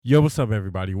Yo, what's up,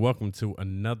 everybody? Welcome to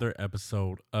another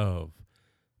episode of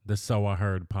the So I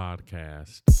Heard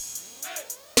podcast.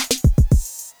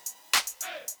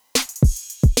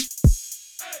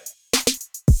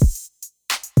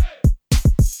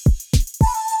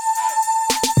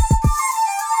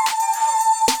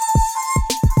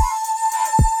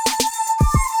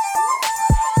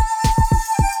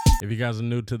 If you guys are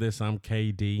new to this, I'm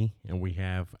KD, and we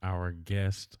have our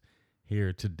guest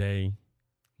here today.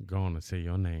 Go on and say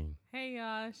your name. Hey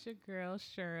y'all, it's your girl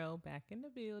Cheryl back in the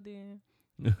building.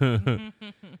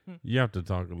 You have to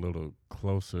talk a little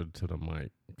closer to the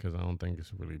mic because I don't think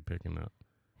it's really picking up.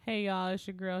 Hey y'all, it's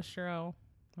your girl Cheryl.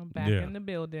 I'm back Yeah. in the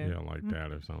building. Yeah, like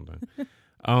that or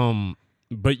something.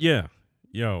 But yeah,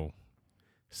 yo.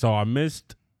 So I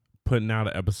missed putting out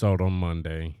an episode on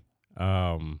Monday.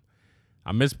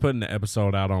 I missed putting the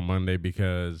episode out on Monday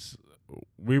because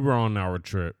we were on our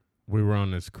trip. We were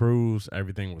on this cruise.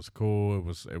 Everything was cool.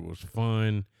 It was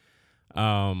fun.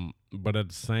 But at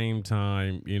the same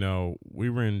time, you know, we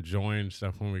were enjoying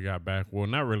stuff when we got back. Well,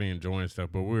 not really enjoying stuff,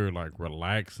 but we were like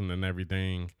relaxing and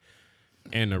everything.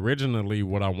 And originally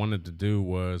what I wanted to do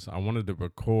was I wanted to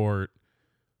record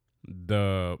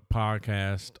the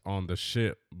podcast on the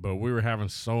ship, but we were having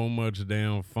so much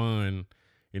damn fun.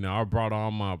 You know, I brought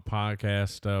all my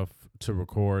podcast stuff to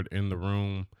record in the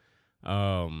room.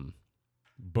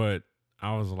 But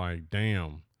I was like,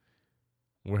 damn,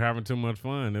 we're having too much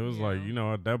fun. It was like, Yeah. you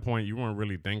know, at that point you weren't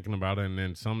really thinking about it. And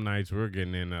then some nights we were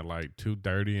getting in at like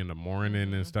 2:30 in the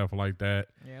morning and Mhm. stuff like that.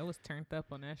 Yeah, it was turned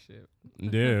up on that shit.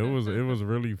 Yeah, it was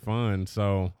really fun.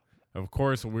 So of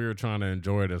course we were trying to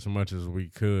enjoy it as much as we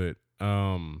could.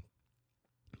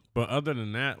 But other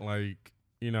than that, like,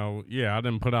 you know, yeah, I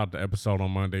didn't put out the episode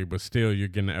on Monday, but still you're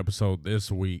getting the episode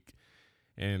this week.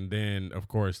 And then of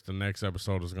course the next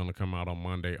episode is gonna come out on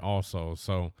Monday also.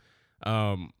 So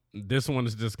this one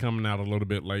is just coming out a little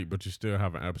bit late, but you still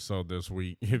have an episode this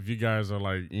week. If you guys are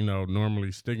like, you know,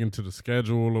 normally sticking to the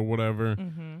schedule or whatever,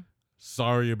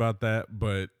 sorry about that,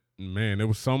 but man, it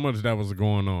was so much that was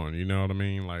going on. You know what I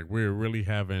mean? Like we're really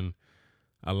having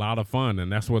a lot of fun,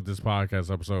 and that's what this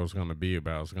podcast episode is going to be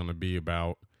about. It's going to be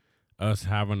about us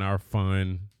having our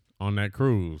fun on that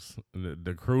cruise.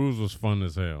 The cruise was fun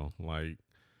as hell, like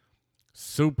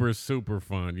super super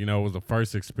fun. You know, it was the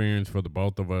first experience for the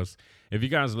both of us. If you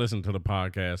guys listen to the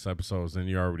podcast episodes, then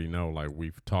you already know. Like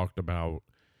we've talked about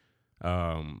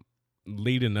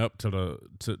leading up to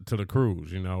the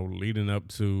cruise, you know, leading up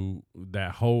to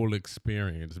that whole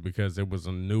experience, because it was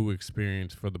a new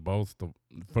experience for the both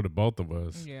of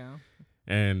us. Yeah.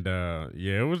 And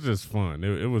yeah, it was just fun.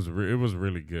 It was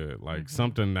really good. Like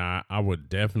something that I would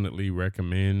definitely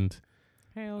recommend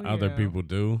Hell other yeah. people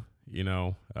do. You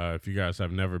know, if you guys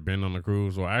have never been on a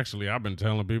cruise, well, actually, I've been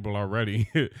telling people already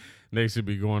they should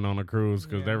be going on a cruise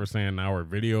because they Yeah. were saying our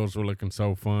videos were looking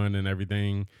so fun and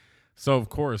everything. So of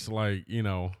course, like, you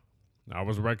know, I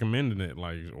was recommending it.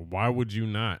 Like, why would you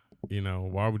not? You know,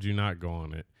 why would you not go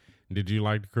on it? Did you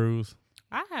like the cruise?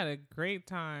 I had a great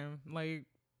time. Like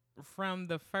from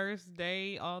the first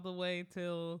day all the way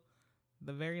till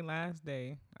the very last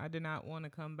day. I did not want to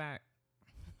come back.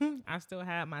 I still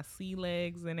had my sea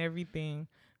legs and everything.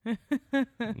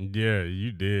 Yeah,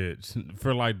 you did.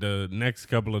 For like the next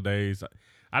couple of days.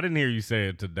 I didn't hear you say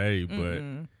it today, but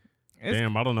Mm-mm. It's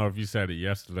damn, I don't know if you said it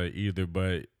yesterday either,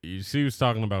 but she was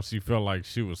talking about she felt like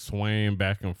she was swaying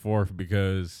back and forth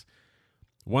because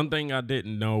one thing I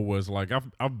didn't know was like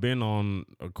I've been on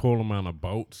a cool amount of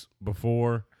boats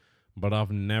before, but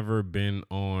I've never been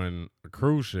on a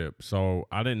cruise ship. So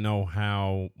I didn't know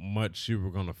how much you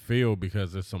were gonna feel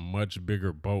because it's a much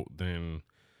bigger boat than,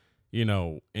 you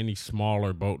know, any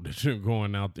smaller boat that you're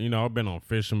going out. You know, I've been on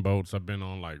fishing boats. I've been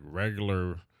on like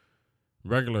regular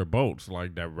boats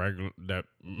like that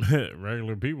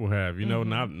regular people have, you know,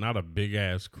 not a big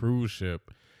ass cruise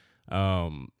ship.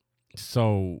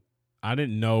 So I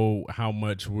didn't know how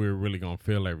much we were really gonna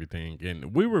feel everything,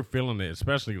 and we were feeling it,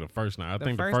 especially the first night. I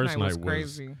think the first night was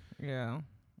crazy. Yeah.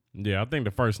 yeah, I think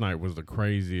the first night was the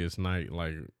craziest night.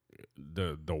 Like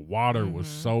the water was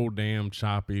so damn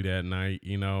choppy that night,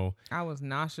 you know. I was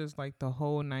nauseous like the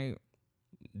whole night.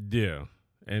 Yeah.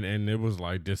 And it was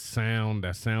like this sound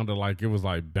that sounded like it was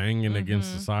like banging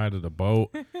against the side of the boat.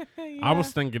 I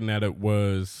was thinking that it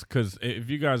was because if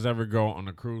you guys ever go on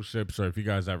the cruise ships, or if you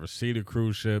guys ever see the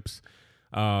cruise ships,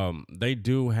 they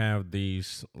do have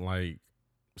these like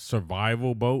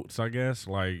survival boats, I guess.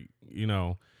 Like, you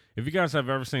know, if you guys have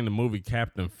ever seen the movie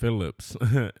Captain Phillips,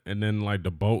 and then like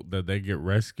the boat that they get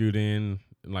rescued in,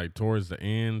 like towards the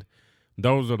end,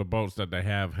 those are the boats that they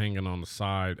have hanging on the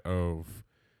side of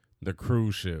the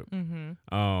cruise ship.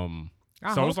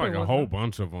 I So it's hope like it a whole wasn't.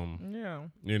 bunch of them,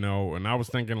 Yeah. and I was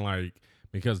thinking like,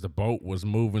 because the boat was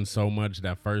moving so much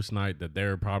that first night that they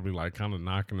were probably like kind of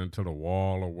knocking into the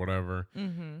wall or whatever.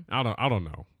 Mhm. I don't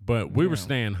know. But we were Yeah.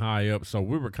 staying high up, so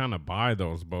we were kind of by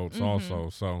those boats Mhm. also.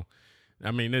 So I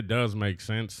mean, it does make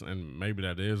sense, and maybe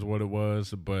that is what it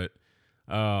was. But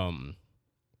um,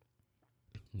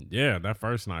 yeah, that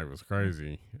first night was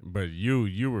crazy. But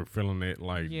you were feeling it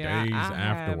like Yeah, days I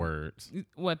have afterwards,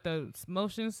 what, the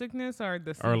motion sickness or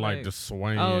the sea or like the legs? Oh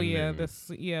swaying yeah,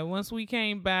 and yeah. Once we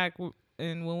came back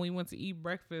and when we went to eat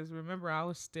breakfast, remember I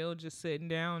was still just sitting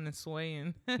down and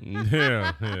swaying.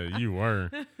 yeah, you were.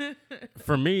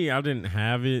 For me, I didn't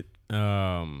have it.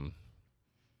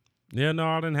 Yeah, no,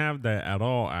 I didn't have that at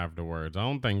all afterwards. I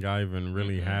don't think I even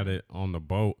really had Mm-mm. it on the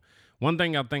boat. One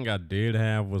thing I think I did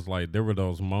have was like there were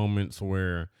those moments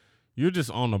where you're just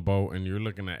on the boat and you're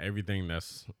looking at everything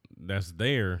that's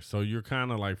there. So you're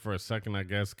kind of like for a second, I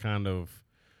guess, kind of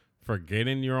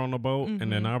forgetting you're on the boat,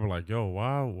 and then Mhm. I'll be like, "Yo,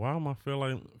 why am I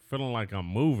feeling like I'm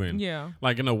moving?" Yeah.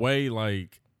 Like in a way,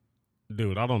 like,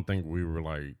 dude, I don't think we were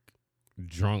like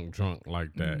drunk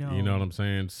like that. You know what No. I'm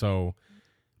saying? So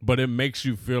but it makes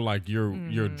you feel like you're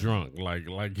Mhm. drunk, like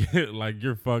like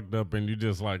you're fucked up and you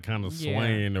just like kind of Yeah.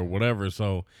 swaying or whatever.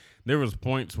 So there was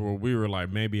points where we were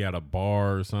like maybe at a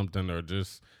bar or something, or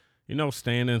just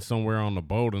standing somewhere on the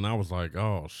boat, and I was like,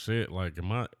 oh shit, like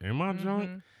am I drunk?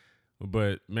 Mhm.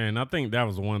 But man, I think that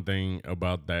was one thing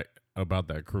about that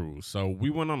cruise. So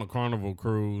we went on a Carnival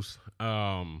cruise.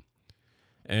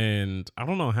 And I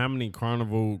don't know how many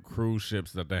Carnival cruise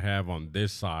ships that they have on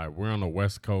this side. We're on the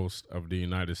west coast of the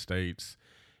United States.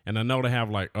 And I know they have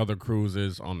like other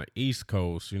cruises on the east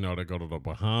coast. They go to the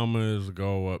Bahamas,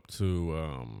 go up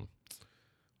to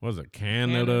what is it,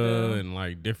 Canada, Canada. and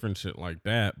like different shit like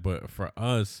that. But for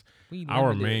us, We our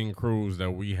limited. main cruise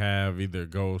that we have either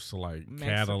goes to like Mexico.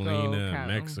 Catalina and Mhm.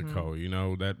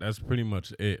 Mexico. That's pretty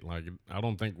much it. Like I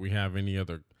don't think we have any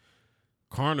other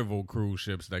Carnival cruise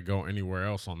ships that go anywhere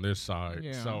else on this side.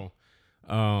 Yeah. So,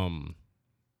 um,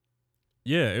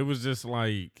 yeah, it was just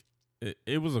like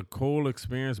it was a cool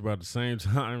experience, but at the same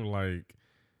time, like,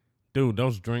 dude,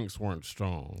 those drinks weren't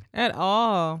strong. At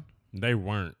all. They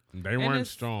weren't. They And weren't it's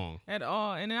strong. at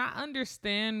all. And I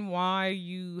understand why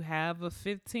you have a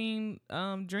 15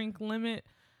 drink limit.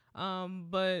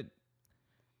 But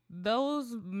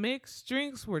those mixed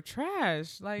drinks were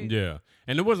trash. Like, Yeah,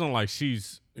 and it wasn't like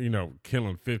she's killing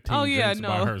oh 15 yeah, drinks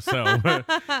by no. herself.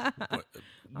 I'm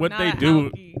What not they a do?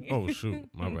 alkie. Oh shoot,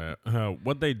 my bad.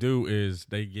 What they do is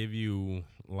they give you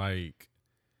like,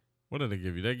 what do they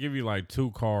give you? They give you like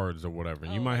 2 cards or whatever.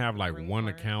 And Oh, you might like have the like room one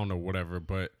card. account or whatever,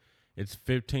 but it's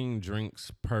 15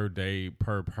 drinks per day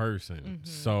per person. Mhm.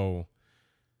 So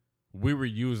we were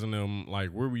using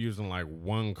like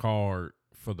 1 card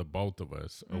for the both of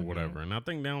us or Mhm. whatever. And I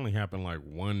think that only happened like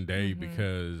one day Mhm.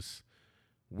 because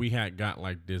we had got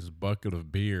like this bucket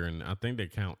of beer, and I think they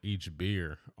count each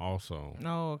beer also.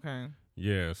 Oh, okay.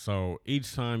 Yeah, so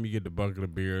each time you get the bucket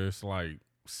of beer, it's like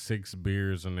 6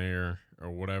 beers in there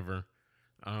or whatever.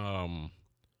 Um,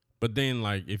 but then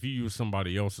like if you use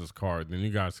somebody else's card, then you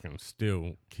guys can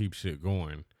still keep shit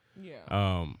going.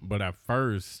 Yeah. But at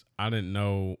first we didn't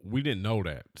know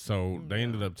that. So they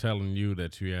ended Yeah. up telling you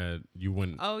that you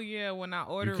wouldn't Oh yeah, when I you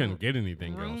ordered couldn't get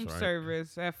anything else, room right?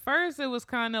 service, at first it was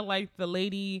kind of like the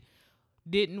lady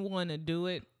didn't want to do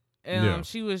it. Yeah.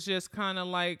 She was just kind of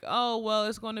like, "Oh, well,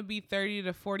 it's going to be 30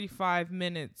 to 45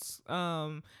 minutes."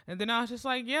 And then I was just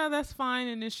like, "Yeah, that's fine."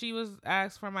 And then she was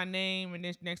asked for my name, and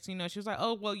then next thing you know, she was like,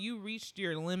 "Oh, well, you reached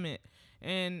your limit."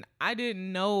 And I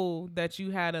didn't know that you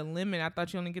had a limit. I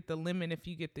thought you only get the limit if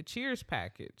you get the Cheers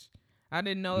package. I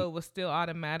didn't know it was still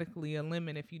automatically a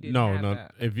limit if you didn't No, have no.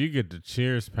 that. If you get the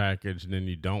Cheers package, then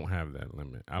you don't have that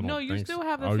limit. I No, don't you think so. still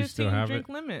have the Oh, you still 15 have it? drink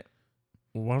limit.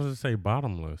 Why does it say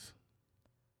bottomless?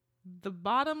 The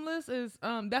bottomless is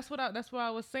that's what I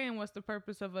was saying. What's the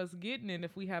purpose of us getting it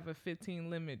if we have a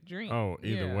 15 limit drink? Oh,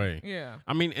 either Yeah, way. yeah.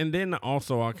 I mean, and then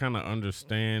also I kind of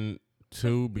understand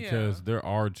too because Yeah. there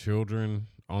are children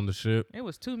on the ship. It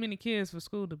was too many kids for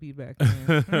school to be back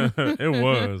then. It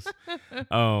was.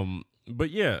 But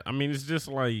yeah, I mean, it's just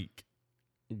like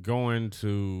going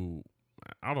to,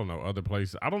 I don't know, other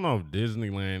places. I don't know if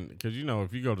Disneyland, because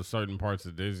if you go to certain parts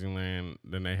of Disneyland,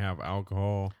 then they have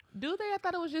alcohol. Do they? I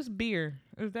thought it was just beer.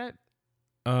 Is that?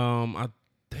 I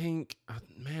think,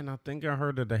 I think I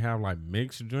heard that they have like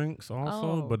mixed drinks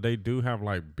also, Oh. but they do have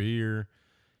like beer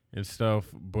and stuff.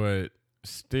 But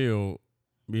still,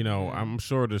 You know, I'm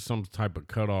sure there's some type of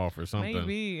cutoff or something.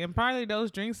 Maybe. And probably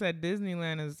those drinks at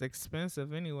Disneyland is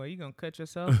expensive anyway. You're going to cut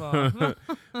yourself off.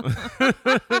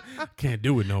 Can't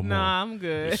do it no more. Nah, I'm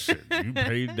good. Shit, you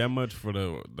paid that much for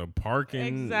the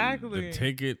parking, Exactly. the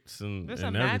tickets, and Just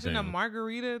and imagine everything. a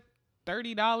margarita,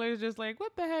 $30. Just like,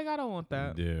 what the heck? I don't want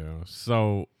that. Yeah.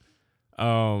 So,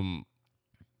 one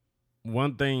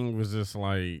thing was just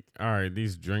like, all right,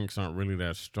 these drinks aren't really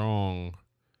that strong.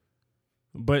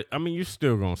 But I mean, you're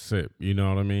still gonna sip, you know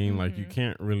what I mean? Like you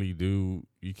can't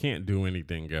do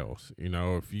anything else. You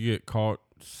know, if you get caught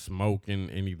smoking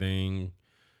anything,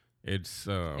 it's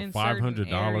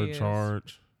 $500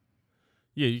 charge.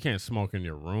 Yeah, you can't smoke in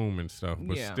your room and stuff,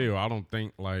 but still, I don't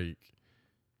think like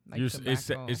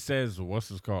it says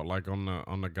what's it called? Like on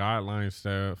the guideline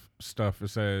stuff, it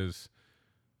says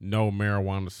no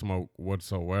marijuana smoke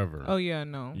whatsoever. Oh yeah,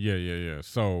 no. Yeah.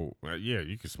 So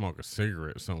you can smoke a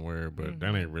cigarette somewhere, but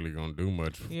that ain't really gonna do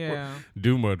much.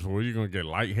 Do much. Well, you gonna get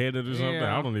lightheaded or something?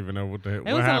 I don't even know what the heck.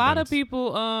 There was a lot of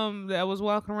people that was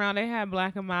walking around. They had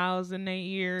Black and Milds in their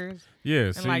ears.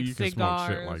 Yeah, see, like you can smoke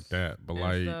shit like that, but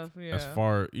like stuff, as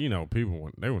far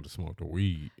people they want to smoke the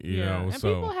weed, you know. And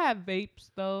so people have vapes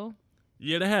though.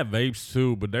 Yeah, they have vapes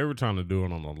too, but they were trying to do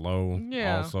it on the low.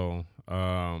 Yeah. Also,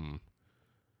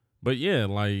 but yeah,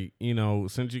 like, you know,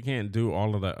 since you can't do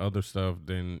all of that other stuff,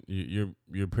 then you're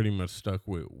pretty much stuck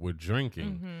with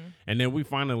drinking. And then we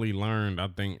finally learned, I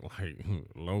think, like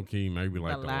low key, maybe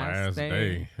like the last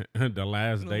day, the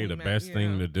last day, the best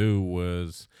thing to do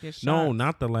was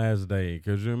not the last day,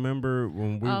 because remember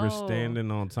when we were standing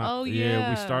on top? Oh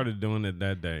yeah, we started doing it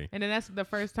that day, and then that's the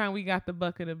first time we got the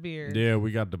bucket of beer. Yeah,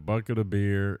 we got the bucket of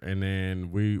beer, and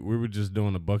then we were just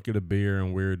doing a bucket of beer,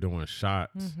 and we were doing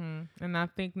shots. And I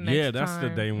think that's the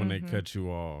day when they cut you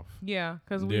off. Yeah,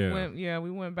 because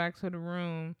we went back to the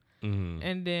room,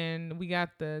 and then we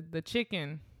got the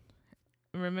chicken.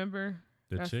 Remember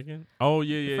the chicken? Oh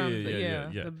yeah.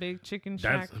 The big chicken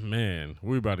shack. Man,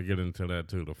 we about to get into that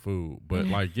too, the food. But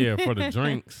like, for the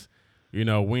drinks, you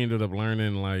know, we ended up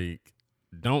learning like,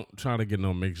 don't try to get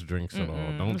no mixed drinks at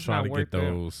all. Don't try to get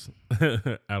those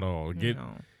at all.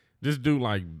 Just do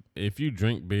like, if you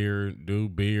drink beer, do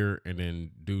beer and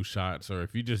then do shots. Or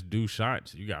if you just do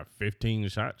shots, you got 15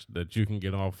 shots that you can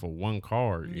get off for one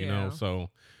card, you know?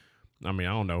 So, I mean,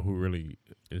 I don't know who really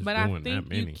is doing that many. But I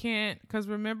think you can't, because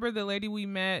remember the lady we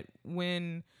met,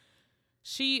 when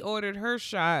she ordered her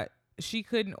shot, she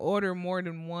couldn't order more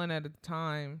than one at a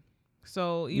time.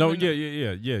 So you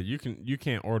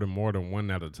can't order more than one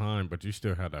at a time, but you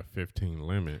still have that 15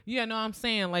 limit. Yeah, no, I'm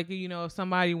saying like, you know, if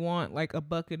somebody want like a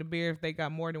bucket of beer, if they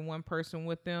got more than one person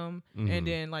with them, and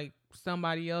then like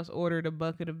somebody else ordered a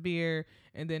bucket of beer,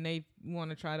 and then they want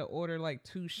to try to order like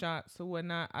 2 shots or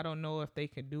whatnot, I don't know if they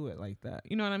could do it like that.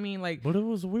 You know what I mean? Like, but it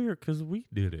was weird because we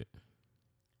did it.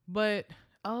 But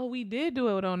we did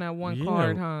do it on that one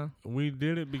card, huh? We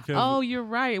did it because... Oh, you're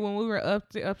right. When we were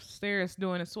upstairs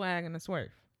doing the swag and the surf.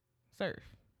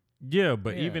 Yeah,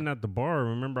 but even at the bar,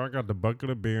 remember, I got the bucket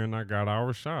of beer and I got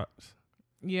our shots.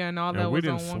 Yeah, and all that was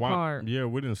on one card. Yeah,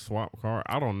 we didn't swap card.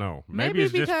 I don't know. Maybe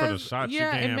it's just for the shots. You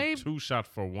can have 2 shots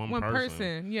for one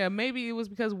person. Yeah, maybe it was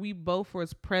because we both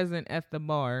was present at the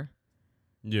bar.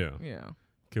 Yeah.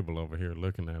 Kibble over here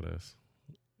looking at us.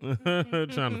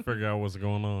 Trying to figure out what's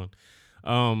going on.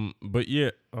 But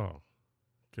yeah,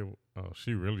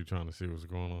 she really trying to see what's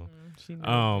going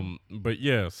on. But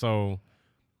yeah, so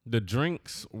the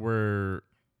drinks were,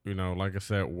 you know, like I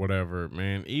said, whatever,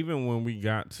 man. Even when we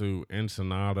got to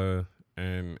Ensenada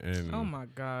and oh my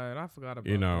God, I forgot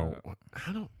about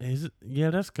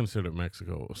that. That's considered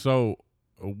Mexico. So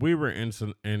we were in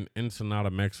Ensenada,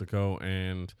 Mexico,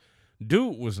 and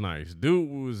dude was nice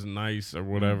or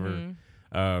whatever.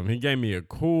 He gave me a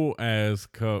cool ass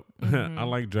cup. I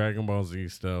like Dragon Ball Z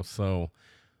stuff. So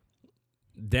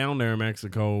down there in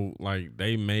Mexico, like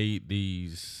they made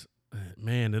these,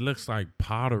 man, it looks like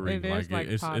pottery.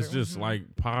 It's just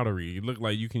like pottery. It look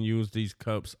like you can use these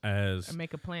cups as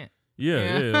make a plant.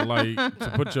 Yeah, like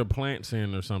to put your plants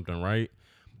in or something, right?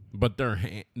 But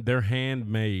they're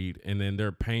handmade, and then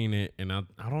they're painted. And I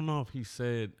don't know if he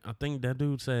said, I think that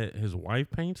dude said his wife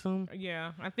paints them.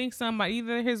 Yeah, I think somebody,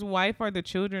 either his wife or the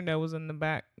children that was in the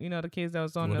back. You know, the kids that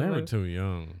was on the list. They were too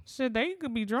young. Shit, they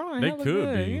could be drawing. They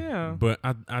could be. Yeah. But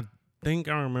I think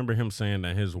I remember him saying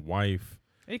that his wife.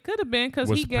 It could have been because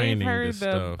he gave her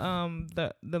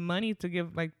the money to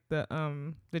give like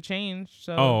the change.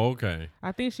 So okay.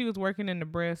 I think she was working in the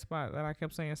bread spot that I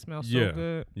kept saying smells so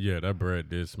good. Yeah, that bread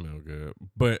did smell good.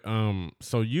 But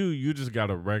so you just got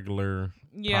a regular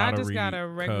Yeah, I just got pottery a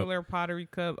cup. regular pottery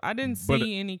cup. I didn't But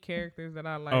see any characters that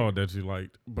I like. oh, that you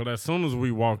liked. But as soon as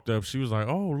we walked up, she was like,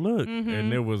 "Oh, look,"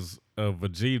 and it was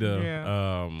Vegeta.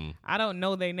 Yeah. I don't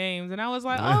know their names, and I was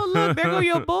like, "Oh, look, there go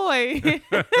your boy."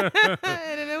 And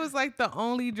then it was like the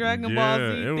only Dragon Ball Z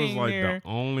it was thing like there. the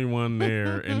only one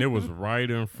there, and it was right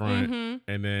in front.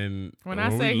 And then When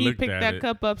I say he picked that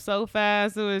cup up so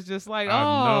fast, it was just like, I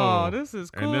 "Oh, know. this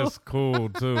is cool." And it's cool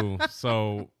too.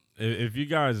 So if you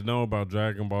guys know about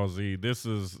Dragon Ball Z, this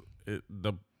is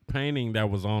the painting that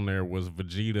was on there was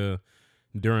Vegeta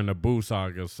during the Buu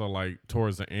saga. So like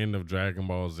towards the end of Dragon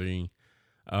Ball Z.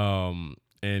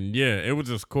 And yeah, it was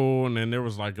just cool. And then there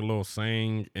was like a little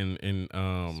saying in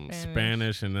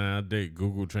Spanish, and then I did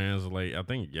Google Translate, I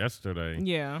think yesterday.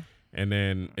 Yeah. And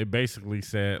then it basically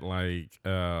said like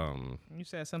you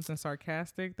said something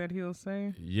sarcastic that he'll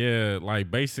say? Yeah, like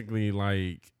basically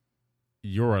like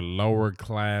you're a lower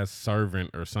class servant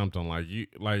or something. Like you,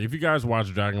 like if you guys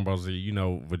watch Dragon Ball Z, you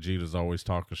know Vegeta's always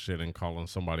talking shit and calling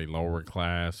somebody lower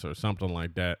class or something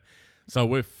like that.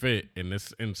 So it fit, and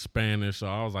it's in Spanish. So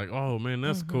I was like, oh man,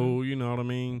 that's cool. You know what I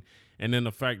mean? And then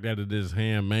the fact that it is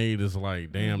handmade is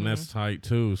like, damn, that's tight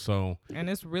too. So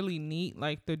and it's really neat.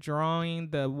 Like the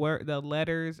drawing, the word, the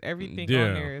letters, everything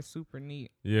on there is super neat.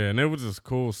 Yeah, and it was just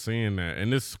cool seeing that.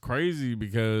 And it's crazy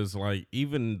because like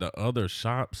even the other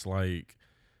shops, like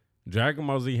Dragon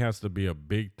Ball Z has to be a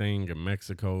big thing in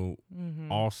Mexico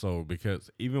also,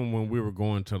 because even when we were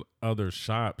going to other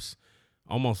shops,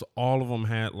 almost all of them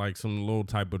had like some little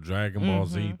type of Dragon Ball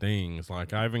Z things.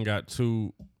 Like I even got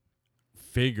 2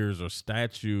 figures or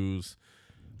statues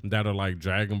that are like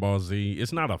Dragon Ball Z.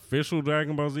 It's not official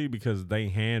Dragon Ball Z because they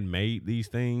handmade these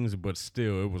things, but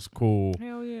still it was cool.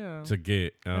 Hell yeah. To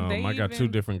get. I got 2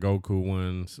 different Goku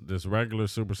ones. This regular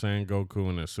Super Saiyan Goku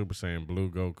and a Super Saiyan Blue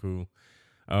Goku.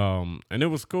 And it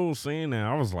was cool seeing that.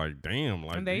 I was like, damn.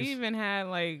 Like, and they even had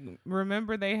like,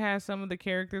 remember they had some of the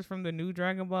characters from the new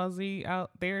Dragon Ball Z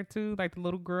out there too, like the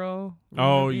little girl.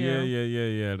 Oh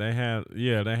yeah. They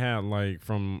had like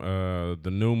from the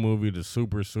new movie, the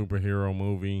superhero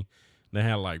movie. They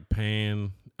had like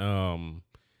Pan,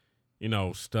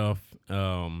 stuff.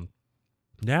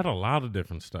 They had a lot of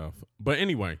different stuff. But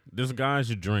anyway, this guy's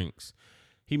drinks.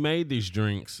 He made these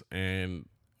drinks, and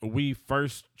we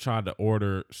first tried to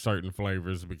order certain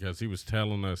flavors because he was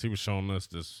showing us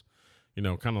this,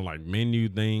 kind of like menu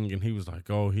thing. And he was like,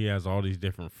 oh, he has all these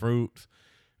different fruits.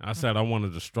 I said, I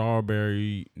wanted a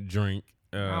strawberry drink.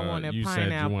 I wanted you pineapple.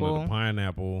 said you wanted a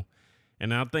pineapple.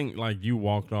 And I think like you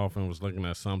walked off and was looking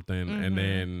at something. And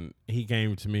then he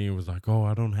came to me and was like, oh,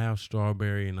 I don't have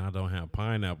strawberry and I don't have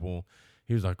pineapple.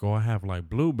 He was like, oh, I have like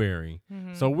blueberry.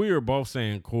 So we were both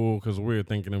saying cool because we were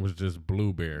thinking it was just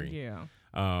blueberry. Yeah.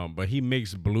 But he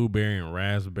mixed blueberry and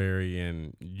raspberry,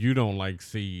 and you don't like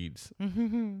seeds.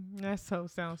 That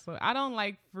sounds so. I don't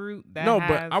like fruit that.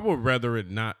 But I would rather it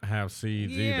not have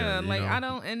seeds either. Yeah, like I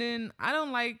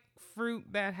don't like fruit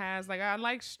that has like, I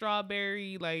like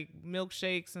strawberry like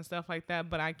milkshakes and stuff like that,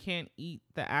 but I can't eat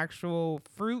the actual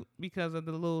fruit because of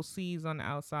the little seeds on the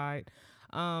outside.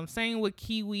 Same with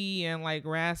kiwi and like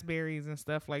raspberries and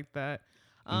stuff like that.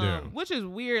 Which is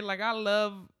weird. Like I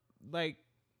love like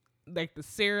the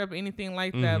syrup, anything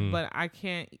like that, but I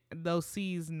can't, those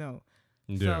seeds, no.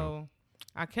 Yeah. So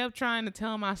I kept trying to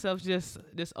tell myself just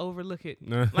overlook it.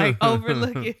 Like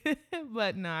overlook it.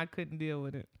 But no, I couldn't deal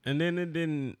with it. And then it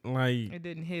didn't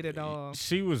hit at all.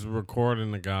 She was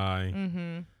recording the guy.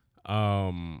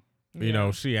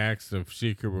 She asked if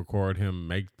she could record him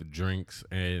make the drinks,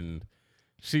 and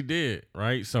she did,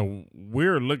 right? So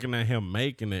we're looking at him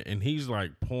making it, and he's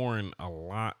like pouring a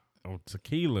lot of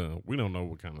tequila. We don't know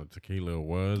what kind of tequila it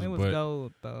was. It was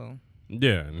gold though.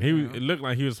 Yeah, and it looked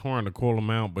like he was pouring a cool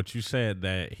amount, but you said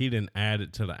that he didn't add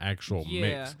it to the actual mix.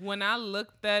 Yeah, when I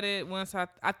looked at it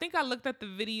I think I looked at the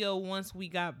video once we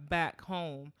got back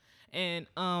home, and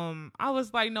I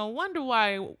was like, no wonder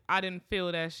why I didn't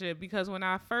feel that shit, because when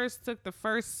I first took the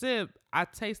first sip, I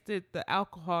tasted the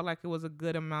alcohol like it was a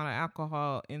good amount of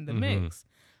alcohol in the mix.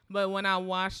 But when I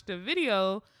watched the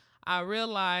video, I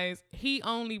realized he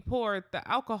only poured the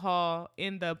alcohol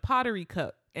in the pottery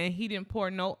cup, and he didn't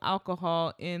pour no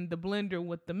alcohol in the blender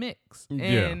with the mix.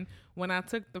 And when I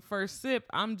took the first sip,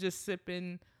 I'm just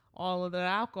sipping all of the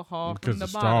alcohol from the bottom.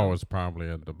 Because the straw was probably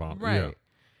at the bottom. Right. Yeah.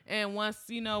 And once,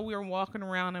 we were walking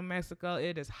around in Mexico,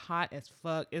 it is hot as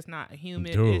fuck. It's not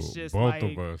humid. Dude, it's just both like,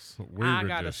 of us, I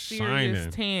got a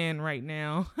serious tan right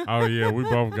now. Oh, yeah. We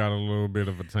both got a little bit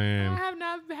of a tan. I have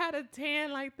not had a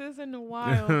tan like this in a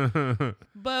while.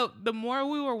 But the more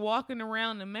we were walking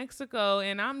around in Mexico,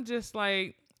 and I'm just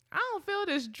like, I don't feel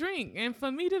this drink. And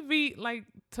for me to be like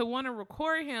to want to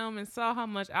record him and saw how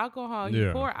much alcohol he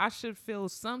Yeah. poured, I should feel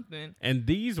something. And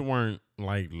these weren't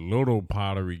like little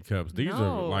pottery cups. These are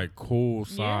No. like cool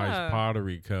size Yeah.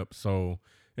 pottery cups. So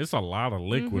it's a lot of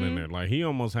liquid in Mhm. there. Like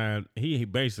he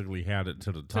basically had it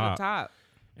to the To top. the top.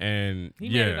 And He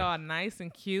yeah. made it all nice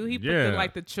and cute. He put Yeah.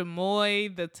 the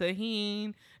chamoy, the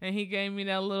tahine, and he gave me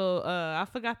that little I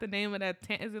forgot the name of that.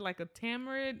 Is it like a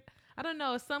tamarind? I don't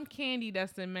know. It's some candy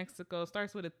that's in Mexico. It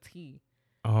starts with a T.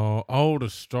 Oh, the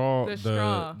straw, The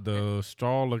straw. the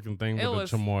straw looking thing It with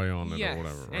was- the chamoy on it Yes. or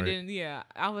whatever, right? And then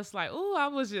I was like, ooh, I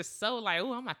was just so like,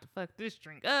 ooh, I'm about to fuck this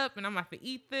drink up and I'm about to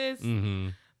eat this. Mm-hmm.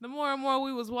 The more and more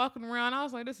we was walking around, I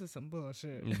was like, this is some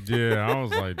bullshit. Yeah, I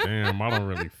was like, damn, I don't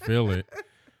really feel it.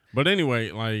 But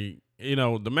anyway, like, you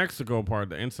know, the Mexico part,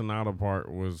 the Ensenada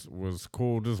part was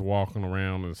cool, just walking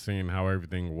around and seeing how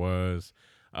everything was.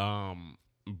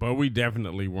 But we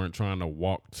definitely weren't trying to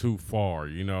walk too far.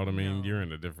 You know what I mean? No. You're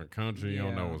in a different country. You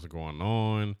don't know Yeah. what's going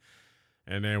on.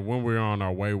 And then when we were on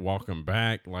our way walking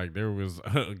back, like there was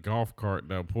a golf cart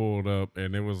that pulled up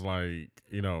and it was like,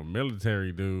 you know,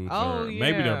 military dudes Oh, or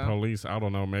maybe they're yeah. police. I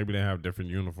don't know. Maybe they have different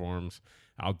uniforms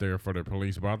out there for the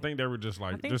police. But I think they were just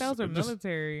like I think those are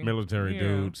military. military Yeah.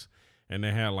 dudes. And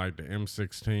they had like the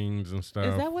M16s and stuff.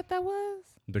 Is that what that was?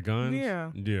 the guns?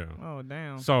 Yeah. Yeah. Oh,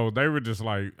 damn. So they were just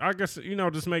like, I guess, you know,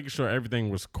 just making sure everything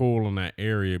was cool in that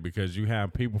area because you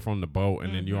have people from the boat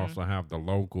and then you Mhm. also have the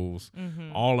locals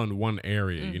Mm-hmm. all in one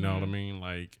area. You know what I Mhm. mean?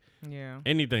 Like Yeah.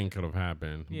 anything could have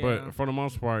happened. Yeah. But for the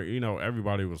most part, you know,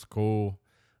 everybody was cool.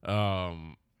 Yeah.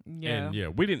 And yeah,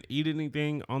 we didn't eat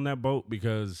anything on that boat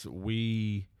because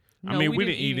we No, didn't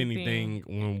eat anything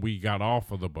when we got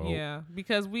off of the boat. Yeah,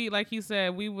 because we, like you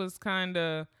said, we was kind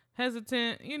of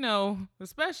hesitant, you know,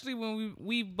 especially when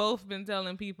we've both been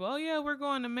telling people, oh yeah, we're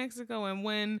going to Mexico, and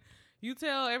when you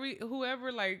tell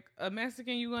whoever like a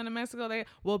Mexican you going to Mexico, they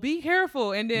well be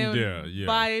careful, and then Yeah.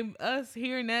 by us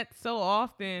hearing that so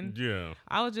often, Yeah.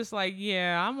 I was just like,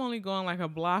 yeah, I'm only going like a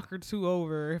block or two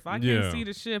over. If I can't Yeah. see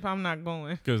the ship, I'm not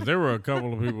going. Because there were a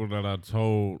couple of people that I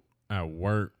told at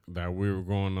work that we were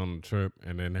going on the trip,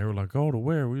 and then they were like, "Oh, to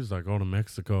where?" We was like, "Oh, to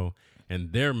Mexico,"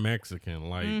 and they're Mexican,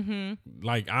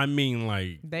 like, I mean,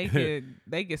 like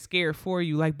They get scared for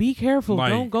you. Like, be careful,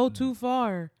 Like- don't go too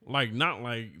far. like not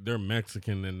like they're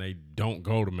Mexican and they don't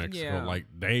go to Mexico, Yeah. like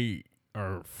they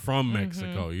are from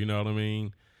Mexico. You know what I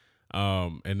mean?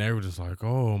 And they were just like,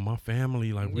 "Oh, my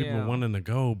family, like we've been Yeah. wanting to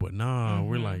go, but nah."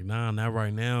 We're Mhm. like, "Nah, not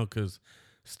right now, because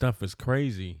stuff is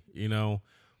crazy," you know.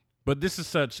 But this is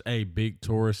such a big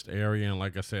tourist area, and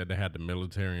like I said, they had the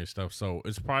military and stuff, so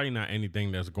it's probably not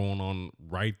anything that's going on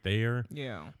right there.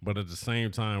 Yeah. But at the same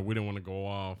time, we didn't want to go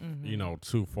off, you know,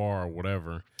 too far or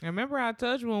whatever. And remember I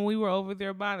told you when we were over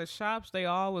there by the shops, they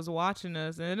all was watching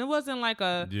us, and it wasn't like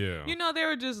a, Yeah, you know, they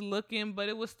were just looking, but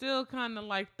it was still kind of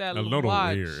like that a little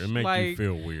watch. weird. It makes like, you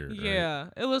feel weird. right? Yeah,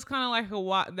 it was kind of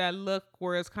like that look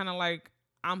where it's kind of like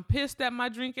I'm pissed that my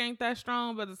drink ain't that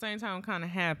strong, but at the same time I'm kind of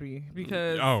happy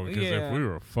because Because if we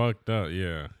were fucked up,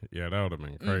 that would have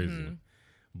been crazy. Mhm.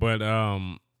 But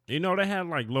you know, they had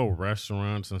like little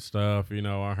restaurants and stuff. You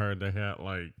know, I heard they had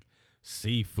like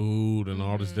seafood and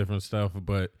all this different stuff.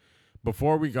 But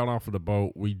before we got off of the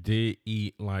boat, we did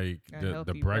eat like A the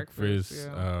healthy breakfast, breakfast,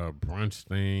 yeah. brunch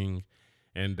thing,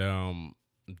 and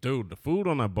dude, the food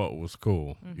on that boat was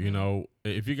cool. You know,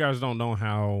 if you guys don't know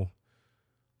how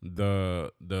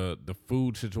the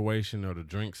food situation or the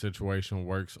drink situation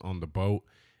works on the boat,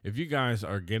 if you guys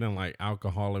are getting like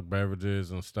alcoholic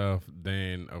beverages and stuff,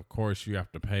 then of course you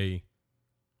have to pay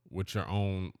with your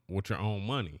own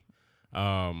money.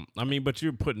 I mean, but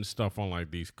you're putting stuff on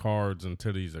like these cards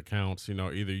into these accounts. You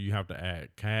know, either you have to add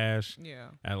cash Yeah.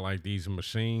 at like these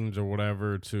machines or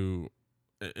whatever to.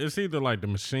 It's either like the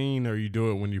machine or you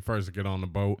do it when you first get on the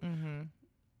boat. Mm-hmm.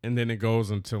 And then it goes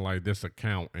into like this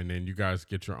account, and then you guys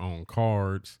get your own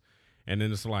cards, and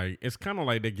then it's kind of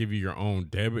like they give you your own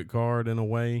debit card in a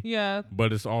way, Yeah.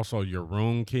 but it's also your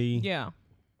room key. Yeah.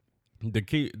 The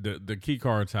key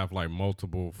cards have like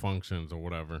multiple functions or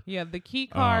whatever. Yeah. The key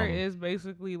card is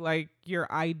basically like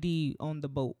your ID on the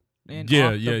boat. And Yeah,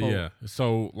 off the boat. yeah.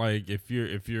 So like if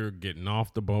you're getting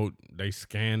off the boat, they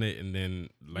scan it, and then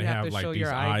they You have have to like show these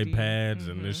your ID. iPads,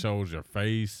 and it shows your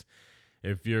face.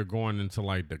 If you're going into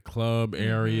like the club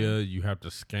area, you have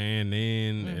to scan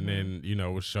in, and then you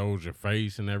know it shows your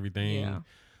face and everything.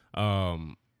 Yeah.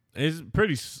 It's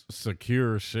pretty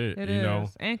secure shit, It you is. know.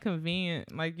 And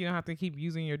convenient. Like you don't have to keep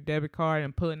using your debit card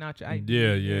and pulling out your ID.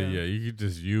 Yeah. You could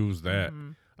just use that.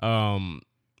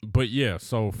 But yeah,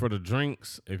 so for the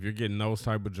drinks, if you're getting those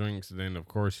type of drinks, then of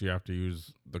course you have to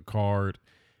use the card.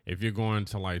 if you're going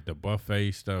to like the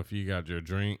buffet stuff, you got your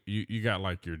drink, you got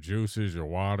like your juices, your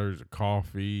waters, your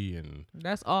coffee, and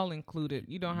That's all included.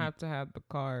 You don't have to have the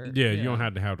card. yeah, you don't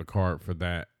have to have the card for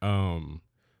that.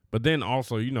 But then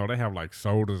also, you know, they have like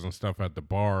sodas and stuff at the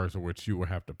bars, which you would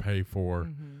have to pay for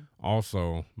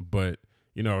also. But,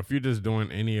 you know, if you're just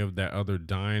doing any of that other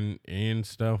dine-in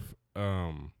stuff,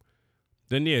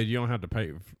 then yeah, you don't have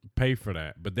to pay for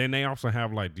that. But then they also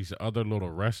have like these other little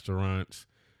restaurants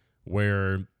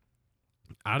where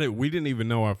we didn't even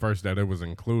know at first that it was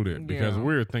included because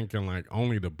we were thinking like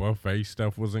only the buffet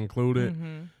stuff was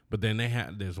included. But then they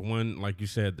had this one, like you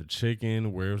said, the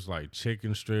chicken, where it was like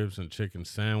chicken strips and chicken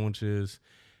sandwiches.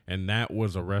 And that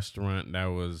was a restaurant that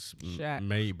was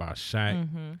made by Shaq.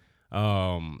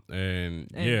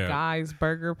 And yeah, Guy's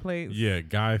Burger Plates. Yeah,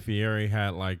 Guy Fieri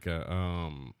had like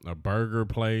a burger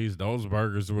place. Those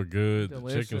burgers were good.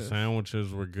 Delicious. The chicken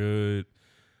sandwiches were good.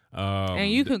 And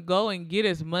you can go and get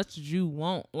as much as you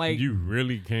want. Like you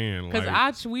really can.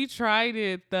 Because we tried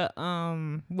it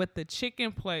with the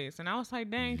chicken place, and I was like,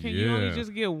 dang, can you only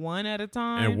just get one at a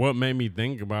time? And what made me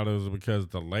think about it was because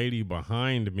the lady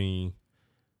behind me,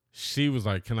 she was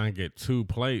like, can I get 2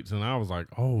 plates? And I was like,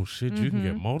 oh, shit, you can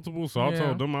get multiple? So I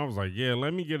told them, I was like, yeah,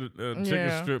 let me get a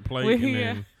chicken strip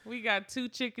plate. We got 2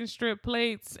 chicken strip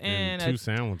plates and 2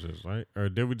 sandwiches, right? Or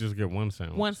did we just get 1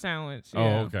 sandwich? 1 sandwich, yeah.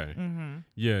 Oh, okay.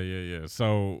 Yeah.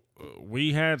 So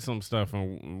we had some stuff,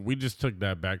 and we just took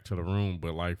that back to the room.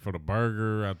 But, like, for the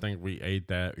burger, I think we ate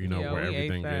that, you know, where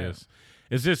everything is.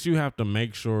 It's just you have to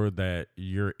make sure that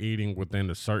you're eating within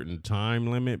a certain time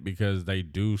limit because they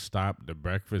do stop the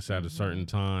breakfast at a certain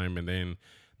time. And then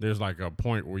there's like a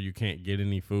point where you can't get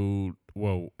any food.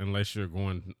 Well, unless you're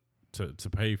going to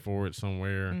pay for it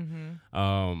somewhere.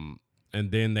 And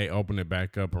then they open it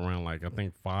back up around like, I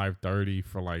think 5:30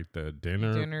 for like the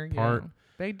dinner part. Yeah.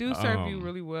 They do serve you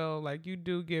really well. Like you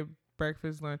do get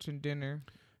breakfast, lunch, and dinner.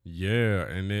 Yeah,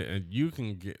 and you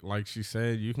can get, like she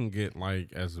said, you can get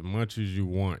like as much as you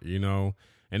want, you know.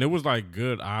 And it was like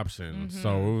good options.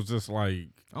 So it was just like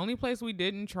only place we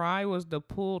didn't try was the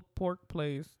pulled pork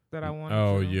place that I wanted.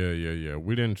 Oh yeah.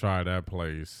 We didn't try that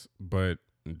place, but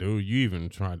dude, you even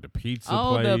tried the pizza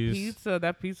place. Oh, the pizza.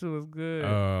 That pizza was good.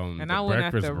 And I went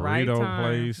at the right time.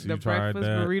 Place, the breakfast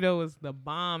burrito was the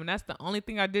bomb, and that's the only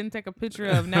thing I didn't take a picture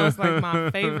of. And that was like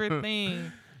my favorite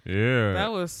thing. Yeah.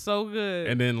 That was so good.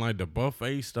 And then like the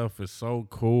buffet stuff is so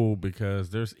cool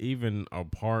because there's even a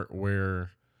part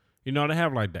where, you know, they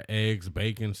have like the eggs,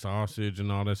 bacon, sausage,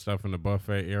 and all that stuff in the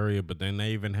buffet area. But then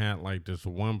they even had like this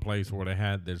one place where they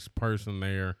had this person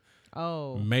there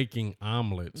making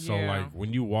omelets. So like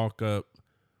when you walk up,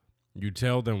 you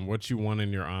tell them what you want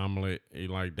in your omelet.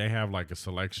 Like they have like a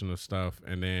selection of stuff,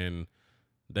 and then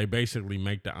they basically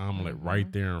make the omelet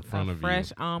right there in front of you.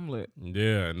 Fresh omelet.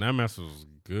 Yeah, and that mess was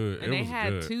good. And they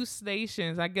had 2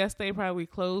 stations. I guess they probably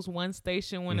closed one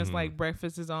station when it's like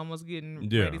breakfast is almost getting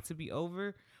ready to be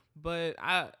over. But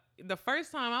the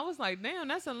first time I was like, damn,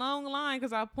 that's a long line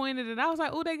because I pointed it. I was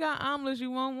like, oh, they got omelets.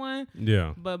 You want one?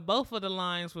 Yeah. But both of the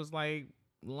lines was like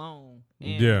long.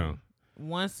 And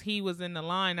once he was in the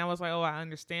line, I was like, oh, I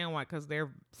understand why, because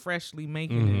they're freshly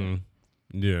making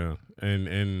it. Yeah.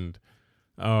 And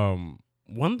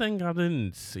one thing I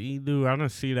didn't see, dude, I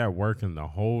didn't see that working the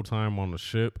whole time on the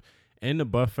ship. In the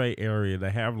buffet area,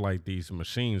 they have like these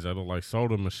machines that are like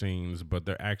soda machines, but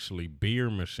they're actually beer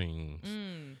machines.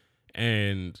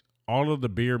 And all of the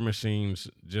beer machines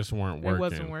just weren't working. It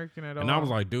wasn't working at all. And I was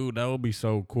like, dude, that would be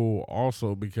so cool.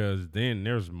 Also, because then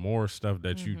there's more stuff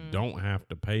that you don't have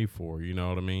to pay for. You know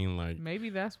what I mean? Like maybe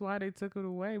that's why they took it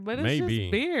away. But it's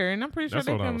just beer, and I'm pretty sure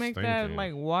they can make that,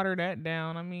 like, water that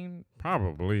down. I mean,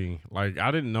 probably. Like,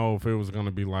 I didn't know if it was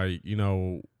gonna be like, you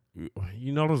know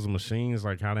those machines,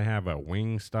 like how they have a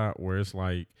Wingstop where it's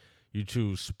like you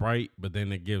choose Sprite, but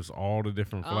then it gives all the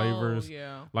different flavors. Oh,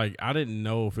 yeah. Like, I didn't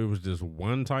know if it was just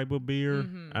one type of beer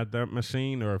at that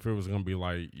machine or if it was going to be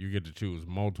like you get to choose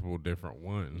multiple different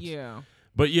ones. Yeah.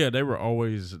 But yeah, they were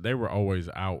always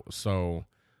out. So,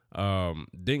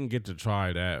 didn't get to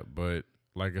try that. But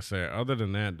like I said, other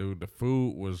than that, dude, the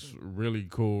food was really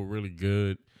cool, really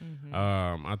good.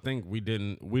 I think we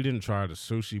didn't try the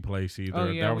sushi place either. Oh,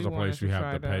 yeah, that was a place you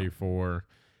have to pay for.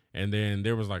 And then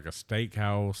there was like a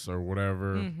steakhouse or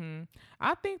whatever.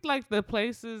 I think like the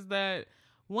places that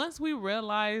once we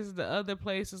realized the other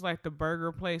places, like the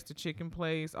burger place, the chicken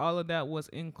place, all of that was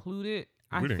included.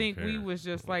 I think we was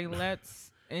just like,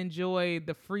 let's enjoy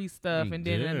the free stuff. And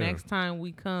then the next time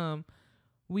we come,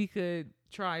 we could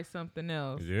try something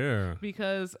else. Yeah.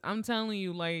 Because I'm telling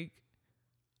you, like,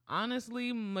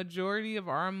 honestly, majority of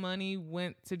our money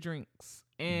went to drinks.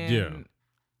 And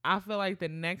I feel like the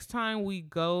next time we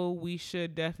go, we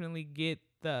should definitely get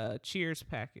the Cheers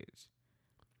package.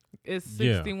 It's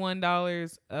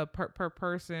 $61 per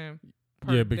person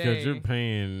per because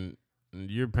day.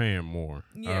 you're paying more.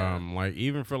 Yeah. Like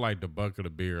even for like the bucket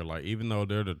of beer, like even though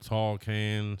they're the tall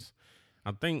cans,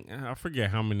 I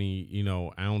forget how many,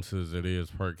 ounces it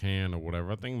is per can or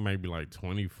whatever. I think maybe like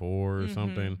 24 or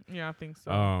something. Yeah, I think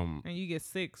so. And you get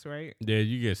 6, right? Yeah,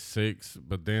 you get 6,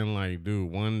 but then like,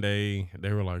 dude, one day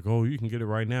they were like, "Oh, you can get it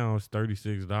right now. It's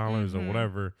 $36 or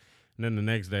whatever." And then the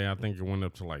next day, I think it went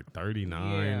up to like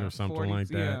 39 or something 40, like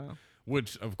that. Yeah.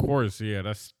 Which, of course,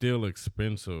 that's still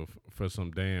expensive for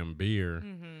some damn beer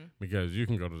because you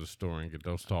can go to the store and get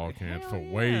those tall cans for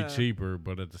way cheaper.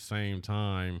 But at the same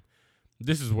time,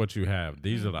 this is what you have.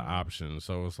 These are the options.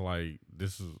 So it's like,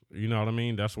 this is, you know what I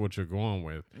mean? That's what you're going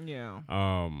with. Yeah.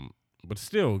 But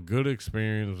still, good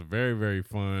experience. Very, very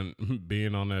fun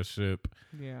being on that ship.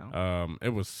 Yeah. It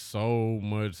was so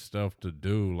much stuff to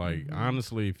do. Like,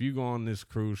 honestly, if you go on this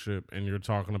cruise ship and you're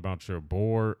talking about your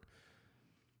board,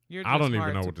 I don't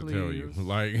even know what to tell you.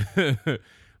 Like,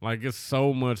 like it's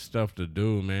so much stuff to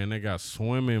do, man. They got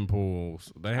swimming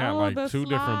pools. They had like 2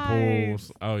 different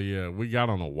pools. Oh yeah, we got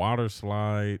on a water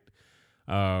slide.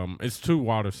 It's 2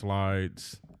 water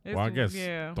slides. Well, I guess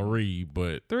 3,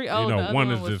 but 3.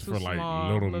 One is just for like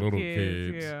little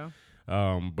kids. Yeah.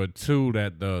 But 2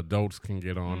 that the adults can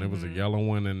get on. It was a yellow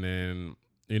one, and then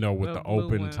with the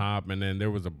open top, and then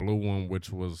there was a blue one, which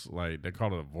was like they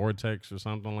call it a vortex or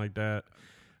something like that.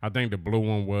 I think the blue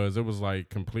one was like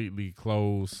completely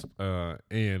closed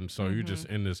in, so you're just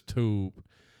in this tube.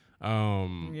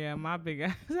 Yeah, my big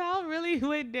ass. I really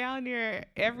went down there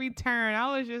every turn.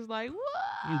 I was just like,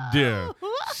 whoa. Yeah,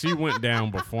 she went down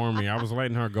before me. I was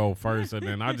letting her go first, and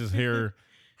then I just hear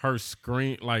her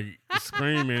screaming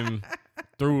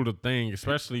through the thing,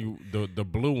 especially the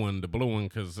blue one,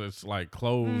 because it's like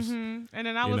closed. And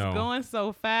then I was going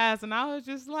so fast, and I was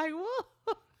just like, whoa.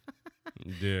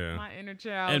 Yeah, my inner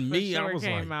child and me, sure I was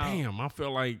like, out. damn. I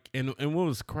feel like, and what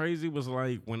was crazy was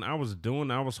like when I was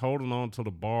holding on to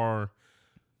the bar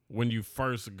when you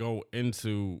first go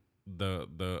into the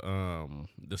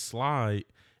slide,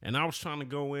 and I was trying to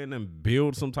go in and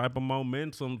build some type of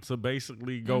momentum to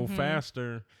basically go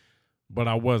faster. But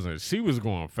I wasn't. She was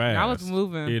going fast. I was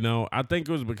moving. I think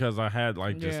it was because I had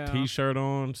like this T-shirt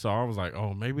on, so I was like,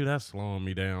 "Oh, maybe that's slowing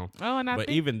me down." Oh, but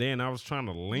even then, I was trying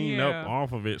to lean up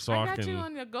off of it so I got can. you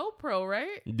on your GoPro,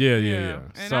 right? Yeah.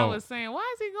 And so, I was saying,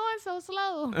 "Why is he going so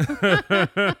slow?"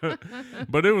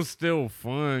 But it was still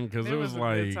fun because it was a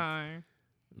like, good time.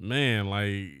 Man,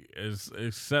 like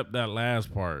except that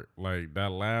last part,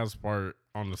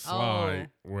 on the slide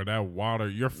where that water,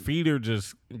 your feet are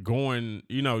just going,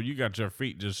 you got your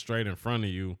feet just straight in front of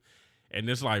you and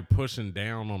it's like pushing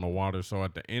down on the water. So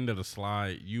at the end of the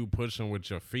slide, you pushing with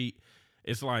your feet,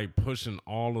 it's like pushing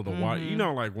all of the water.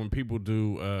 Like when people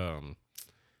do,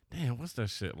 what's that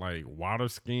shit? Like water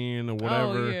skiing or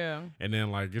whatever. Oh, yeah. And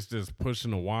then like, it's just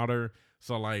pushing the water.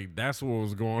 So like, that's what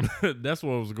was going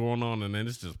on. And then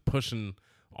it's just pushing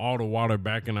all the water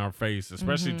back in our face,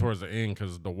 especially towards the end,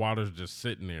 because the water's just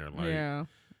sitting there. Like,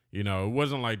 it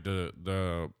wasn't like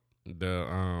the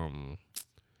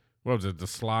what was it? The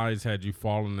slides had you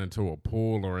falling into a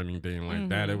pool or anything like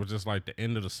that. It was just like the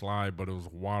end of the slide, but it was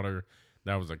water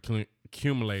that was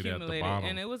accumulated at the bottom.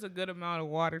 And it was a good amount of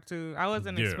water too. I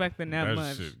wasn't expecting that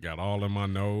much. Shit got all in my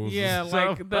nose. Yeah,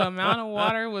 like the amount of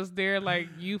water was there, like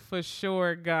you for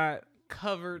sure got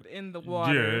covered in the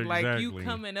water. Yeah, exactly. Like you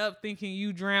coming up thinking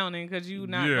you drowning because you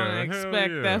not gonna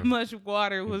expect that much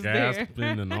water was gasping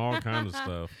there. and all kind of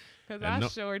stuff. Because I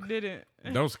sure didn't.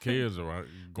 Those kids are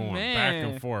going back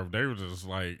and forth. They were just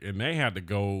like, and they had to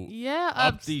go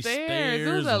up upstairs. these stairs.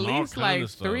 It was at least like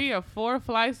 3 or 4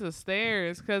 flights of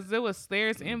stairs because there was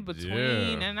stairs in between.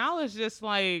 Yeah. And I was just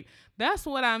like, that's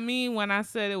what I mean when I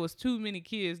said it was too many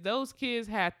kids. Those kids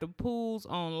had the pools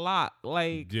on lock.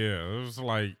 Like, yeah,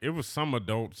 it was some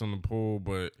adults in the pool,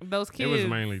 but those kids, it was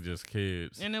mainly just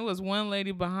kids. And it was one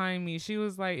lady behind me. She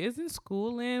was like, "Isn't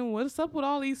school in? What's up with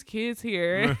all these kids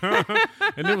here?"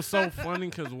 And it was so funny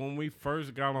because when we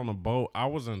first got on the boat, I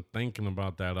wasn't thinking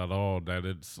about that at all. That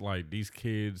it's like these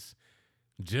kids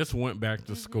just went back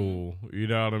to school. You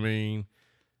know what I mean?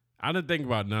 I didn't think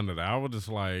about none of that. I was just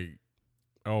like,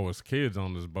 oh, it's kids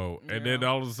on this boat. Yeah. And then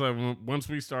all of a sudden, once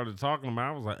we started talking about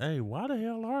it, I was like, hey, why the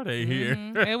hell are they here?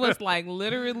 It was like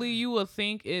literally you would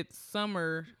think it's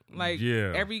summer. Like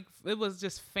it was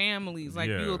just families. Like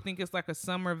you would think it's like a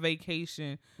summer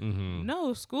vacation.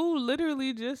 No, school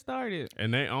literally just started.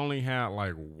 And they only had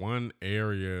like one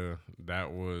area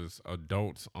that was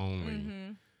adults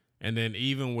only. And then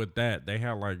even with that, they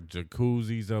had like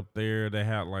jacuzzis up there. They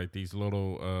had like these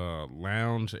little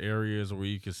lounge areas where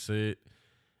you could sit.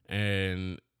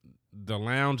 And the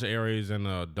lounge areas in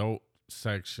the adult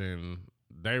section,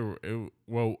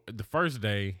 well, the first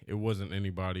day it wasn't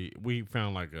anybody. We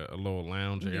found like a little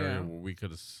lounge area where we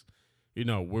could,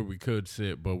 where we could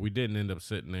sit, but we didn't end up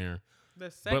sitting there. The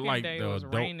second day was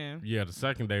raining. Yeah, the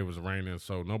second day was raining,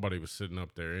 so nobody was sitting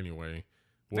up there anyway.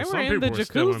 Well, they were in the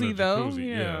jacuzzi, though.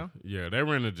 Yeah, they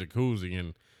were in the jacuzzi,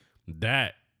 and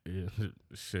that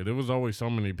shit. There was always so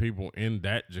many people in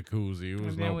that jacuzzi. It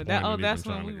was no point. That's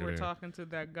when we were talking to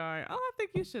that guy. Oh, I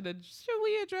think you should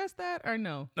we address that or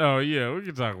no? Oh yeah, we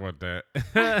can talk about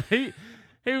that.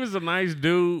 He was a nice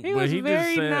dude. He was very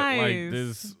just said, nice. Like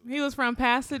this. He was from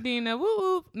Pasadena. Woo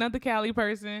woo, not the Cali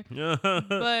person.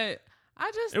 But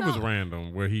I just it was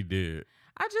random what he did.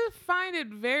 I just find it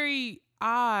very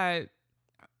odd.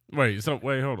 Wait,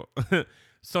 hold on.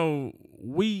 So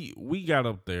we got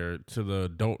up there to the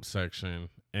adult section,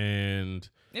 and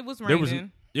it was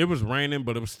raining. It was raining,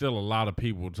 but it was still a lot of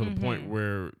people to the point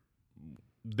where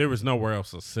there was nowhere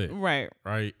else to sit. Right.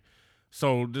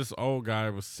 So this old guy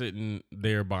was sitting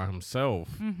there by himself.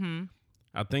 Mm-hmm.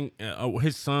 I think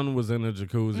his son was in a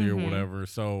jacuzzi or whatever.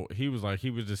 So he was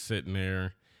just sitting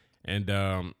there.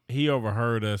 And he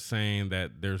overheard us saying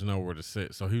that there's nowhere to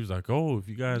sit. So he was like, oh, if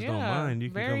you guys don't mind,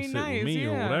 you can come sit with me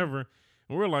or whatever.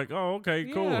 And we're like, oh, okay,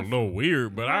 cool. A little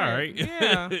weird, but all right.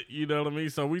 Yeah. You know what I mean?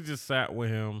 So we just sat with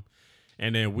him.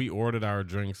 And then we ordered our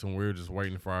drinks, and we were just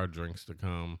waiting for our drinks to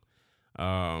come.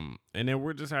 And then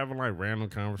we're just having like random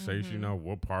conversation,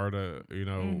 what part of,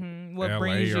 what LA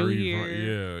brings you here?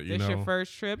 Yeah, this your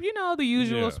first trip. The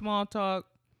usual small talk.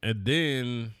 And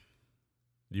then...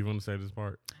 You want to say this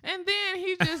part? And then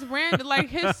he just ran, like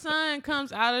his son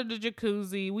comes out of the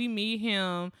jacuzzi. We meet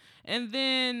him. And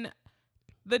then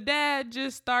the dad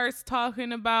just starts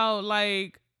talking about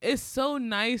like, it's so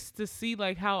nice to see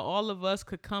like how all of us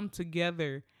could come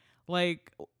together.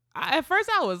 Like at first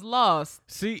I was lost.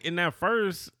 See, and at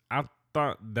first I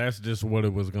thought that's just what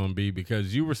it was going to be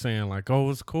because you were saying like, oh,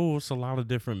 it's cool. It's a lot of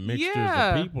different mixtures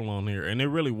of people on here. And it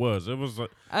really was. It was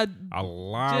a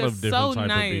lot of different type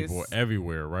of people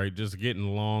everywhere, right? Just getting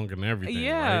along and everything,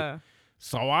 right?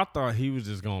 So I thought he was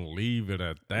just going to leave it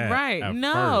at that. Right. At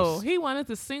no, first. He wanted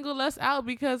to single us out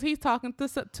because he's talking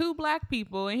to two black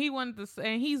people and he wanted to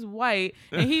say, and he's white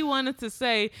and he wanted to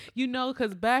say,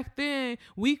 because back then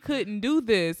we couldn't do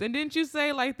this. And didn't you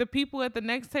say like the people at the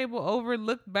next table over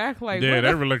looked back like, yeah,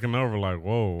 they were looking over like,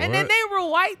 whoa. And then they were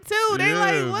white too. They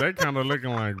they kind of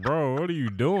looking like, bro, what are you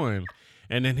doing?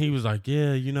 And then he was like,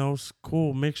 yeah, it's a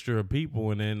cool mixture of people.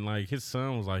 And then like his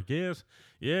son was like, yes.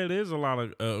 Yeah, it is a lot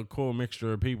of cool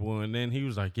mixture of people. And then he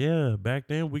was like, yeah, back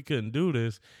then we couldn't do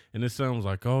this. And his son was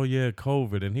like, oh, yeah,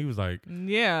 COVID. And he was like,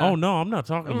 yeah. Oh, no, I'm not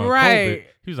talking about COVID.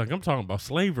 He was like, I'm talking about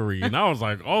slavery. And I was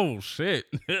like, oh, shit.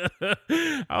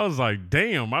 I was like,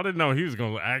 damn, I didn't know he was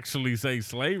going to actually say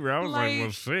slavery. I was like,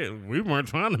 well, shit, we weren't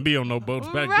trying to be on no boats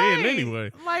back then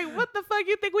anyway. Like, what the fuck?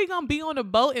 You think we going to be on a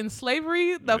boat in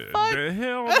slavery? The fuck? The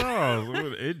hell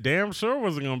no. It damn sure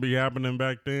wasn't going to be happening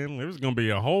back then. It was going to be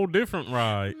a whole different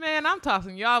ride. Man, I'm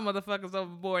tossing y'all motherfuckers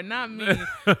overboard, not me.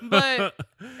 But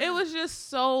it was just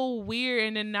so weird.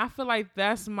 And then I feel like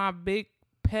that's my big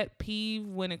pet peeve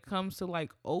when it comes to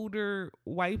like older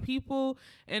white people.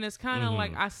 And it's kind of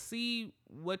like I see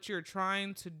what you're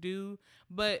trying to do,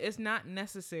 but it's not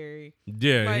necessary.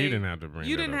 Yeah, like, he didn't have to bring that up.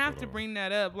 You didn't have to bring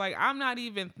that up. Like, I'm not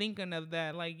even thinking of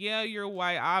that. Like, yeah, you're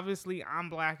white. Obviously, I'm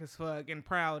black as fuck and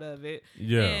proud of it.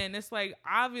 Yeah. And it's like,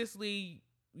 obviously,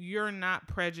 you're not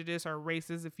prejudiced or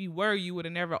racist. If you were, you would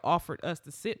have never offered us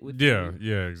to sit with you.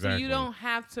 Yeah, exactly. So you don't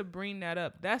have to bring that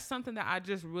up. That's something that I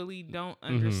just really don't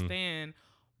understand.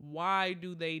 Why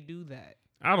do they do that?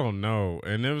 I don't know.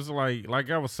 And it was like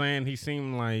I was saying, he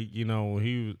seemed like, he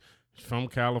was from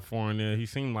California. He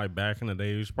seemed like back in the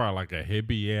day, he was probably like a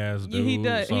hippie ass dude.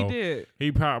 Yeah, he did.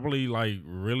 He probably like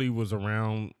really was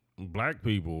around black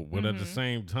people. But at the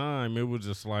same time, it was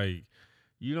just like,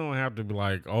 you don't have to be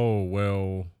like, oh,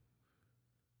 well,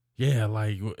 yeah,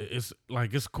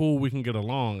 it's cool. We can get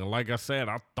along. And like I said,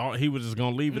 I thought he was just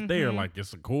going to leave it there. Like,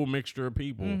 it's a cool mixture of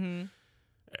people.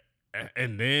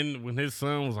 And then when his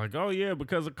son was like, oh, yeah,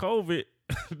 because of COVID,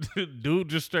 dude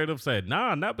just straight up said,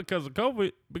 nah, not because of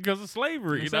COVID, because of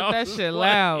slavery. That shit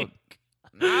loud.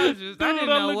 I didn't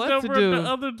know what to do. At the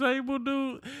other table,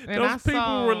 dude. And those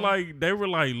people were like, they were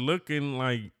like looking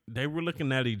like they were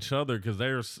looking at each other because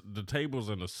the table's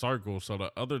in a circle. So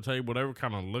the other table, they were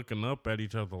kind of looking up at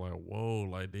each other like, whoa,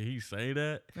 like, did he say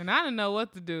that? And I didn't know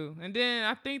what to do. And then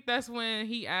I think that's when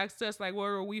he asked us, like,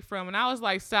 where were we from? And I was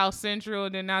like, South Central.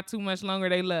 And then not too much longer,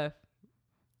 they left.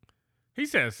 He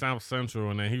said South Central,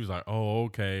 and then he was like, oh,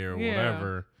 okay, or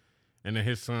whatever. And then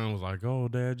his son was like, oh,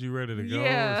 Dad, you ready to go?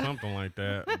 Or something like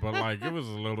that. But, like, it was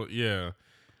a little,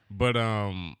 But,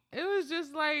 it was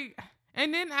just like,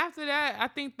 and then after that, I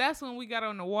think that's when we got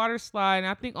on the water slide. And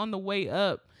I think on the way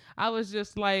up, I was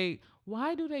just like,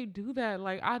 why do they do that?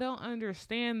 Like, I don't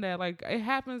understand that. Like, it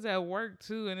happens at work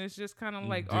too. And it's just kind of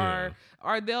like,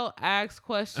 or they'll ask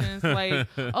questions like,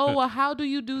 oh, well, how do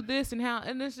you do this? And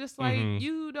it's just like,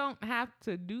 you don't have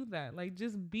to do that. Like,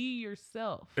 just be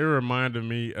yourself. It reminded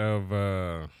me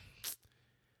of,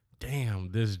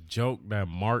 this joke that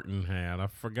Martin had. I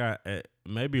forgot.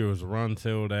 Maybe it was Run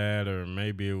Till That, or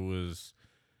maybe it was,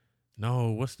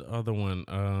 what's the other one?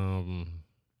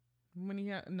 When he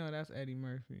had, no, that's Eddie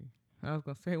Murphy. I was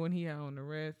going to say when he had on the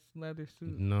red leather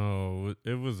suit. No,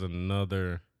 it was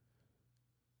another.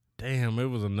 Damn, it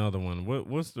was another one.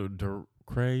 What's the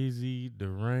crazy,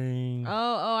 deranged?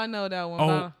 Oh, I know that one.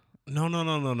 Oh,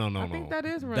 no. I think that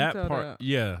is Run that Till part. That.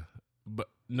 Yeah, but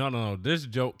no. This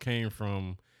joke came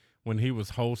from when he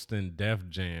was hosting Def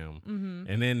Jam,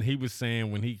 and then he was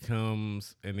saying when he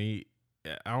comes and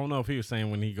I don't know if he was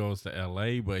saying when he goes to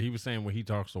L.A., but he was saying when he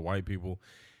talks to white people,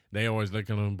 they always look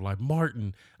at him like,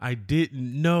 Martin, I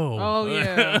didn't know. Oh,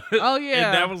 yeah.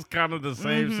 And that was kind of the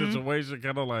same situation,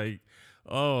 kind of like,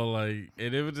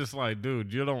 and it was just like,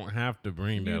 dude, you don't have to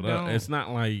bring that up. It's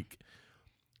not like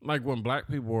when black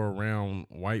people are around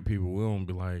white people, we don't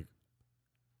be like,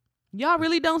 y'all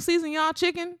really don't season y'all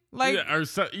chicken? Like,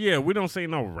 we don't say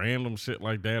no random shit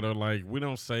like that, or like we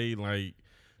don't say like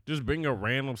just bring up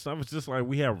random stuff. It's just like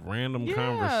we have random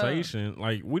conversation.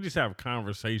 Like we just have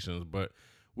conversations, but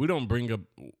we don't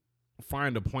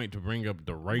find a point to bring up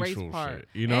the racial shit.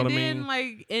 You know what I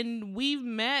mean? And we've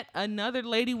met another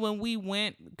lady when we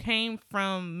came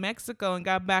from Mexico and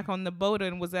got back on the boat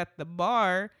and was at the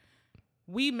bar.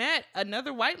 We met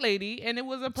another white lady, and it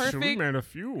was a perfect. We met a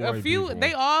few white people.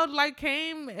 They all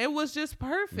came. It was just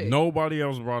perfect. Nobody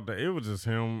else brought that. It was just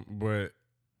him, but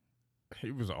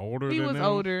he was older. He than was them.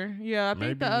 older. Yeah, I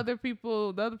think the other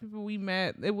people we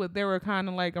met, they were kind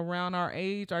of like around our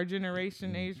age, our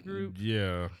generation age group.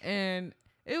 Yeah, and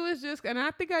it was just, and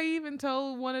I think I even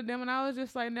told one of them, and I was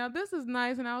just like, now this is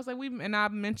nice, and I was like, and I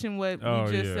mentioned what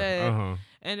we just said.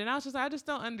 And then I was just, I just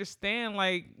don't understand.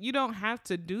 Like, you don't have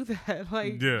to do that.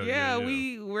 Like,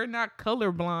 we're not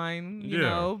colorblind, you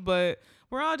know, but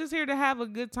we're all just here to have a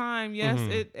good time. Yes,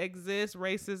 it exists,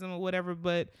 racism or whatever,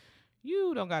 but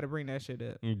you don't got to bring that shit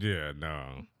up. Yeah,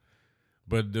 no.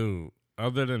 But, dude,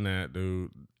 other than that,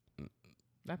 dude,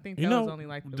 I think that was only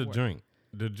like the drink.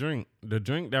 The drink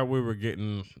that we were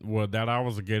getting, that I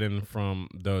was getting from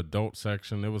the adult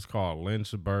section, it was called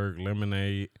Lynchburg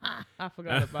Lemonade. I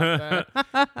forgot about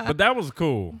that. But that was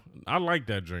cool. I like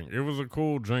that drink. It was a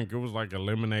cool drink. It was like a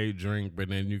lemonade drink, but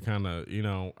then you kind of,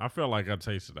 I felt like I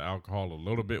tasted the alcohol a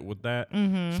little bit with that,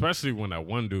 especially when that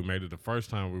one dude made it the first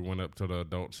time we went up to the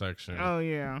adult section. Oh,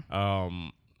 yeah.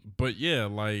 But yeah,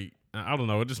 like, I don't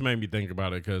know. It just made me think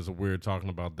about it because we were talking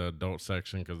about the adult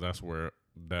section because that's where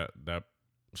that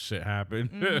shit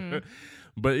happened.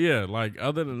 But yeah, like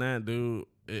other than that, dude,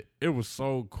 it was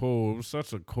so cool. It was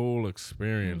such a cool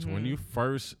experience when you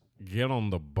first get on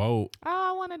the boat. Oh,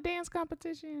 I won a dance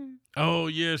competition. Oh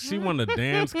yeah, she won a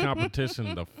dance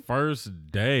competition the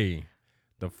first day.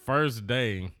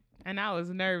 And I was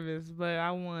nervous, but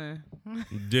I won.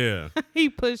 Yeah. He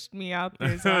pushed me out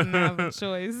there, so I didn't have a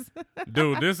choice.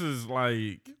 Dude, this is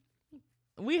like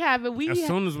as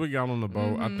soon as we got on the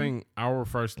boat, I think our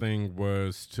first thing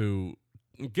was to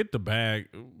get the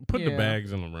the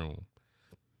bags in the room.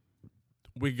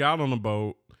 We got on the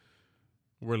boat.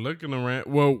 We're looking around.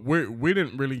 Well, we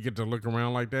didn't really get to look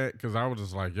around like that because I was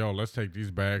just like, yo, let's take these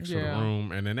bags to the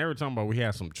room. And then they were talking about we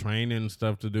had some training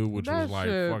stuff to do, which was like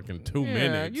fucking 2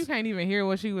 minutes. You can't even hear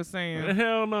what she was saying.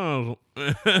 Hell no.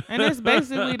 And it's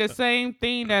basically the same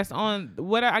thing that's on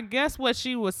I guess what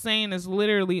she was saying is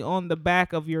literally on the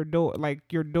back of your door, like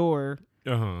your door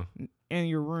in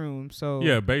your room. So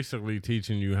yeah, basically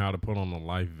teaching you how to put on a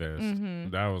life vest.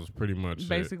 That was pretty much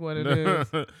basically what it is.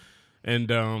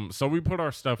 And so we put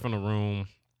our stuff in the room,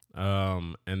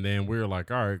 and then we were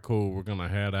like, all right, cool, we're gonna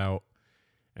head out.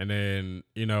 And then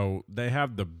they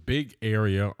have the big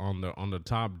area on the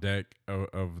top deck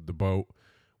of the boat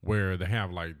where they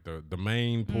have like the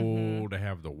main pool, they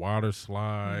have the water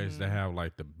slides, they have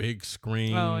like the big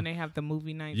screen. Oh, and they have the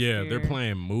movie nights. Yeah, they're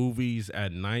playing movies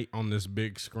at night on this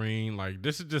big screen. Like,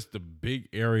 this is just the big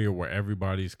area where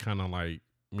everybody's kind of like,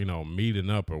 you know,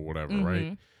 meeting up or whatever,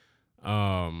 right?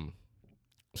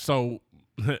 So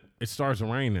it starts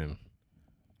raining.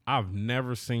 I've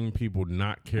never seen people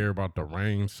not care about the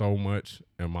rain so much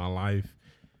in my life.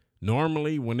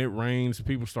 Normally, when it rains,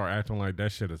 people start acting like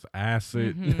that shit is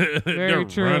acid. They're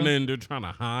true. running. They're trying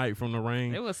to hide from the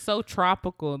rain. It was so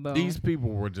tropical, though. These people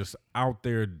were just out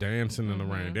there dancing in the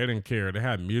rain. They didn't care. They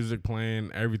had music playing,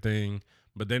 everything.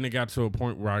 But then it got to a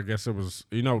point where I guess it was,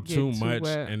 you know, too much.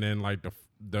 wet. And then, like,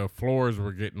 the floors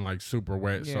were getting, like, super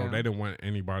wet. So they didn't want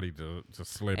anybody to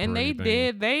slip and or they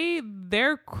anything.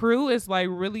 their crew is, like,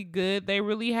 really good. They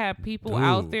really had people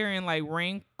out there in, like,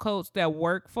 raincoats that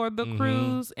work for the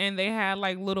cruise. And they had,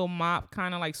 like, little mop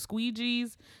kind of, like,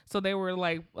 squeegees. So they were,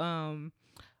 like,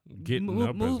 getting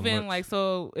up moving, like,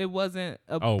 so it wasn't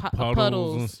puddles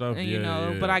puddles and stuff. and, you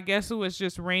know. But I guess it was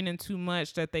just raining too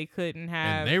much that they couldn't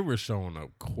have. And they were showing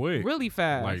up quick. Really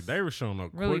fast. Like, they were showing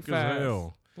up really quick fast. as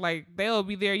hell. Like, they'll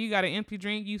be there. You got an empty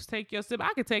drink. You take your sip.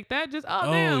 I could take that. Just,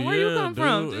 damn, where you come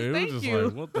from? Just it thank was just you.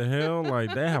 like, what the hell?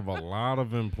 Like, they have a lot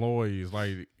of employees.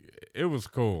 Like, it was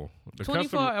cool. The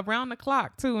 24 around the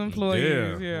clock, too,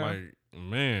 employees. Yeah. Like,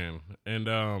 man.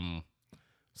 And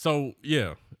so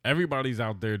yeah, everybody's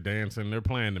out there dancing. They're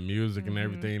playing the music and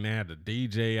everything. They had the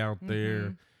DJ out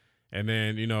there. And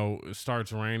then, you know, it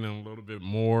starts raining a little bit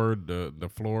more. The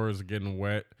floor is getting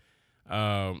wet.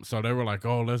 So they were like,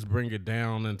 "Oh, let's bring it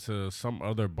down into some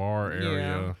other bar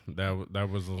area that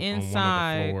was inside." On one of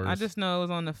the floors. I just know it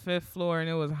was on the 5th floor and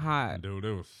it was hot. Dude,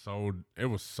 it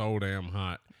was so damn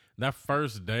hot. That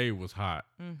first day was hot.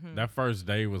 That first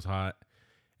day was hot,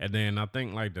 and then I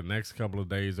think like the next couple of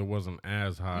days it wasn't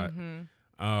as hot.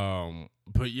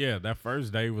 But yeah, that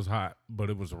first day was hot, but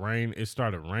it was rain. It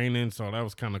started raining, so that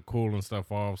was kind of cooling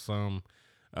stuff off some.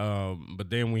 But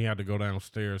then we had to go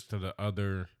downstairs to the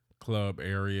other club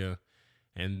area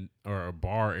or a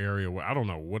bar area where I don't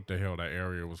know what the hell that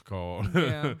area was called.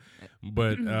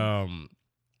 But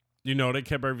you know, they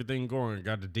kept everything going.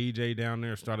 Got the DJ down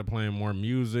there, started playing more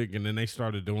music, and then they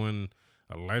started doing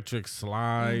electric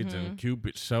slides and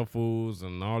Cupid shuffles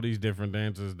and all these different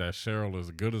dances that Cheryl is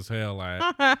good as hell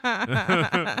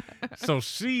at. So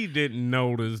she didn't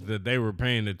notice that they were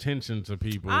paying attention to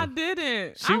people. I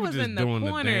didn't. She I was was just in the doing the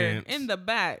corner, dance. in the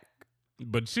back.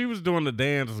 But she was doing the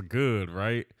dance good,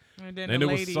 right? And then And the it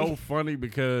lady. was so funny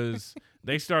because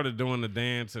they started doing the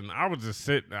dance, and I was just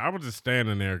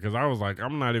standing there because I was like,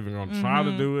 I'm not even gonna try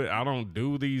to do it. I don't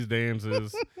do these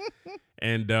dances.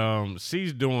 And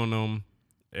she's doing them.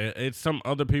 It's some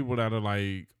other people that are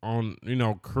like on, you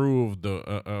know, crew of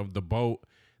the boat.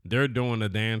 They're doing the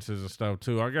dances and stuff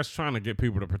too. I guess trying to get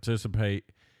people to participate.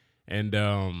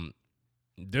 And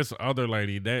this other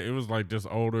lady, that it was like this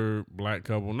older black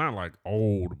couple, not like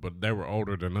old, but they were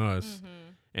older than us.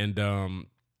 And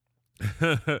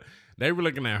they were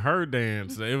looking at her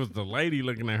dance. It was the lady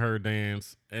looking at her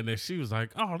dance, and then she was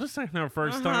like, "Oh, this ain't her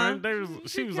first time."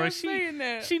 She was like,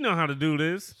 "She know how to do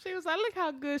this." She was like, "Look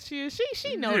how good she is.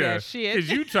 She know that shit." Because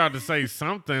you tried to say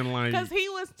something like, because he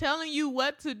was telling you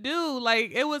what to do.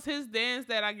 Like, it was his dance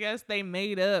that I guess they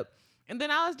made up. And then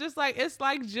I was just like, it's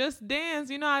like Just Dance.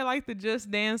 You know, I like to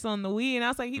Just Dance on the Wii. And I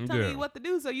was like, he telling you what to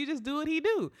do, so you just do what he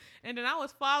do. And then I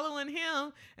was following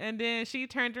him. And then she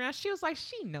turned around. She was like,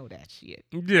 she know that shit.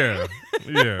 Yeah.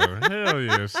 Hell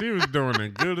yeah. She was doing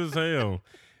it good as hell.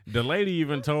 The lady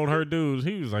even told her dudes,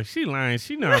 he was like, she lying.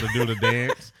 She know how to do the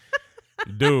dance.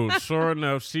 Dude, sure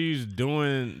enough, she's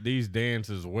doing these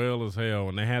dances well as hell.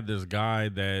 And they had this guy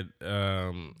that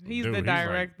he's the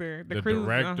director. Like, the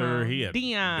director.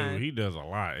 Dion. Dude, he does a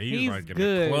lot. He's like in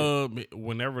good. the club.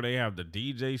 Whenever they have the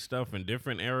DJ stuff in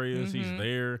different areas, he's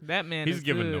there. That man He's is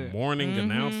giving good. the morning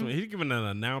announcement. He's giving an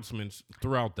announcements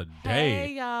throughout the day.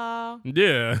 Hey, y'all.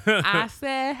 Yeah. I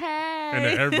said, hey. And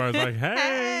then everybody's like,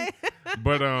 hey.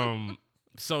 But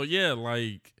so yeah,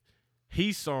 like,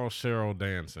 he saw Cheryl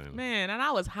dancing. Man, and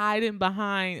I was hiding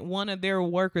behind one of their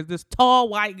workers, this tall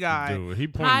white guy. Dude, he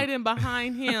pointed. Hiding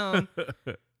behind him.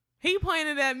 He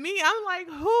pointed at me. I'm like,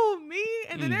 who, me?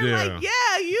 And then they're like,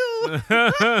 yeah, you.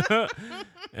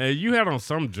 And you had on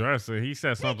some dress, and he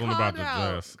said something about the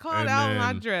dress. Called out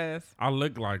my dress. I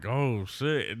looked like, oh,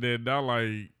 shit. And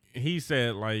then he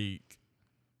said, like,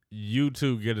 you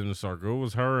two get in the circle. It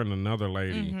was her and another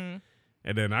lady.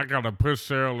 And then I got to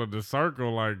push Cheryl in the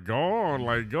circle, like, go on,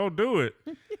 like, go do it.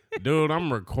 Dude,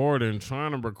 I'm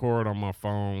trying to record on my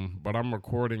phone, but I'm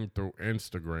recording through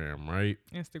Instagram, right?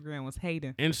 Instagram was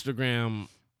hating. Instagram,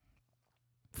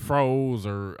 froze,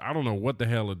 or I don't know what the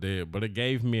hell it did, but it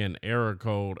gave me an error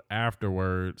code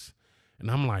afterwards. And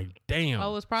I'm like, damn.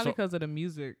 Oh, it's probably because of the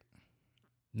music.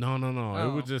 No.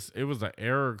 Oh. It was an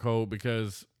error code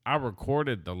because I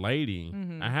recorded the lady.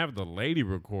 Mm-hmm. I have the lady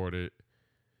recorded.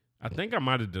 I think I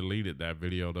might have deleted that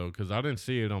video though, because I didn't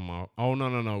see it on my. Oh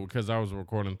no, because I was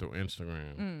recording through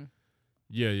Instagram. Mm.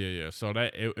 Yeah. So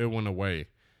that it went away.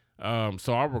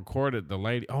 So I recorded the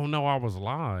lady. Oh no, I was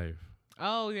live.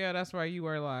 Oh yeah, that's right. You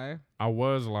were live. I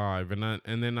was live, and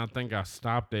then I think I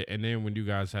stopped it. And then when you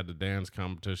guys had the dance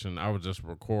competition, I was just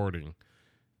recording.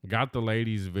 Got the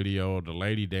ladies' video, the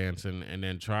lady dancing, and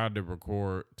then tried to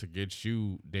record to get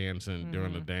you dancing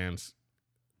during the dance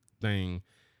thing.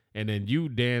 And then you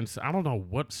dance. I don't know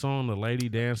what song the lady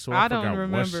danced to. I don't forgot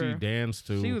remember what she danced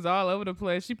to. She was all over the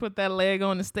place. She put that leg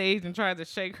on the stage and tried to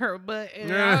shake her butt.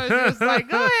 And I was just like,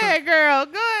 go ahead, girl.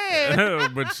 Go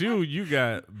ahead. But you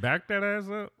got back that ass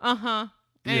up? Uh-huh.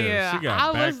 Yeah, she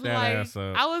got back that ass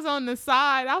up. I was on the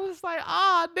side. I was like,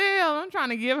 oh, damn. I'm trying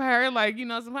to give her, like, you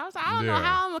know, some. I was like, I don't know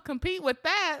how I'm going to compete with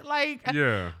that. Like,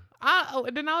 yeah.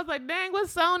 Then I was like, dang, what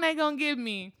song they going to give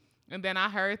me? And then I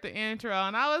heard the intro,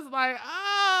 and I was like,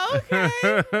 oh,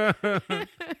 okay.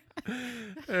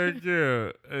 Heck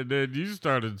yeah. And then you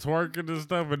started twerking and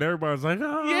stuff, and everybody's like,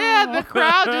 oh. Yeah, the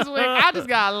crowd just went, I just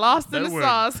got lost in the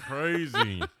sauce.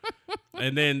 Crazy.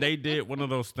 And then they did one of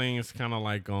those things kind of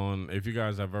like on, if you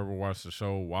guys have ever watched the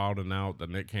show Wild 'N Out, the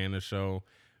Nick Cannon show,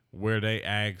 where they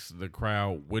ask the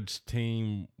crowd which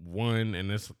team won,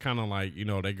 and it's kind of like, you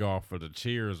know, they go off for the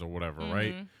cheers or whatever,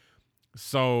 right?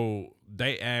 So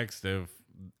they asked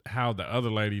how the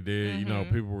other lady did, you know,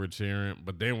 people were cheering,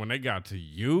 but then when they got to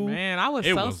you, man, I was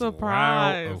so Loud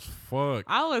surprised. as fuck.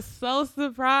 I was so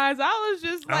surprised. I was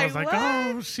just like, I was like, what?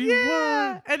 oh, she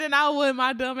won. And then I went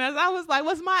my dumb ass. I was like,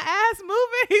 was my ass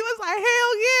moving? He was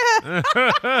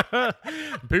like, hell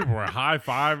yeah. People were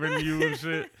high-fiving you and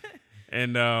shit.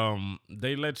 And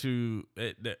they let you.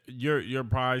 Your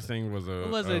prize thing was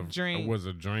a drink. Was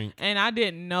a drink, and I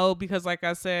didn't know because, like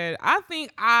I said,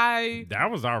 that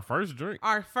was our first drink.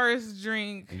 Our first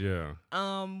drink. Yeah.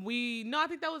 I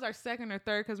think that was our second or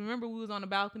third because remember we was on the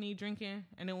balcony drinking,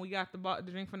 and then we got the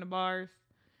drink from the bars.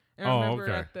 And remember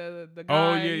okay. Like the guy.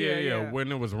 Oh yeah.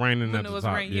 When it was raining at the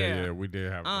top. Yeah, we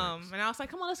did have. Drinks. And I was like,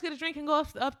 come on, let's get a drink and go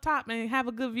up top and have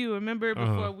a good view. Remember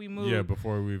before we moved. Yeah,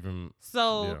 before we even.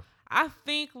 So. Yeah. I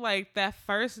think like that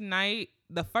first night,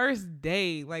 the first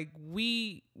day, like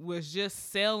we was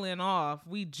just sailing off.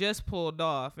 We just pulled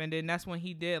off. And then that's when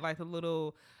he did like a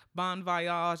little bon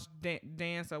voyage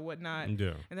dance or whatnot.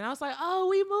 Yeah. And then I was like, oh,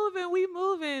 we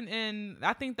moving. And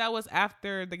I think that was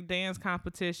after the dance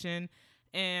competition.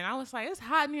 And I was like, it's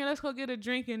hot in here. Let's go get a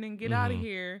drink and then get out of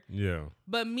here. Yeah.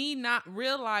 But me not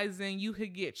realizing you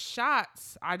could get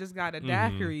shots, I just got a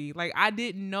daiquiri. Like, I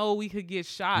didn't know we could get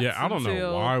shots. Yeah, I don't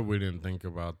know why we didn't think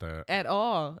about that. At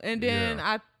all. And then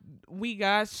we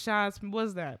got shots, what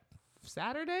was that,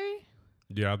 Saturday?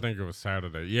 Yeah, I think it was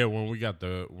Saturday. Yeah, when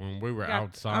we were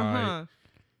outside.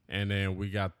 And then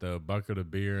we got the bucket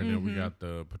of beer and then we got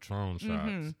the Patron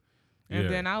shots. And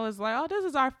then I was like, oh, this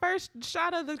is our first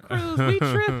shot of the cruise. We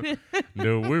tripping.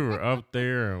 Dude, we were up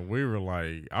there and we were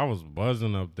like, I was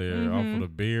buzzing up there off of the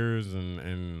beers.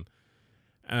 And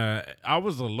I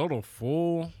was a little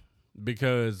full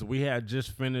because we had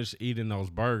just finished eating those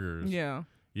burgers. Yeah.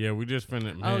 Yeah, we just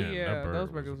finished. Man, oh, yeah, those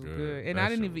burgers was good. And I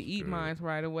didn't even eat mine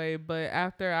right away. But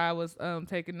after I was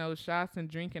taking those shots and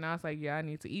drinking, I was like, yeah, I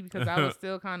need to eat because I was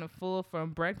still kind of full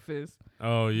from breakfast.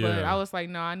 Oh, yeah. But I was like,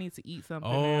 no, I need to eat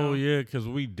something now. Yeah, because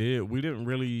we didn't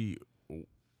really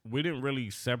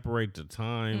separate the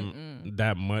time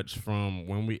that much from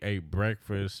when we ate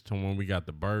breakfast to when we got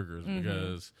the burgers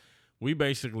because we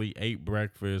basically ate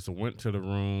breakfast, went to the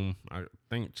room, I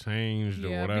think changed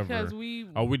or whatever. Because we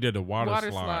did the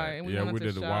water slide. And we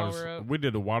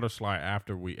did the water slide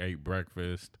after we ate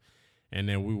breakfast, and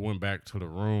then we went back to the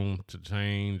room to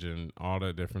change and all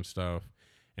that different stuff,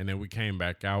 and then we came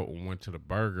back out and went to the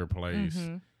burger place,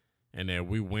 and then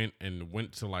we went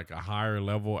to like a higher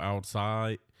level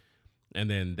outside. And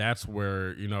then that's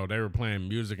where, you know, they were playing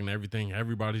music and everything.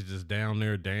 Everybody's just down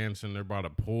there dancing. They're by the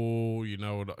pool, you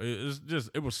know.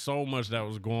 It was so much that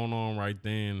was going on right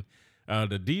then.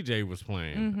 The DJ was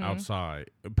playing outside.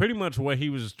 Pretty much what he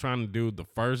was trying to do the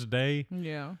first day.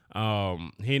 Yeah.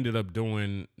 He ended up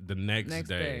doing the next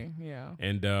day. Yeah.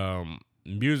 And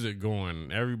music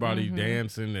going, everybody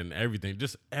dancing and everything.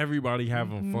 Just everybody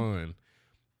having fun.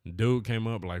 Dude came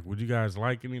up like, would you guys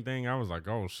like anything? I was like,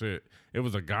 oh shit. It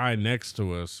was a guy next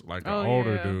to us, like an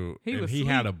older dude. He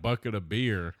had a bucket of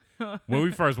beer. when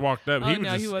we first walked up, he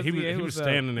was up.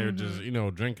 standing there just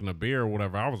drinking a beer or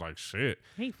whatever. I was like, shit,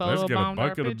 He let's get a photobombed our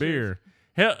bucket of pictures. beer.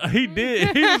 Hell, he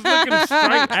did. He was looking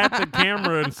straight at the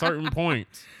camera in certain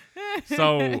points.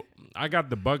 So I got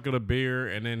the bucket of beer,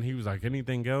 and then he was like,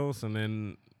 anything else? And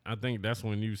then I think that's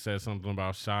when you said something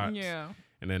about shots. Yeah.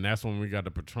 And then that's when we got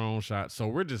the Patron shot. So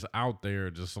we're just out there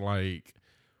just like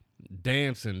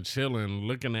dancing, chilling,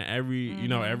 looking at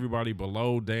everybody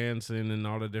below dancing and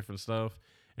all the different stuff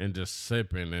and just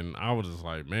sipping. And I was just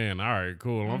like, man, all right,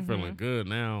 cool. I'm feeling good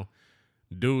now.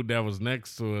 Dude that was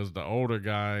next to us, the older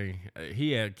guy,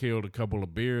 he had killed a couple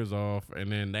of beers off, and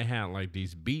then they had like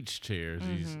these beach chairs,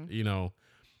 and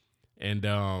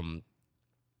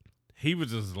he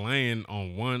was just laying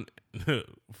on one,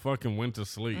 fucking went to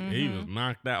sleep. He was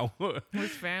knocked out.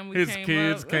 His family His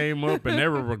kids came up and they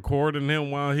were recording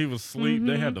him while he was asleep.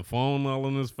 They had the phone all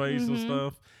in his face and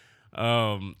stuff.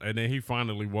 And then he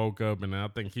finally woke up, and I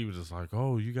think he was just like,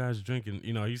 oh, you guys drinking,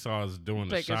 he saw us doing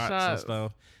the shots and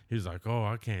stuff. He's like, oh,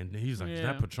 I can't. He's like, is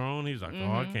that Patron? He's like,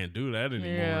 oh, I can't do that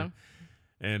anymore. Yeah.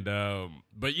 And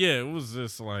but yeah, it was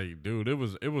just like, dude, it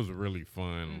was really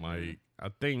fun. Like, I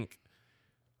think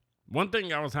one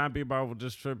thing I was happy about with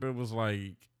this trip, it was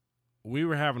like we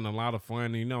were having a lot of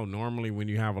fun. Normally when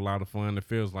you have a lot of fun, it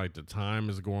feels like the time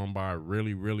is going by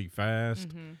really, really fast.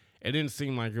 It didn't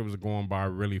seem like it was going by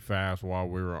really fast while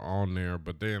we were on there.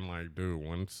 But then, like, dude,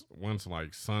 once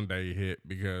like Sunday hit,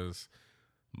 because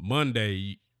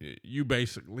Monday you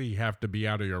basically have to be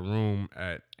out of your room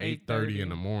at 8:30 in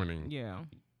the morning. Yeah.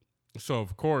 So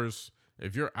of course,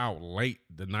 if you're out late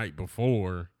the night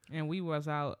before, and we was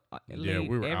out we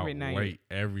were every out night. late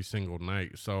every single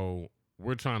night. So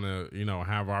we're trying to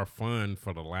have our fun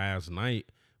for the last night,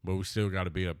 but we still got to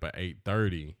be up at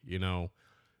 8:30.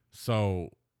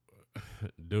 So.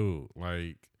 Dude,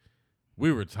 like,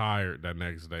 we were tired that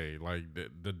next day. Like,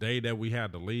 the day that we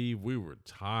had to leave, we were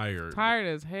tired. Tired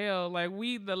as hell. Like,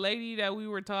 the lady that we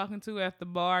were talking to at the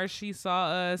bar, she saw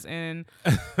us, and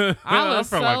I was felt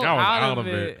so like I was out of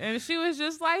it. And she was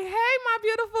just like, hey, my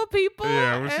beautiful people.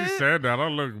 Yeah, when she said that, I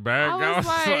looked back. I was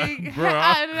like, bro.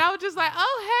 And I was just like,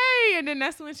 oh, hey. And then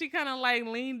that's when she kind of, like,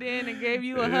 leaned in and gave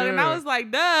you a hug. And I was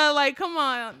like, duh, like, come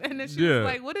on. And then she was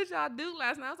like, what did y'all do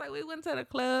last night? I was like, we went to the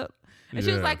club. And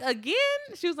she was like, again?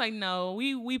 She was like, no,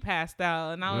 we passed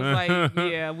out. And I was like,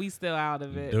 yeah, we still out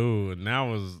of it. Dude, and that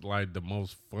was like the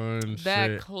most fun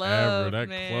shit club, ever. That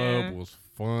club was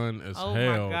fun as hell. Oh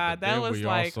my God, that was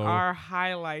like our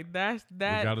highlight. We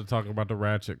got to talk about the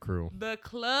Ratchet Crew. The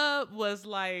club was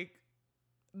like,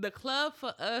 the club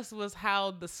for us was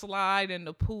how the slide and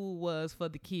the pool was for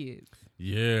the kids.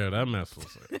 Yeah, that mess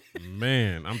was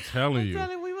man, I'm telling you.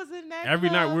 We was in that every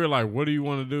club. night we were like, what do you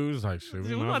want to do? It's like, shit,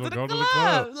 we might as well go to the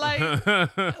club. Like,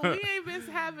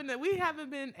 we haven't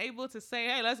been able to say,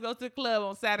 hey, let's go to the club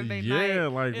on Saturday night. Yeah,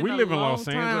 like, we live in Los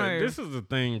Angeles. This is the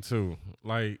thing, too.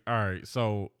 Like, all right,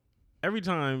 so every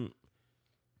time,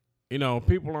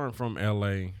 people aren't from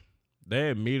L.A., they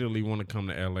immediately want to come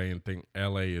to LA and think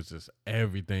LA is just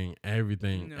everything, No.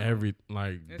 It's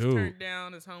dude. turned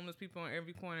down. There's homeless people on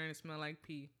every corner and it smell like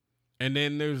pee. And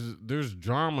then there's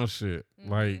drama shit.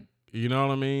 Like, you know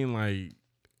what I mean? Like,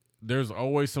 there's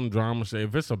always some drama shit.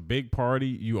 If it's a big party,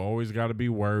 you always got to be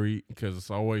worried because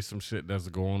it's always some shit that's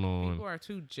going on. People are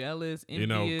too jealous,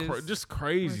 envious. Just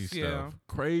crazy stuff. Yeah.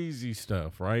 Crazy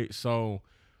stuff, right? So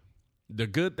the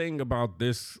good thing about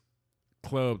this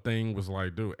club thing was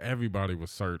like, dude, everybody was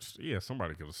searched. Yeah,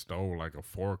 somebody could have stole like a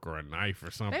fork or a knife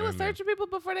or something. They were searching people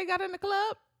before they got in the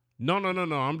club? No.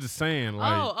 I'm just saying,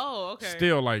 like, okay.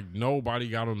 Still, like, nobody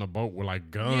got on the boat with like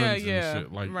guns and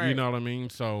shit. Like, right. You know what I mean?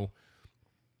 So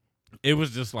it was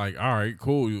just like, all right,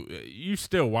 cool. You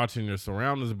still watching your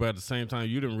surroundings, but at the same time,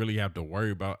 you didn't really have to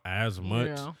worry about as much.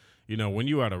 Yeah. When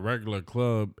you at a regular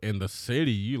club in the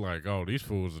city, you like, oh, these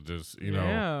fools are just,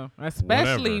 Yeah,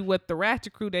 especially whatever. with the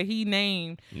Ratchet Crew that he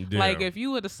named. Yeah. Like, if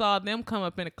you would have saw them come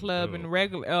up in a club in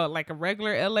regular, like a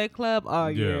regular LA club,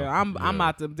 I'm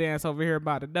about to dance over here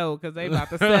by the door because they about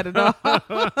to set it off.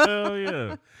 Hell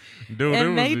yeah. Dude,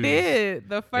 and they did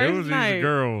the first night.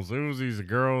 It was these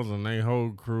girls and they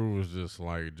whole crew was just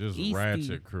like, Easty.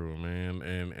 Ratchet Crew, man.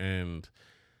 And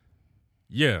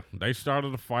yeah, they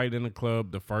started a fight in the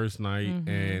club the first night,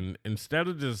 and instead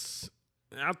of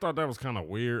I thought that was kind of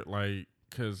weird, like,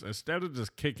 because instead of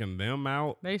just kicking them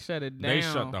out, they shut it down. They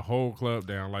shut the whole club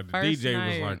down. Like, the First DJ night.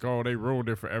 was like, oh, they ruined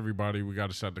it for everybody. We got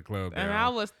to shut the club down. And I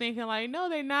was thinking, like, no,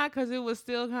 they not, because it was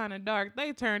still kind of dark.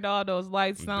 They turned all those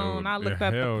lights on. Dude, I looked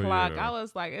at the clock. Yeah. I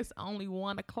was like, it's only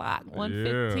 1 o'clock,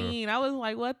 1:15. I was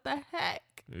like, what the heck?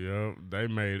 Yep, they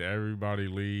made everybody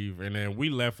leave, and then we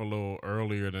left a little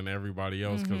earlier than everybody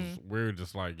else because we're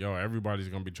just like, yo, everybody's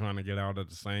gonna be trying to get out at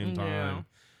the same time.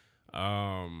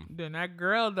 Then that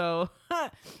girl though,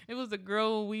 it was a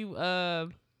girl we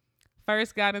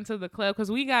first got into the club because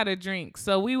we got a drink,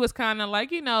 so we was kind of like,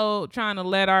 trying to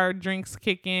let our drinks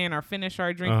kick in or finish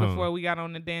our drink before we got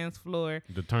on the dance floor.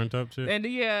 The turned up chick? And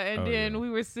then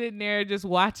we were sitting there just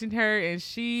watching her, and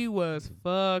she was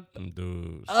fucked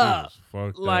Dude, she up. was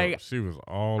fucked like, up. She was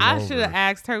all I over. should have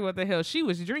asked her what the hell she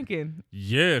was drinking.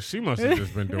 Yeah, she must have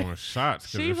just been doing shots.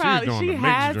 She if probably- she was doing she the mixed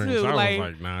had drinks, to, I like-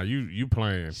 was like, nah, you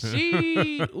playing.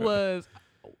 She was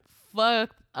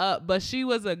fucked up, but she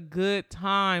was a good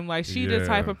time. Like, she the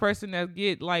type of person that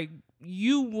get like,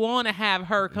 you want to have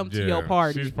her come to your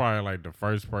party. She's probably like the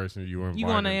first person you invite.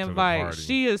 Want to invite. The party.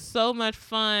 She is so much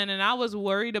fun, and I was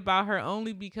worried about her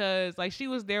only because like she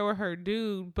was there with her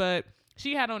dude, but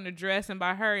she had on the dress, and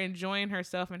by her enjoying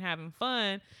herself and having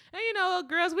fun, and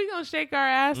girls, we gonna shake our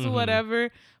ass or whatever.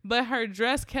 But her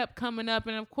dress kept coming up,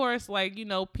 and of course, like,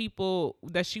 people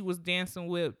that she was dancing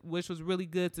with, which was really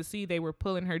good to see, they were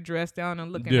pulling her dress down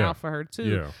and looking out for her too.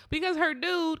 Yeah. Because her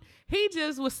dude, he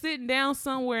just was sitting down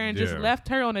somewhere and just left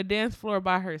her on the dance floor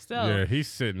by herself. Yeah, he's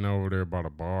sitting over there by the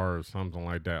bar or something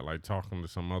like that, like talking to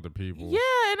some other people.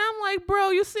 Yeah, and I'm like, bro,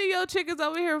 you see your chick is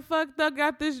over here fucked up,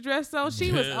 got this dress on.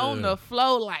 She was on the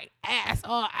floor like ass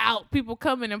all out. People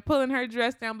coming and pulling her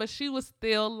dress down, but she was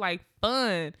still like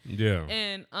fun. Yeah.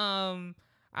 And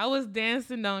I was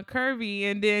dancing on Kirby,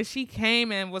 and then she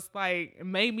came and was like,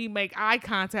 made me make eye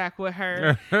contact with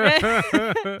her.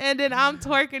 And then I'm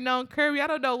twerking on Kirby. I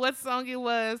don't know what song it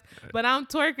was, but I'm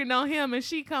twerking on him, and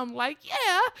she come like,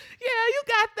 yeah, you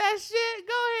got that shit.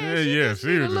 Go ahead.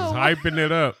 She was just hyping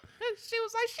it up. She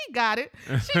was like, she got it.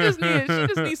 She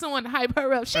just needs someone to hype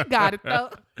her up. She got it though.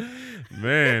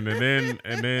 Man, and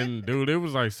then, dude, it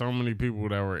was like so many people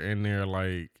that were in there,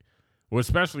 like, well,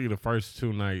 especially the first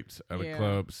 2 nights of the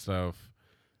club stuff.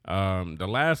 The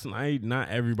last night, not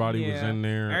everybody was in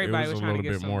there. Everybody it was a trying to little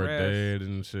get bit some more rest. dead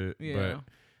and shit. Yeah. But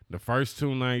the first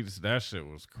 2 nights, that shit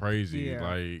was crazy. Yeah.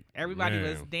 Like, Everybody man.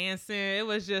 was dancing. It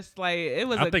was just like, it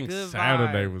was I a think good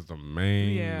Saturday vibe. was the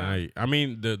main night. I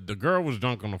mean, the girl was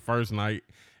drunk on the first night,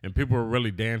 and people were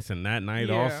really dancing that night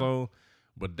also.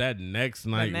 But that next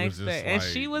night was just day. like, and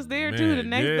she was there man, too. The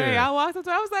next day, I walked up to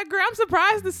her. I was like, "Girl, I'm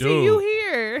surprised to see you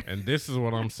here." And this is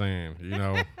what I'm saying.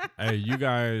 Hey, you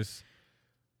guys,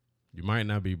 you might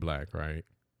not be black, right?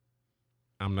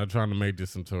 I'm not trying to make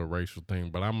this into a racial thing,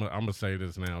 but I'm gonna say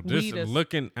this now. Just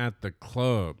looking at the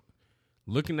club,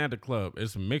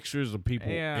 it's mixtures of people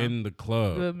in the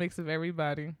club. Good mix of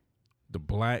everybody. The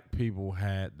black people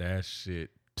had that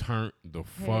shit turned the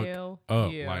fuck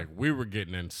up. Yeah. Like, we were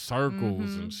getting in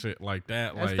circles and shit like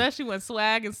that. Like, especially when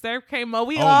Swag and Surf came on. Oh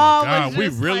my God, we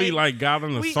really like got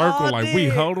in a circle. Like, we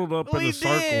huddled up in a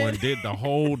circle and did the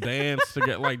whole dance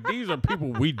together. Like, these are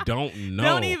people we don't know.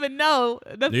 Don't even know.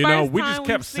 We just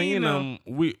kept seeing them.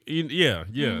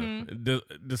 The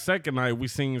second night we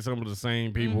seen some of the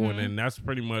same people, and then that's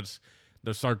pretty much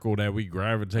the circle that we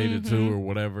gravitated to or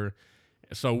whatever.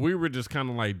 So we were just kind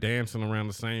of like dancing around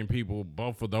the same people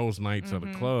both of those nights of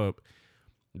the club.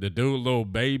 The dude, Lil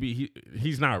Baby,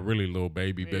 he's not really Lil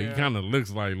Baby, but he kind of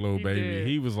looks like Lil Baby.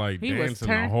 He was like dancing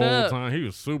the whole time. He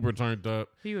was super turned up.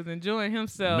 He was enjoying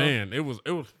himself. Man, it was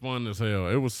fun as hell.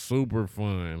 It was super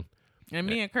fun. And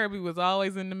me and Kirby was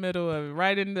always in the middle of it,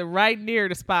 right near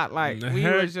the spotlight. We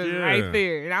was just right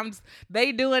there, and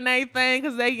they doing their thing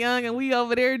because they young, and we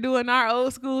over there doing our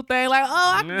old school thing. Like,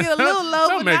 I can get a little low,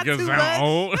 Don't but make not us too sound much.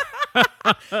 old.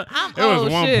 I'm It old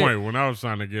was one shit. point when I was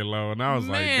trying to get low, and I was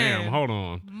like, damn, hold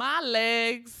on. My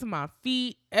legs, my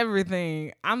feet,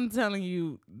 everything. I'm telling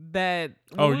you that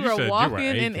when we you said were you were walking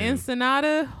in aching.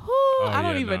 Ensenada, I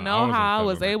don't even know how I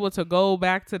was able to go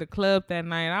back to the club that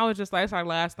night. I was just like, it's our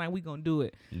last night. We gonna do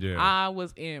it. Yeah. I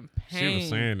was in pain. She was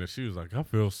saying that. She was like, I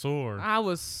feel sore. I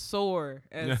was sore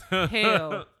as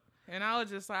hell. And I was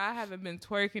just like, I haven't been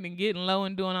twerking and getting low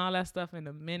and doing all that stuff in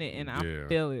a minute, and I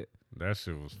feel it. That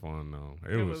shit was fun though.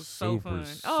 It was so super, fun.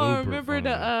 super remember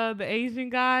fun. the Asian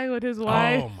guy with his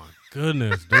wife? Oh my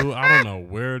goodness, dude! I don't know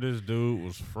where this dude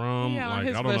was from. Yeah, like,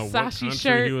 his I don't know what Versace country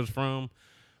shirt. he was from.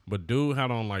 But dude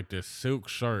had on like this silk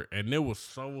shirt, and it was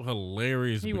so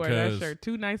hilarious He wore because that shirt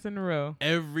 2 nights in a row.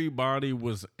 everybody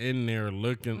was in there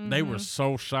looking. They were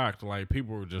so shocked. Like,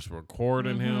 people were just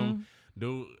recording him.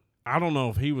 Dude, I don't know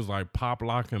if he was like pop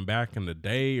locking back in the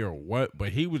day or what, but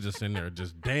he was just in there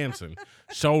just dancing,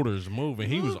 shoulders moving.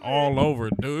 He was all over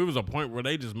it, dude. It was a point where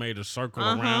they just made a circle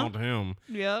around him.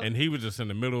 Yep. And he was just in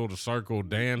the middle of the circle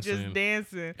dancing. Just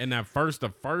dancing. And the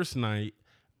first night,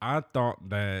 I thought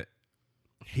that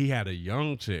he had a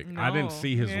young chick. I didn't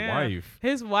see his wife.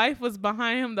 His wife was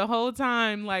behind him the whole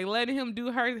time, like letting him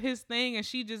do his thing, and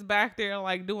she just back there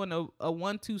like doing a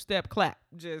 1-2 step clap,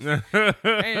 just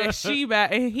and she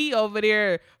back, and he over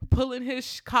there pulling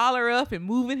his collar up and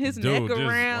moving his neck just,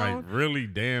 around, like really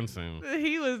dancing.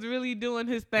 He was really doing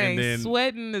his thing, then,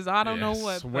 sweating as I don't know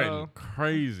what, sweating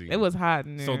crazy. It was hot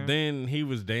in there. So then he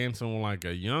was dancing with like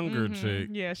a younger chick.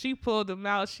 Yeah, she pulled him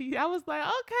out. I was like,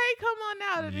 okay, come on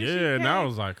out. And and I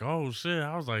was like, oh shit.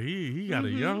 I was like, he got a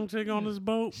young chick on his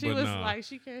boat. She was like,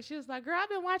 she was like, girl, I've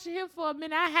been watching him for a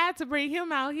minute. I had to bring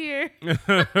him out here.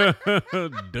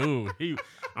 Dude,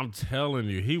 I'm telling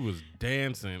you, he was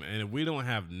dancing, and we don't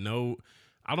have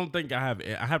I don't think I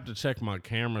have to check my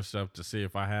camera stuff to see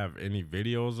if I have any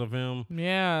videos of him.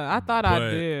 Yeah, I thought I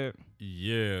did.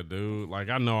 Yeah, dude. Like,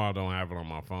 I know I don't have it on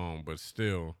my phone, but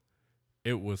still,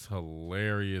 it was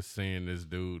hilarious seeing this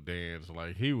dude dance.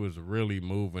 Like, he was really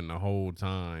moving the whole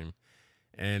time.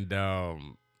 And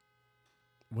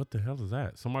what the hell is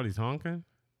that? Somebody's honking?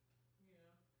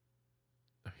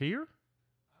 Yeah. Here?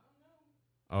 I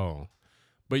don't know. Oh.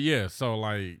 But yeah, so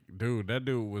like, dude, that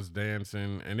dude was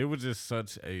dancing, and it was just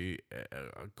such a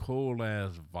cool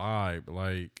ass vibe.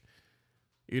 Like,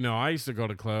 you know, I used to go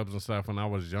to clubs and stuff when I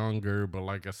was younger, but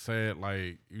like I said,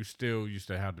 like, you still used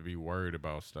to have to be worried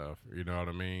about stuff. You know what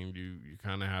I mean? You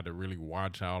kind of had to really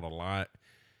watch out a lot.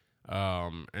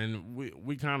 And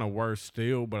we kind of were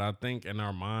still, but I think in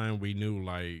our mind we knew,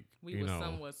 like, we were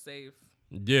somewhat safe.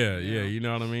 Yeah, you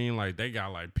know what I mean? Like, they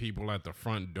got, like, people at the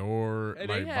front door, and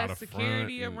like, they had by the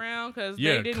security front. around because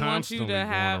they didn't want you to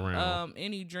have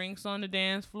any drinks on the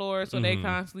dance floor, so they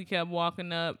constantly kept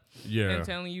walking up and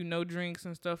telling you no drinks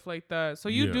and stuff like that. So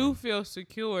you do feel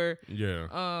secure. Yeah.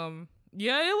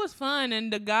 Yeah, it was fun.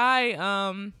 And the guy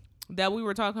that we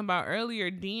were talking about earlier,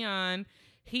 Dion,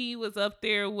 he was up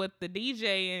there with the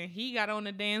DJ, and he got on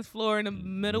the dance floor in the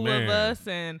middle of us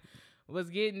and was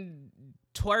getting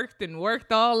twerked and worked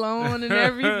all on and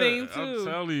everything too. I'm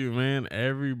telling you, man,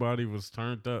 everybody was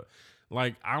turned up.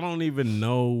 Like, I don't even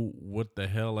know what the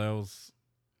hell else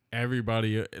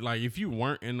everybody, like, if you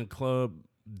weren't in the club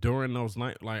during those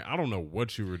nights, like, I don't know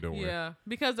what you were doing. Yeah,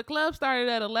 because the club started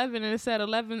at 11 and it said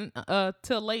 11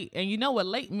 till late, and you know what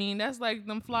late mean? That's like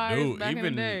them flyers back in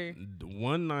the day. The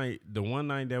one night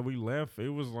that we left, it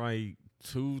was like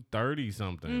 2:30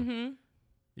 something.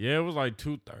 Yeah, it was like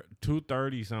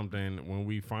 2:30 something when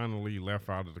we finally left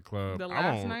out of the club. The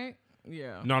last night?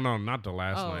 Yeah. No, not the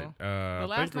last night. The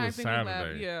last I think it was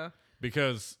Saturday. Yeah.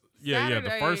 Because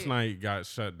the first night got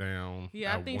shut down.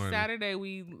 Yeah, I think Saturday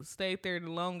we stayed there the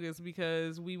longest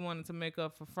because we wanted to make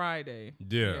up for Friday.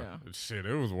 Yeah. Shit,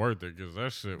 it was worth it because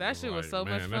that shit was so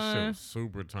much fun. That shit was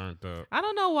super turned up. I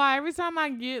don't know why. Every time I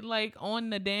get like on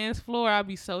the dance floor, I'll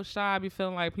be so shy. I be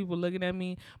feeling like people looking at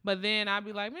me. But then I'll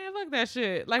be like, man, fuck that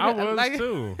shit. Like, I was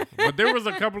too. But there was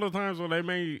a couple of times when they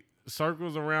made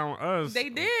circles around us. They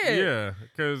did. Yeah,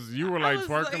 because you were like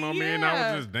twerking on me and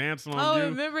I was just dancing on you. Oh,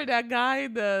 remember that guy,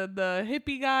 the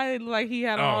hippie guy? Like, he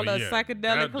had all the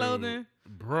psychedelic clothing.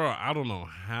 Bro, I don't know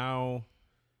how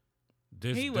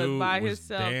this dude was by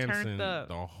himself, dancing turned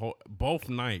up. Both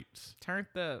nights.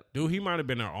 Turned up. Dude, he might have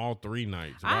been there all 3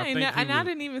 nights. I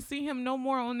didn't even see him no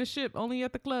more on the ship, only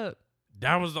at the club.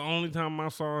 That was the only time I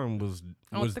saw him was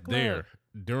there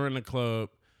during the club.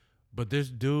 But this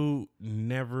dude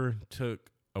never took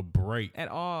a break at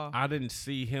all. I didn't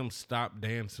see him stop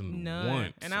dancing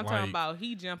once. And I'm talking about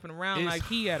he jumping around like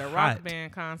he at a rock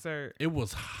band concert. It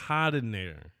was hot in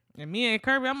there. And me and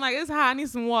Kirby, I'm like, it's hot. I need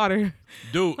some water.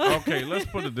 Dude, okay, let's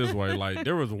put it this way. Like,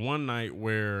 there was one night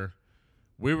where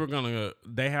we were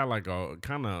they had like a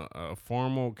kind of a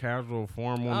casual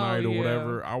night or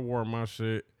whatever. I wore my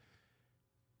shit.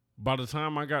 By the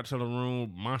time I got to the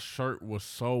room, my shirt was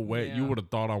so wet, you would have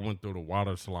thought I went through the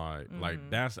water slide.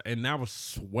 Like, that was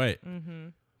sweat.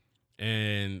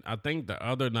 And I think the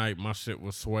other night, my shit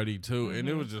was sweaty too. And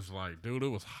it was just like, dude, it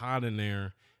was hot in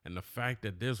there. And the fact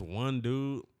that this one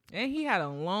dude. And he had a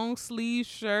long sleeve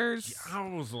shirt. I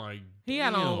was like, he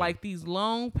had on like these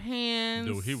long pants.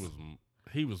 Dude,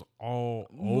 he was all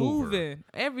moving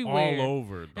everywhere, all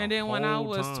over. And then when I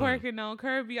was twerking on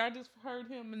Kirby, I just heard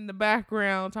him in the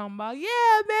background talking about,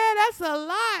 "Yeah, man, that's a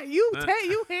lot. You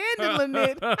handling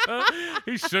it."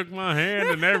 He shook my hand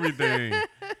and everything.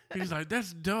 He's like,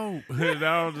 "That's dope." And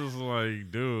I was just like,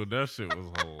 "Dude, that shit was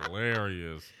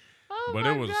hilarious." But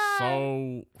it was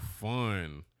so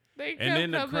fun. And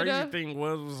then the crazy thing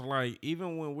was like,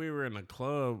 even when we were in the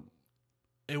club,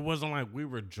 it wasn't like we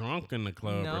were drunk in the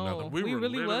club No, or nothing. We were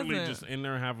really literally wasn't. just in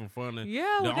there having fun. And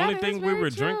Yeah, the that only is thing we very were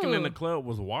drinking in the true. club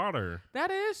was water.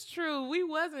 That is true. We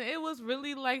wasn't. It was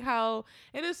really like how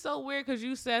it is so weird because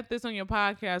you said this on your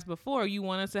podcast before. You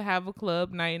wanted to have a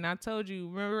club night, and I told you.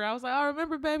 Remember, I was like, "I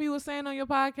remember, baby, was saying on your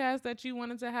podcast that you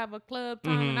wanted to have a club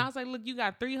time," and I was like, "Look, you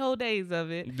got 3 whole days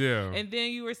of it." Yeah. And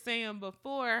then you were saying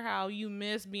before how you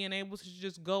miss being able to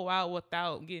just go out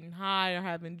without getting high or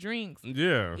having drinks.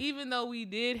 Yeah. Even though we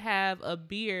did have a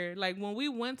beer, like when we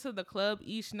went to the club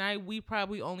each night, we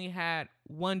probably only had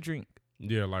 1 drink.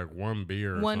 Yeah, like one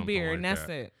beer. Or One beer, like and that's that.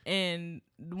 it. And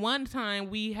one time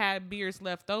we had beers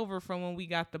left over from when we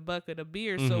got the bucket of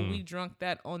beer, so we drunk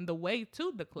that on the way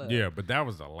to the club. Yeah, but that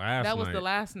was the last that night. was the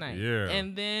last night. Yeah.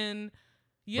 And then,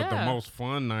 But the most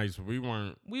fun nights, we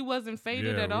wasn't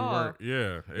faded yeah, at we all. weren't-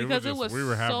 yeah. Because it was we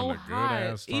were having so a good hot.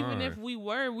 ass time. Even if we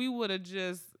were, we would have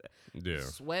just yeah.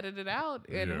 sweated it out.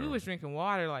 And Yeah. we was drinking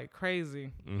water like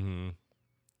crazy. Mm-hmm.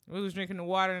 We was drinking the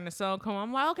water and the sun come on.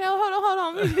 I'm like, okay, hold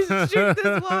on. Let me just drink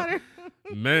this water.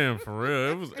 Man, for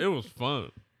real, it was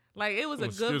fun. Like it was a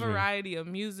Excuse good me. variety of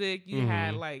music. You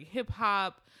had like hip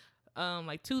hop,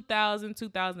 like 2000,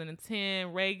 2010,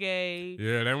 reggae.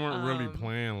 Yeah, they weren't really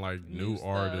playing like new stuff,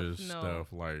 artist no. stuff.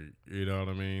 Like, you know what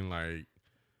I mean?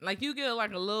 Like, you get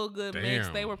like a little good mix.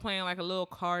 Damn. They were playing like a little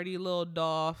Cardi, little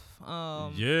Dolph.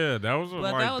 yeah, that was But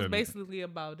like that was basically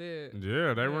about it.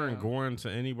 Yeah, they Yeah. weren't going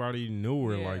to anybody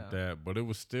newer Yeah. like that, but it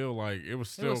was still like it was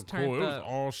still was turned cool. It was up.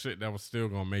 all shit that was still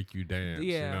gonna make you dance.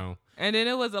 Yeah. You know? And then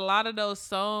it was a lot of those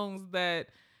songs that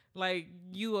like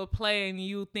you would play and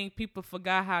you think people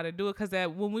forgot how to do it because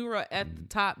when we were at the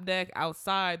top deck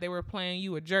outside, they were playing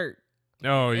 "You a Jerk."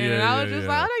 Oh yeah, And I was yeah, just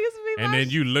yeah. like, oh, that used to be And my then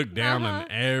you look down Uh-huh.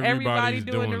 and everybody's Everybody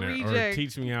doing the it. Or reject.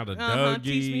 Teach Me How to Dougie.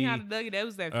 Teach Me How to Dougie. That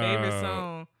was their favorite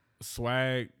song.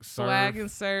 Swag, surf. Swag and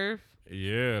Surf.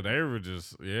 Yeah, they were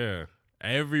just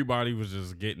everybody was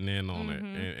just getting in on it,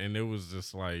 Mm-hmm. and it was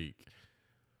just like.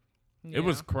 Yeah. It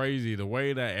was crazy the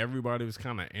way that everybody was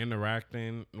kind of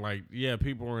interacting. Like, yeah,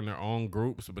 people were in their own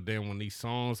groups, but then when these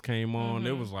songs came on,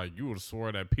 it was like you would have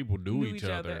swore that people knew each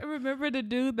other. Remember the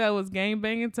dude that was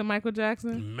gangbanging to Michael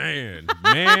Jackson? Man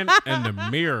in the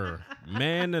mirror.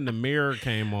 Man in the Mirror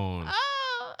came on.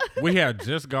 Oh. We had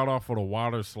just got off of the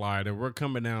water slide and we're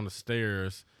coming down the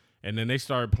stairs, and then they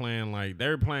started playing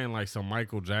like some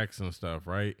Michael Jackson stuff,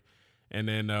 right? And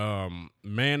then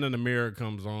Man in the Mirror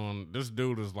comes on. This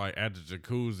dude is like at the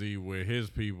jacuzzi with his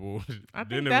people. I Then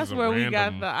think it that's was a where we got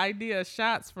random- the idea of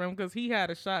shots from because he had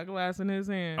a shot glass in his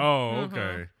hand. Oh,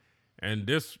 okay. And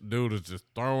this dude is just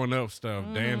throwing up stuff,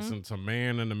 Mm-hmm. dancing to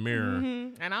Man in the Mirror.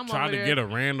 And I'm Trying over to there, get a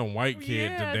random white kid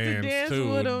to dance too.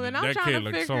 with him, and I'm That trying kid to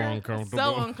looked figure so uncomfortable.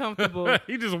 So uncomfortable.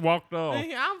 He just walked off.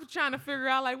 I'm trying to figure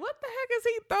out like what the heck is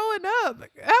he throwing up?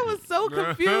 I was so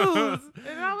confused,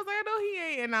 and I was like, no, he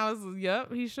ain't. And I was,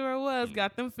 yep, he sure was.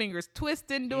 Got them fingers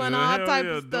twisting, doing all Hell type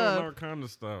yeah, of doing stuff. all kind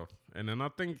of stuff. And then I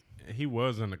think he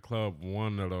was in the club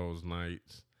one of those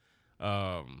nights.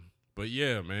 But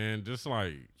yeah, man, just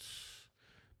like,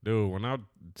 dude, when I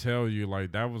tell you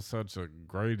like that was such a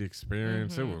great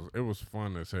experience, it was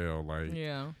fun as hell. Like,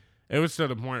 Yeah. it was to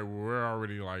the point where we're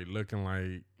already like looking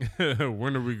like,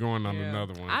 when are we going on Yeah.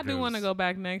 another one? I do want to 'Cause- go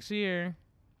back next year.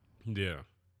 Yeah,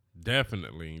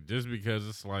 definitely. Just because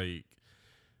it's like,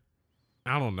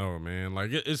 I don't know, man.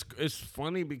 Like it's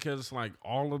funny because it's like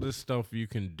all of this stuff you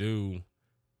can do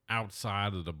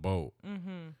outside of the boat,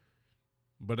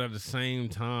 but at the same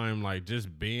time, like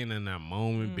just being in that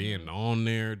moment, being on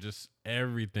there, just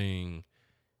everything.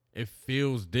 It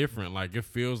feels different. Like it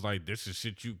feels like this is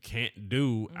shit you can't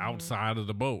do outside of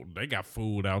the boat. They got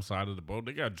food outside of the boat.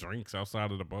 They got drinks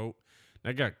outside of the boat.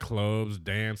 They got clubs,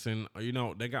 dancing. You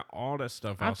know, they got all that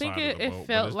stuff outside I think of the boat. it but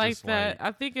felt it's like just that.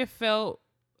 I think it felt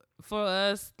for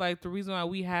us like the reason why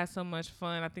we had so much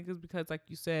fun. I think is because, like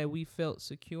you said, we felt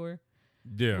secure.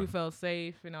 Yeah. We felt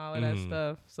safe and all of that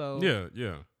stuff. So Yeah.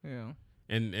 yeah.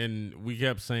 And we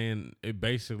kept saying it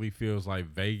basically feels like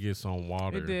Vegas on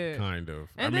water, It did. kind of.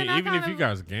 And I mean, then I even if kind you of-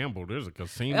 guys gamble, there's a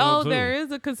casino Oh, too. there is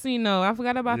a casino. I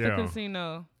forgot about the Yeah.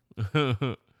 casino. What And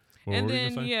were you gonna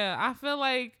then say? yeah, I feel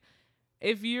like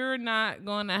if you're not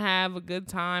gonna have a good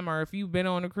time, or if you've been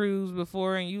on a cruise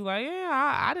before and you like, yeah,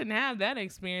 I didn't have that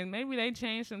experience. Maybe they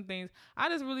changed some things. I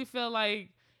just really feel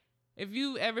like if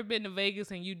you ever been to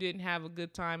Vegas and you didn't have a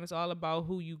good time, it's all about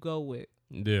who you go with.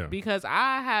 Yeah. Because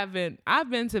I've been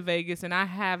to Vegas and I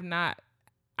haven't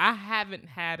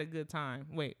had a good time.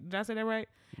 Wait, did I say that right?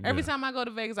 Every Yeah. time I go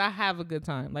to Vegas, I have a good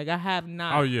time. Like I have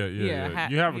not. Oh yeah. You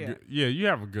have yeah. you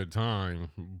have a good time,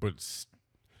 but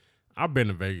I've been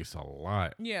to Vegas a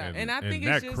lot. Yeah, and I think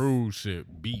that it's just- cruise ship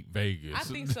beat Vegas. I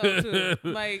think so too.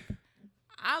 Like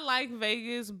I like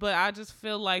Vegas, but I just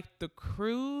feel like the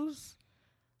cruise,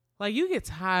 like you get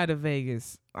tired of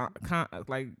Vegas.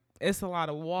 Like it's a lot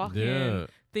of walking. Yeah.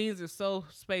 Things are so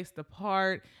spaced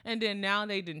apart. And then now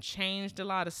they done changed a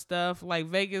lot of stuff. Like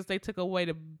Vegas, they took away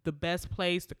the best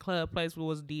place, the club place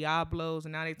was Diablo's,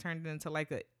 and now they turned it into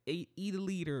like a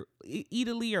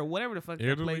Italy or whatever the fuck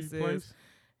that place is.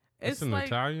 It's an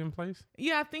Italian place?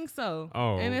 Yeah, I think so.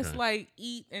 Oh, and okay. it's like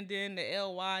eat and then the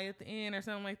LY at the end or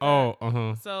something like that. Oh,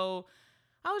 uh-huh. So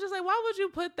I was just like, why would you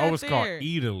put that there? Oh, it's called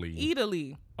Italy.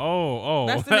 Italy. Oh.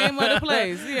 That's the name of the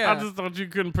place, yeah. I just thought you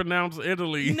couldn't pronounce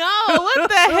Italy. No, what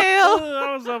the hell?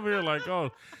 I was over here like,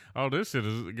 oh, this shit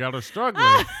has got us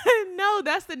struggling. No,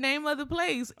 that's the name of the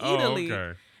place, Italy. Oh,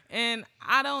 okay. And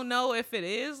I don't know if it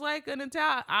is like an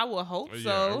Italian. I would hope so.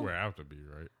 Yeah, it would have to be,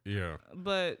 right? Yeah.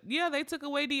 But yeah, they took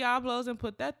away Diablo's and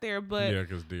put that there. But yeah,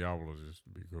 because Diablo's used to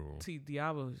be cool. See,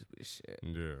 Diablo's shit.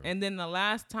 Yeah. And then the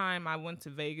last time I went to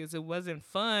Vegas, it wasn't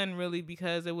fun really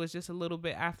because it was just a little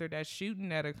bit after that shooting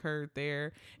that occurred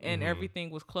there, and everything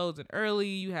was closing early.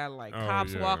 You had like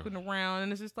cops walking around,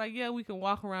 and it's just like, yeah, we can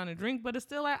walk around and drink, but it's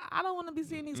still like I don't want to be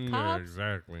seeing these cops. Yeah,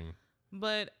 exactly.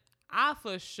 But I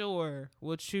for sure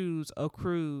would choose a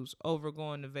cruise over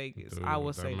going to Vegas. Dude, I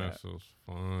would say that. Mess was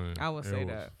fun. I would say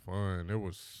that. It was fun. It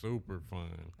was super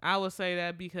fun. I would say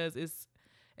that because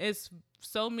it's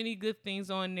so many good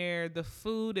things on there. The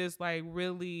food is like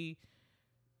really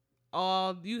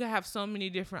you can have so many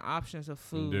different options of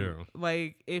food. Yeah.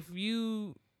 Like if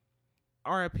you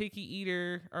are a picky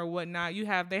eater or whatnot,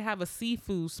 they have a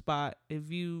seafood spot. If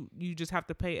you just have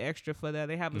to pay extra for that.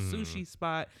 They have a sushi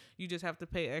spot. You just have to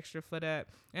pay extra for that.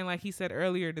 And like he said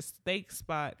earlier, the steak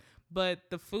spot. But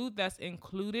the food that's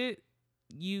included,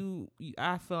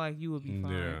 I feel like you would be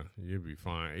fine. Yeah, you'd be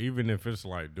fine. Even if it's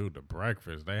like, dude, the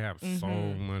breakfast, they have so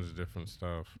much different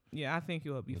stuff. Yeah, I think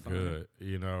you would be fine. Good,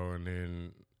 and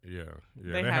then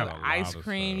they have have a lot ice of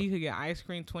cream. stuff. You could get ice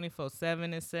cream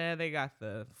 24/7. It said they got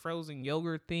the frozen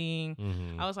yogurt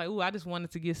thing. I was like, ooh, I just wanted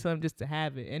to get some just to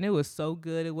have it, and it was so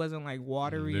good. It wasn't like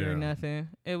watery or nothing.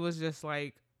 It was just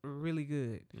like really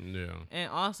good. Yeah. And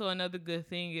also another good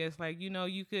thing is like,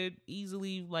 you could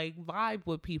easily like vibe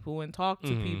with people and talk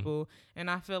to people. And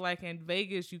I feel like in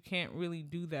Vegas you can't really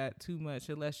do that too much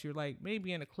unless you're like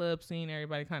maybe in a club scene,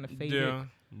 everybody kind of faded. Yeah.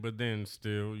 But then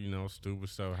still, stupid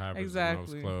stuff happens in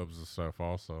those clubs and stuff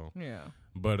also. Yeah.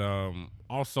 But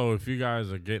also if you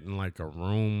guys are getting like a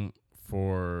room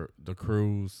for the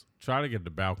cruise, try to get the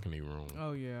balcony room.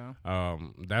 Oh yeah.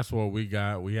 That's what we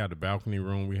got. We had a balcony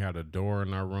room. We had a door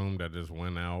in our room that just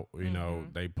went out.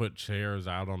 They put chairs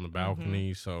out on the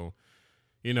balcony, so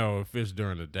if it's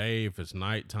during the day, if it's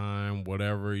nighttime,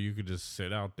 whatever, you could just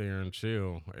sit out there and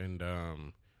chill. And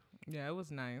yeah, it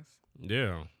was nice.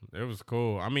 Yeah, it was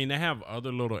cool. I mean, they have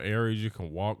other little areas you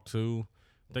can walk to.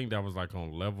 I think that was like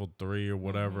on level 3 or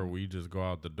whatever. We just go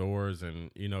out the doors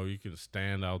and, you can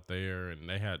stand out there, and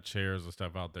they had chairs and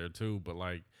stuff out there too. But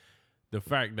like the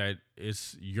fact that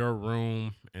it's your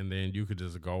room and then you could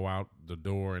just go out the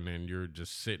door and then you're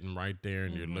just sitting right there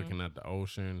and you're looking at the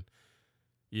ocean.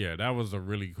 Yeah, that was a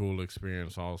really cool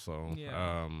experience also.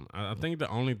 Yeah. I think the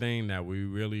only thing that we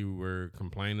really were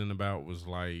complaining about was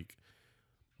like,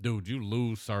 dude, you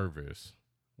lose service.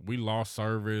 We lost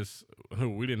service.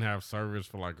 We didn't have service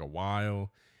for like a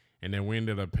while. And then we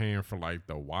ended up paying for like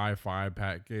the Wi-Fi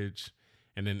package.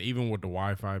 And then even with the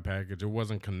Wi-Fi package, it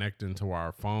wasn't connecting to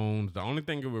our phones. The only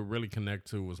thing it would really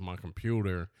connect to was my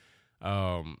computer.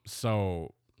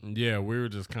 So yeah, we were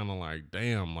just kind of like,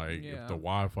 damn, like if the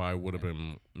Wi-Fi would have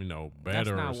been,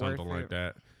 better or something like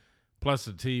that. Plus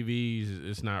the TVs,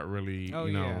 it's not really,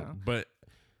 but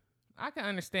I can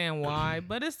understand why,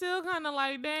 but it's still kind of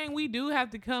like, dang, we do have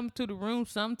to come to the room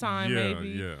sometime, maybe.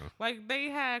 Yeah. Like, they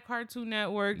had Cartoon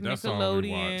Network, That's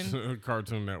Nickelodeon. all we watch.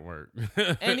 Cartoon Network.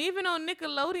 And even on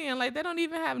Nickelodeon, like, they don't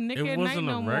even have Nick at Night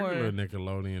no more. It wasn't a regular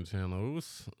Nickelodeon channel.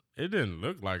 It didn't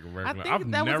look like a regular. I've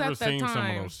never seen some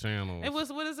of those channels. It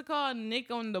was, what is it called? Nick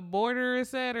on the Border, it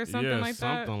said, or something like that?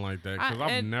 Yeah, something like that. Because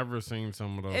I've never seen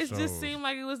some of those shows. It just seemed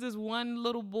like it was this one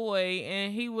little boy,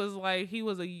 and he was a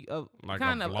like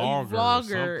kind a of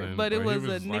vlogger, but it was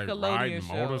a Nickelodeon like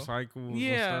show. Motorcycles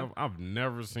and stuff. I've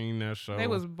never seen that show. They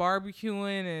was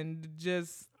barbecuing and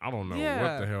just... I don't know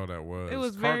what the hell that was. It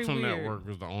was very Cartoon weird. Network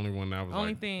was the only one that was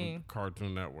only thing.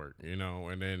 Cartoon Network,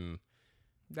 and then...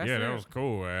 That's that was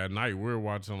cool. At night, we were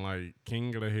watching like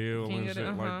King of the Hill and shit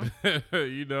like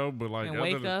that, but like and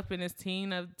wake up and it's Teen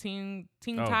Titans.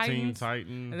 Teen Titans,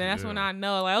 and then that's when I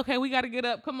know, like, okay, we got to get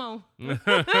up. Come on.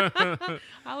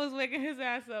 I was waking his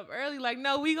ass up early, like,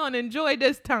 no, we gonna enjoy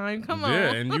this time. Come on.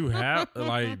 Yeah, and you have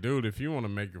like, dude, if you want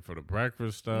to make it for the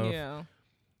breakfast stuff,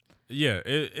 yeah,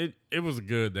 it was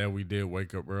good that we did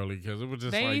wake up early because it was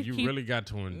just like you really got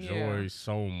to enjoy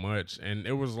so much, and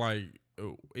it was like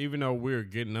even though we were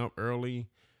getting up early,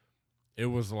 it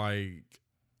was like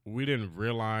we didn't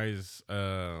realize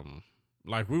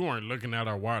like we weren't looking at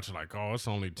our watch like, oh, it's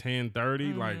only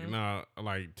 10:30, like nah,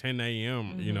 like 10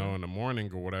 a.m. You know, in the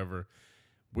morning or whatever.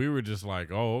 We were just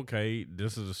like, oh, okay,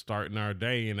 this is a start in our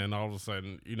day. And then all of a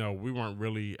sudden, you know, we weren't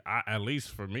really, at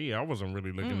least for me, I wasn't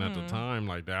really looking at the time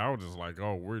like that. I was just like,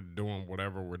 oh, we're doing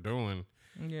whatever we're doing.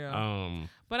 Yeah.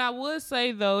 But I would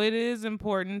say, though, it is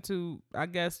important to, I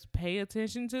guess, pay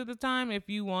attention to the time if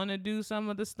you want to do some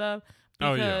of the stuff.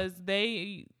 Because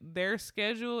their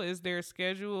schedule is their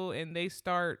schedule and they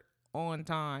start on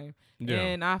time. Yeah.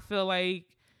 And I feel like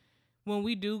when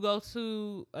we do go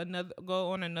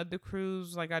on another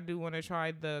cruise, like I do want to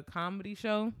try the comedy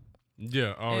show.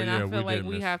 Yeah. Oh, and yeah. I feel like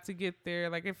we have to get there.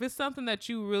 Like if it's something that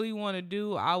you really want to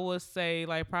do, I would say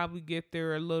like probably get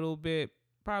there a little bit,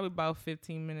 probably about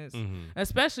 15 minutes,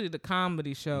 especially the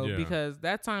comedy show because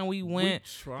that time we went,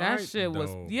 that shit was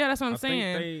that's what I'm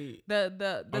saying.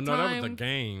 The time, that was the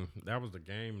game. That was the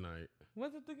game night.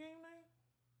 Was it the game night?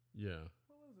 Yeah.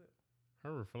 What was it?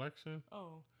 Her reflection.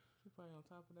 Oh. Probably on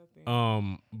top of that thing.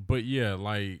 But yeah,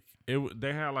 like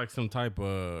they had like some type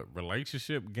of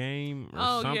relationship game or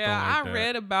something like that. I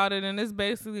read about it, and it's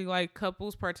basically like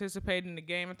couples participate in the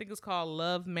game. I think it's called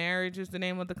Love Marriage is the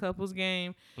name of the couples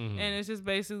game, and it's just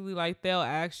basically like they'll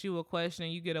ask you a question,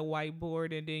 and you get a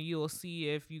whiteboard, and then you'll see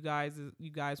if you guys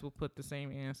will put the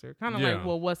same answer. Kind of like,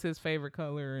 well, what's his favorite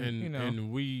color, and you know.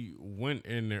 And we went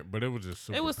in there, but it was just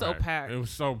super. It was so packed. It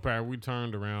was so packed. We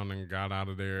turned around and got out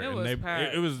of there. It was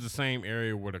packed. It was the same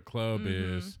area where the club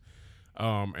is.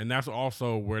 And that's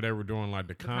also where they were doing like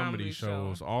the comedy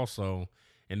shows also.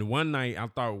 And one night I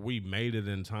thought we made it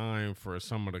in time for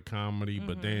some of the comedy,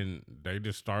 but then they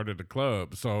just started the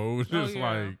club. So it was just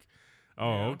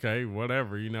okay,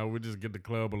 whatever. You know, we just get the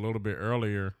club a little bit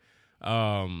earlier.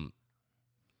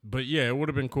 But yeah, it would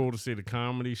have been cool to see the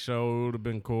comedy show. It would have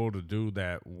been cool to do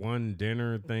that one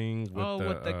dinner thing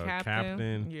with the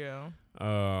captain. Yeah.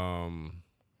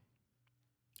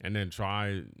 And then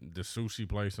try the sushi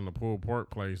place and the pulled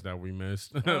pork place that we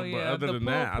missed. Oh, yeah. But other than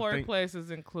that, the pulled pork place is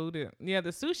included. Yeah,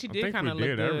 the sushi did kind of look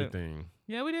good. We did everything.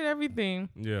 Yeah, we did everything.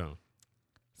 Yeah.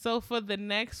 So for the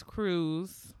next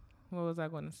cruise, what was I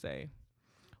going to say?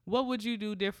 What would you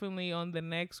do differently on the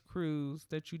next cruise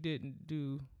that you didn't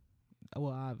do?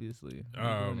 Well, obviously,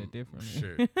 doing it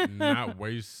differently. Shit, not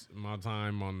waste my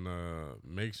time on the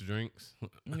mixed drinks.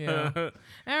 Yeah. And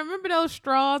remember those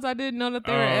straws? I didn't know that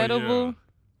they were edible. Yeah.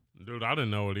 Dude, I didn't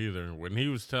know it either. When he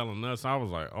was telling us, I was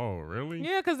like, "Oh, really?"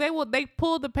 Yeah, because they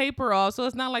pulled the paper off, so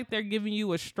it's not like they're giving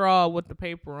you a straw with the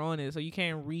paper on it, so you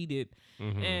can't read it.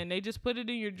 And they just put it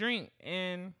in your drink.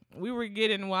 And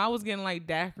I was getting like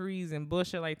daiquiris and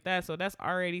bullshit like that, so that's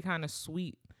already kind of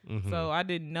sweet. So I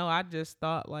didn't know. I just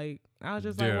thought like I was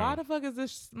just like, why the fuck is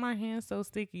this? My hand so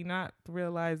sticky? Not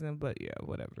realizing, but yeah,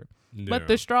 whatever. Yeah. But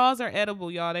the straws are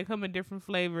edible, y'all. They come in different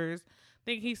flavors. I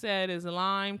think he said is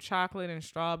lime, chocolate, and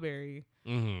strawberry.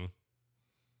 Yeah,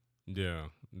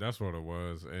 that's what it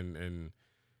was. And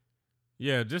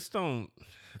yeah, just I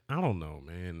don't know,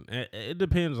 man. It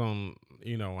depends on,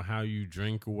 you know, how you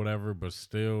drink or whatever, but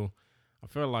still, I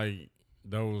feel like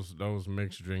those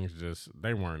mixed drinks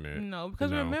they weren't it. No,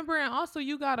 because remember, and also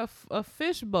you got a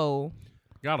fish bowl.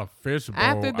 Got a fish bowl.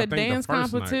 After the dance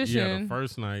competition. Yeah, the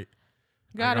first night.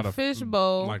 Got a fish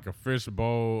bowl. Like a fish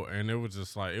bowl, and it was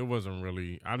just like, it wasn't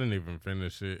really, I didn't even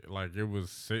finish it. Like, it was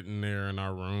sitting there in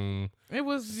our room. It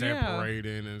was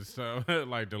separating and stuff.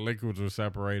 Like, the liquids were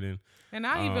separating. And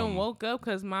I even woke up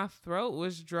because my throat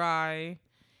was dry.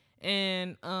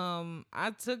 And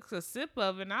I took a sip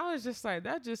of it, and I was just like,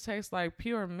 that just tastes like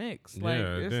pure mix. Like,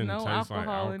 there's no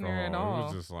alcohol in there at all. It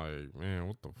was just like, man,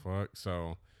 what the fuck?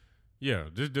 So, yeah,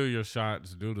 just do your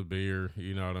shots, do the beer,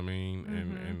 you know what I mean?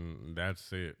 And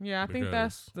that's it. Yeah, I think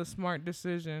that's the smart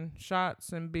decision.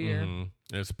 Shots and beer.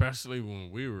 Especially when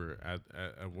we were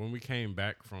when we came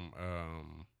back from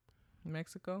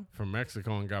Mexico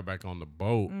and got back on the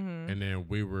boat, and then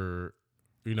we were,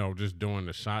 you know, just doing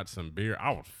the shots and beer.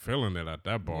 I was feeling it at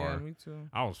that bar. Yeah, me too.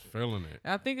 I was feeling it.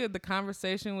 I think the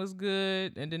conversation was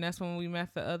good, and then that's when we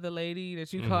met the other lady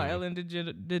that you call Ellen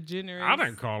DeGeneres. I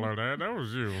didn't call her that. That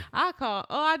was you.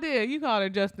 I did. You called her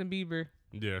Justin Bieber.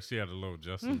 Yeah, she had a little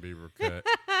Justin Bieber cut.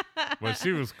 But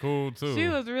she was cool, too. She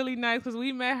was really nice because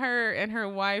we met her and her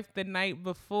wife the night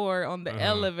before on the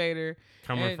elevator.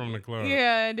 Coming from the club.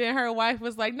 Yeah, and then her wife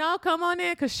was like, no, come on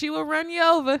in because she will run you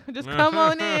over. Just come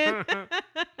on in.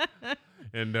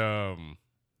 And,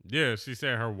 Yeah, she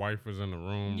said her wife was in the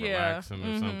room relaxing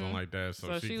or something like that.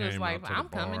 So she was came like, out to I'm the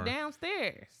bar. coming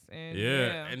downstairs. And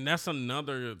and that's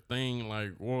another thing.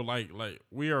 Like, well, like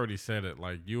we already said it.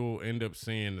 Like, you'll end up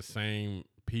seeing the same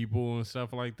people and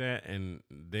stuff like that. And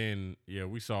then,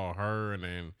 we saw her, and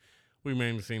then we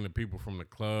mainly seen the people from the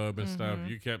club and stuff.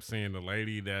 You kept seeing the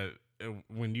lady that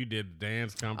when you did the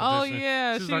dance competition. Oh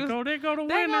yeah, she's like, oh, they go to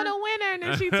winner. They go to winner, and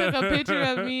then she took a picture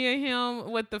of me and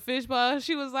him with the fishbowl.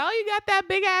 She was like, oh, you got that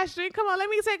big ass drink. Come on, let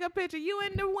me take a picture. You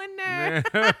in the winner.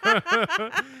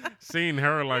 Seen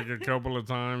her like a couple of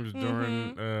times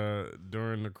during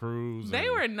the cruise. They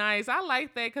were nice. I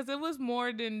like that because it was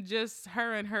more than just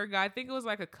her and her guy. I think it was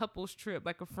like a couples trip,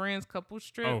 like a friends couples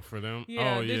trip. Oh, for them?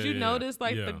 Yeah. Oh, Did you notice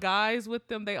like the guys with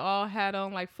them? They all had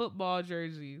on like football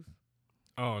jerseys.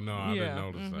 Oh, no, I didn't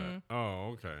notice that.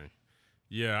 Oh, okay.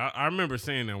 Yeah, I remember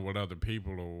seeing them with other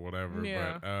people or whatever.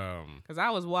 Yeah. But, because I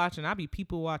was watching. I be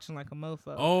people watching like a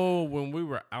mofo. Oh, when we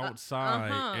were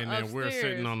outside and then upstairs. We were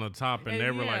sitting on the top and they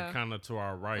were like kind of to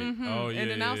our right. Oh, yeah.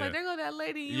 And then I was like, there go that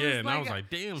lady. And I was like,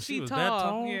 damn, she was that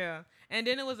tall? Yeah. And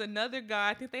then it was another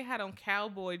guy. I think they had on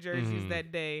cowboy jerseys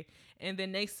that day. And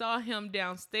then they saw him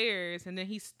downstairs, and then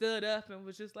he stood up and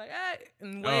was just like, hey,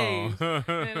 and waved.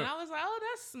 And I was like, oh,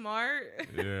 that's smart.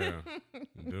 Yeah.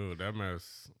 Dude, that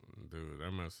mess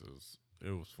it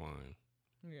was fun.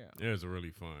 Yeah. It was really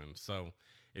fun. So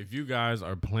if you guys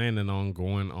are planning on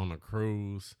going on a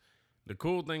cruise, the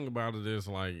cool thing about it is,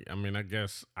 like, I mean, I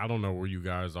guess, I don't know where you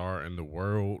guys are in the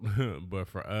world, but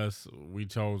for us, we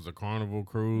chose the Carnival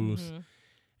cruise.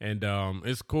 And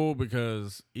it's cool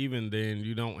because even then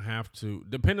you don't have to,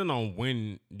 depending on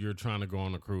when you're trying to go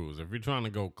on a cruise. If you're trying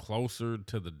to go closer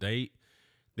to the date,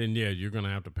 then you're going to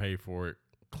have to pay for it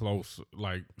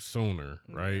sooner,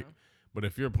 right? Yeah. But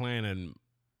if you're planning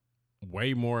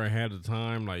way more ahead of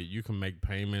time, like, you can make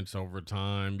payments over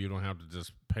time. You don't have to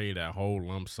just pay that whole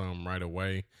lump sum right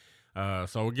away.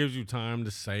 So it gives you time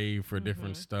to save for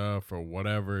different stuff or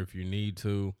whatever if you need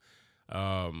to.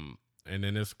 And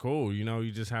then it's cool,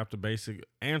 you just have to basically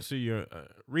answer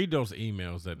read those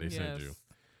emails that they send you.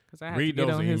 Read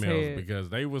those emails because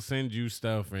they will send you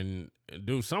stuff and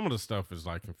do some of the stuff is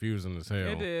like confusing as hell.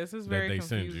 It is. It's very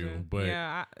confusing. Send you,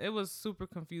 but it was super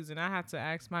confusing. I had to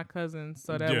ask my cousin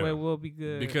so that way we'll be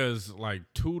good. Because like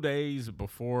 2 days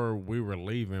before we were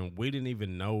leaving, we didn't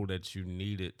even know that you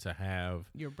needed to have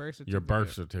your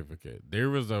birth certificate. There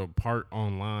was a part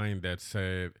online that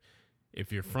said, if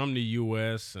you're from the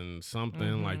U.S. and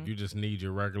something, like, you just need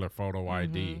your regular photo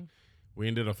ID. We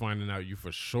ended up finding out you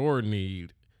for sure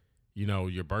need,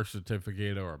 your birth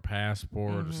certificate or a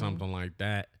passport or something like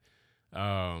that.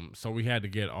 So we had to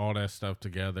get all that stuff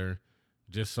together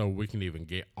just so we can even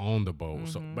get on the boat.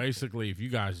 So basically, if you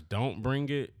guys don't bring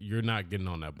it, you're not getting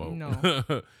on that boat.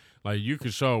 No. Like, you can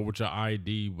show it with your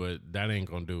ID, but that ain't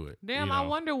gonna do it. Damn, I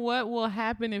wonder what will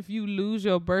happen if you lose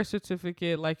your birth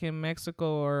certificate, like in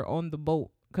Mexico or on the boat,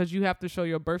 because you have to show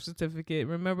your birth certificate.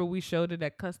 Remember, we showed it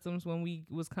at customs when we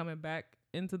was coming back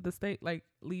into the state, like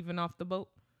leaving off the boat.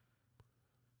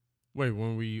 Wait,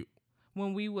 when we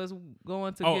was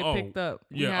going to get picked up.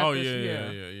 We had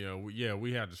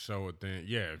to show it then.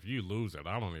 Yeah, if you lose it,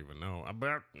 I don't even know.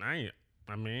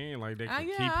 I mean, like, they can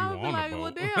keep you on the boat.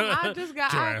 Well, damn, I just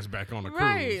got your ass back on the cruise.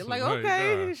 Right, like,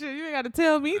 okay, shit, you ain't got to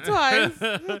tell me twice.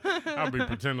 I'll be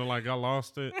pretending like I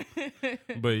lost it.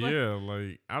 But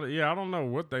I don't know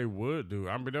what they would do.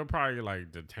 I mean, they'll probably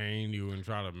like detain you and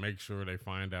try to make sure they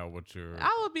find out what your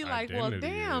I would be like, well,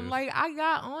 damn, is. Like, I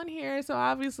got on here, so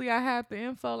obviously I have the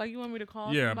info. Like, you want me to call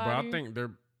somebody? Yeah, but I think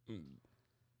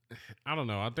I don't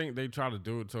know. I think they try to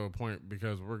do it to a point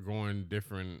because we're going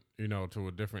different, to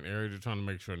a different area. They're trying to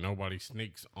make sure nobody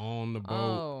sneaks on the boat.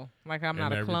 Oh, like I'm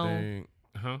not a clone.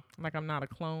 Huh? Like I'm not a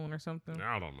clone or something.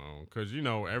 I don't know. Because,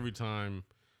 every time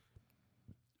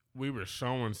we were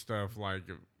showing stuff, like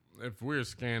if we're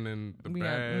scanning the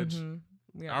badge,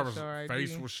 our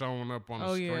face was showing up on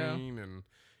the screen.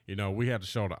 And, we had to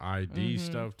show the ID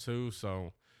stuff too.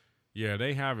 So, yeah,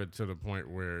 they have it to the point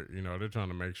where, they're trying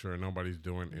to make sure nobody's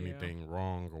doing anything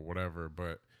wrong or whatever.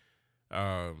 But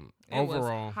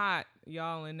overall, was hot,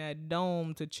 y'all, in that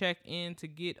dome to check in to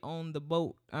get on the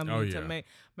boat. I mean, to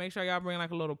make sure y'all bring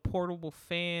like a little portable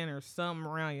fan or something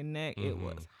around your neck. It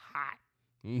was hot.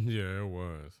 Yeah, it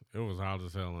was. It was hot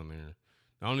as hell in there.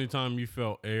 The only time you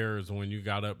felt air is when you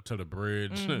got up to the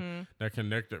bridge that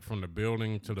connected from the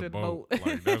building to the boat.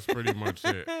 Like, that's pretty much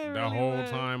it. That whole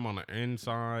time on the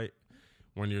inside,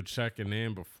 when you're checking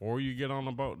in before you get on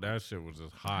the boat, that shit was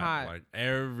just hot. Like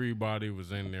everybody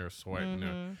was in there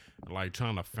sweating, like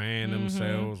trying to fan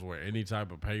themselves with any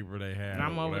type of paper they had. And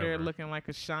I'm over there looking like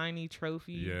a shiny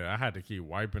trophy. Yeah, I had to keep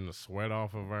wiping the sweat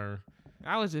off of her.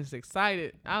 I was just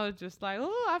excited. I was just like,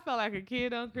 oh, I felt like a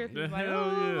kid on Christmas. Like,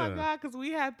 oh my God, because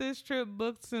we had this trip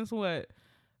booked since what?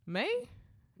 May?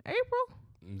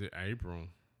 April.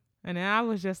 And then I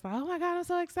was just like, oh my God, I'm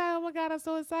so excited. Oh my God, I'm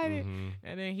so excited.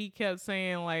 And then he kept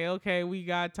saying like, okay, we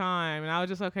got time. And I was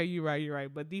just, okay, you're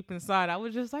right. But deep inside, I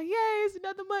was just like, yay, it's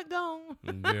another month gone.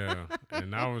 Yeah.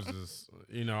 And I was just,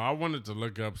 I wanted to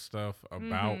look up stuff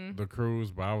about the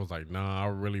cruise, but I was like, nah, I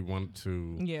really want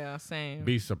to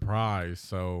be surprised.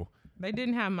 So they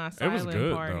didn't have my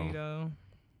silent party though.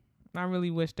 I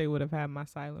really wish they would have had my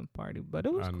silent party, but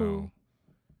it was cool. Know.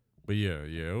 But yeah,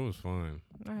 it was fun.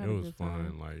 It was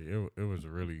fun. Like it was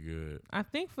really good. I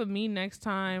think for me next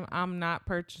time, I'm not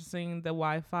purchasing the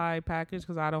Wi-Fi package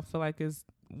because I don't feel like it's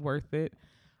worth it.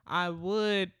 I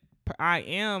would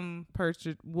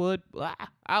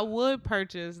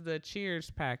purchase the Cheers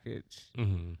package.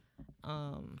 And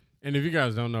if you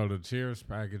guys don't know the Cheers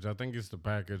package, I think it's the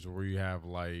package where you have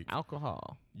like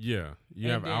alcohol. Yeah, you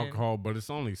have alcohol, but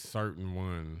it's only certain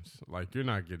ones. Like you're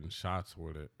not getting shots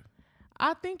with it.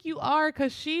 I think you are,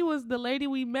 because she was the lady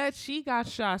we met. She got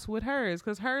shots with hers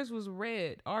because hers was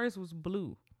red. Ours was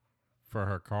blue. For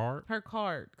her card? Her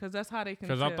card, because that's how they can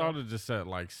tell. Because I thought it just said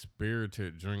like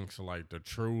spirited drinks, like the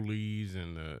Trulies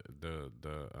and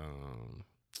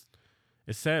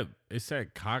it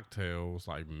said cocktails,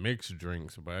 like mixed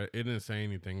drinks, but it didn't say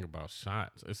anything about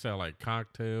shots. It said like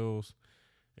cocktails.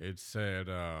 It said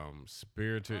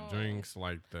spirited drinks,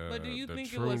 like the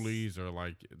Trulies or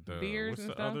like the beers what's and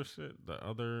the stuff? other shit? The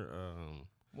other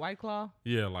White Claw?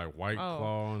 Yeah, like White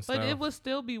Claw and stuff. But it would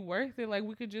still be worth it. Like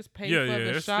we could just pay for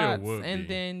the shots and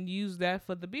then use that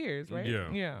for the beers, right?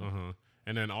 Yeah.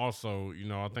 And then also,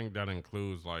 I think that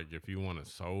includes like if you want a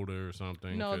soda or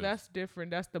something. No, that's different.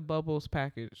 That's the Bubbles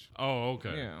package. Oh,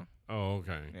 okay. Yeah. Oh,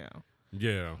 okay. Yeah.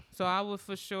 Yeah. So I would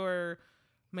for sure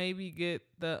maybe get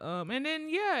the and then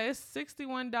it's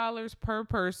 $61 per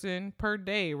person per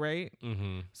day, right?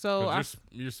 So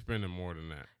you're spending more than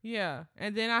that. Yeah.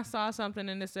 And then I saw something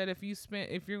and it said if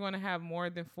you're going to have more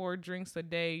than 4 drinks a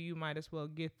day, you might as well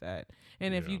get that.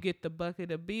 And if you get the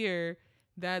bucket of beer,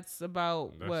 that's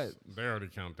what? They already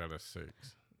count that as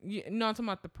 6. Yeah, no, I'm talking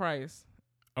about the price.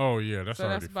 Oh yeah, that's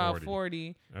about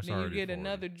 40. That's then you get 40.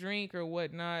 another drink or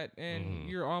whatnot, and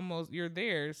you're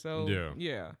there. So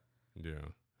yeah.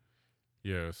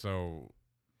 So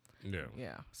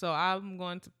yeah. So I'm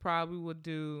going to probably would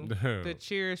do the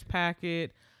Cheers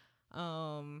packet,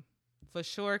 for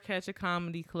sure catch a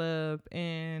comedy club,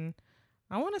 and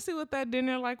I want to see what that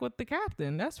dinner like with the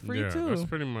captain. That's free too. That's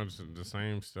pretty much the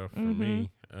same stuff for me.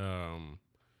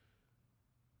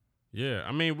 Yeah,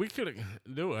 I mean, we could have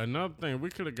do another thing. We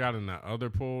could have gotten that other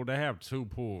pool. They have 2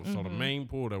 pools. So the main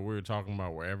pool that we were talking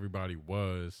about, where everybody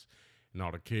was, and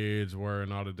all the kids were,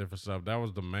 and all the different stuff, that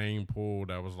was the main pool.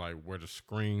 That was like where the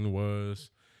screen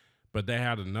was. But they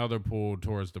had another pool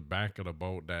towards the back of the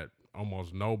boat that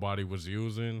almost nobody was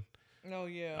using. Oh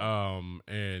yeah.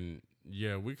 And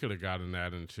yeah, we could have gotten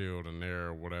that and chilled in there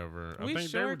or whatever. I think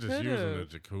sure they were just using the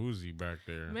jacuzzi back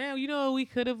there. Man, you know what we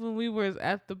could have when we were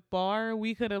at the bar?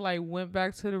 We could have like went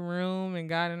back to the room and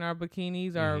got in our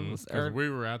bikinis. Because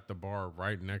we were at the bar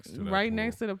right next to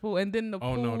next to the pool. And then the pool.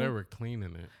 Oh, no, they were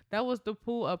cleaning it. That was the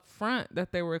pool up front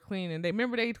that they were cleaning.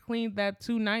 Remember they cleaned that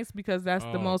 2 nights because that's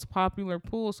the most popular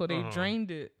pool. So they drained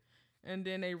it and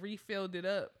then they refilled it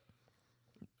up.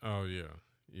 Oh, yeah.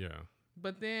 Yeah.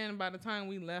 But then by the time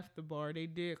we left the bar, they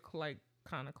did like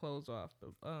kind of close off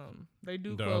they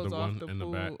do the close other off one the in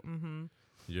pool. The back.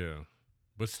 Yeah.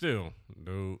 But still,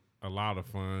 dude, a lot of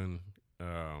fun.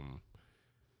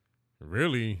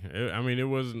 Really, it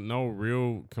wasn't no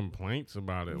real complaints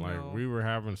about it. No. Like we were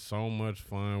having so much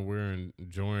fun. We're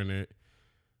enjoying it.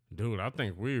 Dude, I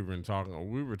think we were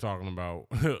talking about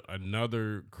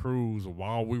another cruise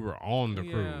while we were on the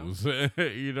cruise.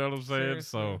 You know what I'm saying?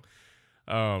 Seriously.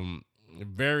 So,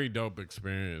 very dope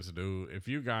experience, dude. If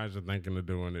you guys are thinking of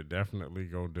doing it, definitely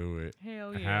go do it.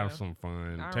 Hell yeah. Have some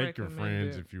fun. Take your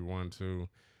friends if you want to.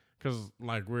 Because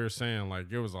like we were saying, like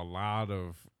it was a lot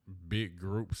of big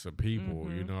groups of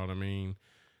people, you know what I mean?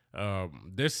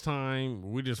 This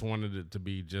time, we just wanted it to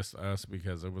be just us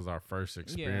because it was our first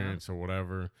experience or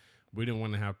whatever. We didn't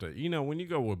want to have to, when you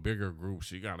go with bigger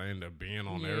groups, you got to end up being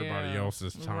on everybody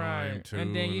else's time, too.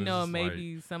 And then,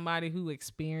 maybe somebody who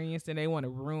experienced and they want to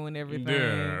ruin everything.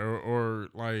 Yeah, or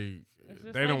like,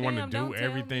 they don't want to "Damn, do don't tell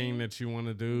everything me." that you want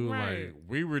to do. Right. Like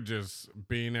we were just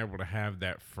being able to have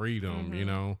that freedom, you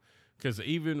know, because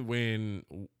even when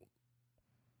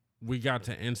we got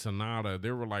to Ensenada,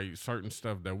 there were like certain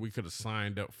stuff that we could have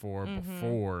signed up for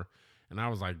before. And I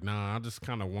was like, nah, I just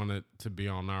kind of wanted to be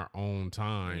on our own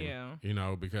time, you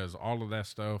know, because all of that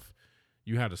stuff,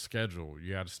 you had a schedule.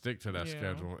 You had to stick to that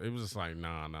schedule. It was just like,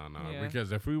 nah. Yeah.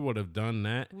 Because if we would have done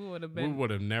that, we would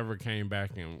have never came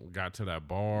back and got to that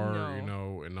bar, you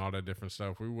know, and all that different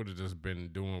stuff. We would have just been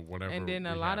doing whatever. And then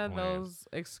a lot of those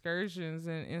excursions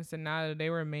in Ensenada, they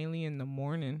were mainly in the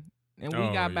morning. And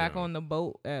we got back on the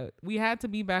boat we had to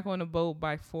be back on the boat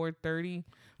by 4:30,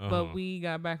 but we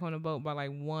got back on the boat by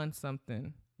like 1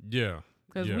 something. Yeah.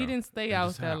 Because we didn't stay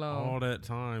out that long. All that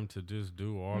time to just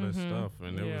do all this stuff.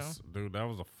 And it was, dude, that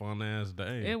was a fun ass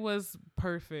day. It was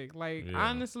perfect. Like,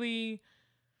 honestly,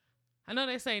 I know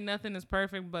they say nothing is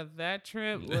perfect, but that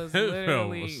trip was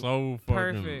literally so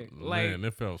perfect. Man,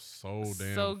 it felt so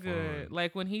damn so fun. good.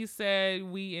 Like when he said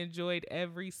we enjoyed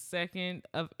every second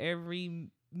of every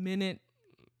minute,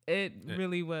 it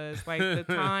really was. Like the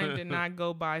time did not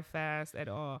go by fast at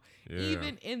all.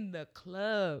 Even in the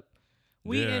club.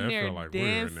 We in there like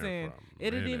dancing. It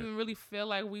didn't even really feel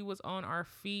like we was on our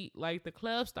feet. Like the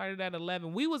club started at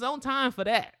 11. We was on time for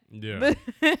that. Yeah.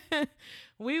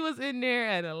 We was in there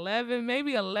at 11,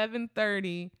 maybe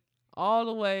 11:30, all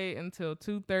the way until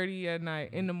 2:30 at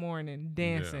night in the morning,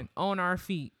 dancing on our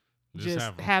feet,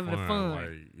 just having fun.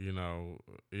 Like, you know,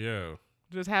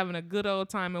 just having a good old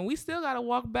time. And we still got to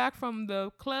walk back from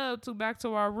the club back to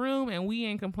our room, and we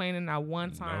ain't complaining not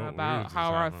one time about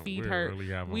how our feet hurt.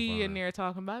 We in there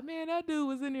talking about, man, that dude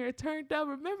was in there turned up.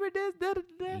 Remember this?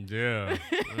 Yeah.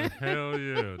 Hell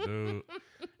yeah, dude.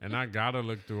 And I got to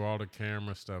look through all the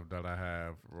camera stuff that I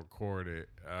have recorded.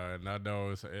 And I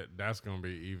know that's going to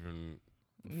be even...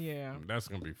 Yeah, that's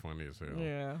gonna be funny as hell.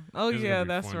 Yeah. Oh yeah,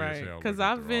 that's right. Because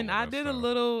I did a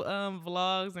little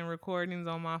vlogs and recordings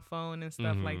on my phone and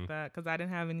stuff like that. Because I didn't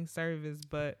have any service,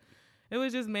 but it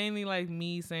was just mainly like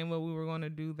me saying what we were gonna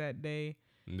do that day.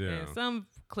 Yeah. And some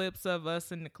clips of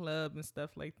us in the club and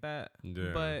stuff like that.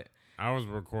 Yeah. But I was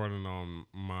recording on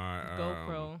my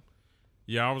GoPro.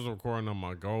 Yeah, I was recording on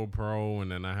my GoPro,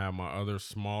 and then I had my other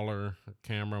smaller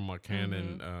camera, my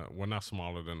Canon. Well, not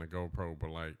smaller than the GoPro, but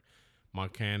like. My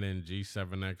Canon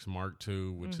G7X Mark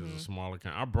II, which is a smaller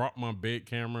camera. I brought my big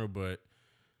camera, but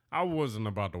I wasn't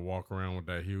about to walk around with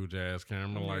that huge ass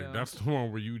camera. Like that's the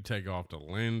one where you take off the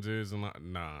lenses and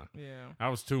nah. Yeah, that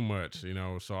was too much, you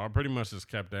know. So I pretty much just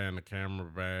kept that in the camera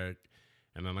bag,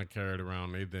 and then I carried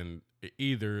around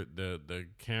either the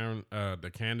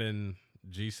Canon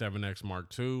G7X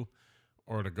Mark II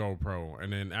or the GoPro.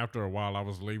 And then after a while, I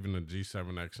was leaving the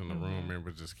G7X in the room and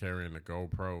was just carrying the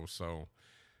GoPro. So.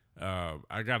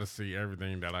 I got to see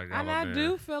everything that I got. And I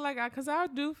do feel like I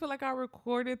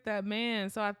recorded that man.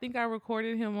 So I think I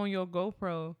recorded him on your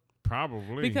GoPro.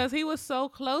 Probably. Because he was so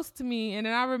close to me. And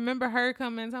then I remember her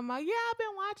coming and talking about, yeah, I've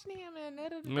been watching him.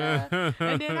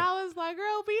 And then I was like,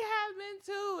 girl, we have been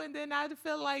too. And then I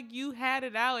feel like you had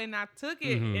it out and I took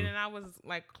it. And then I was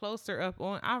like closer up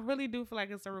on. I really do feel like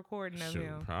it's a recording of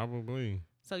him. Probably.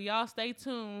 So y'all stay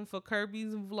tuned for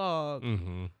Kirby's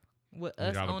vlog. With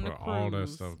us on the cruise. All that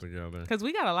stuff together. Because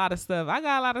we got a lot of stuff. I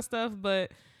got a lot of stuff,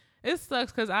 but it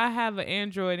sucks because I have an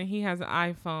Android and he has an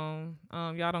iPhone.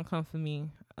 Y'all don't come for me.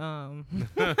 But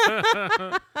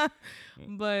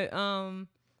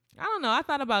I don't know. I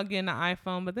thought about getting an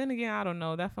iPhone, but then again, I don't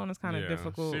know. That phone is kind of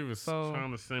difficult. She was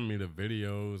trying to send me the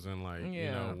videos and like,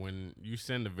 you know, when you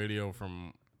send a video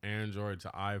from Android to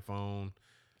iPhone,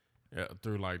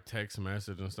 through like text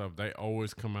message and stuff, they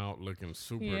always come out looking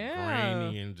super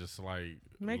grainy and just like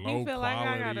low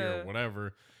quality or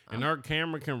whatever. And our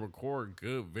camera can record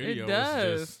good videos. It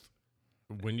does. Just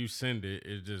when you send it,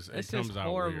 it comes out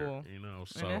horrible. Weird, you know.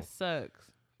 So and that sucks.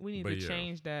 We need to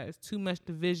change that. It's too much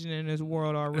division in this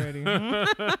world already.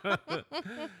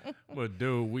 But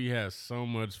dude, we had so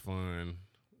much fun.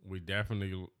 We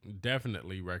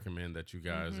definitely recommend that you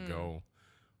guys go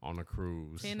on a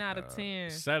cruise. 10 out of 10.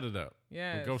 Set it up.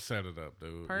 Yeah. Go set it up,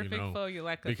 dude. Perfect for you,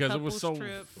 like a because it was so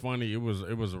trip. Funny. It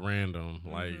was random.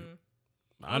 Like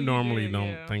I normally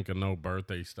don't think of no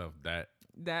birthday stuff that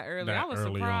early. I was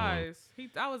surprised.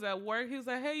 I was at work. He was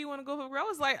like, "Hey, you want to go for?" I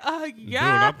was like, Dude,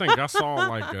 yeah." I think I saw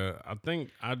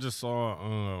I just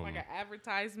saw like an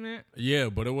advertisement. Yeah,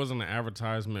 but it wasn't an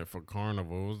advertisement for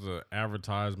Carnival. It was an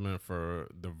advertisement for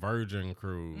the Virgin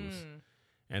Cruise.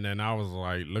 And then I was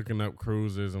like looking up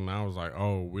cruises, and I was like,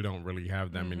 oh, we don't really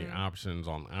have that many options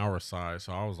on our side.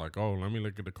 So I was like, oh, let me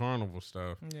look at the Carnival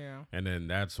stuff. Yeah. And then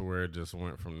that's where it just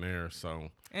went from there. So.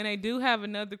 And they do have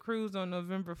another cruise on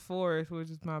November 4th, which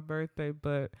is my birthday,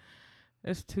 but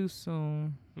it's too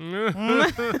soon. Yeah,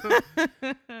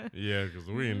 because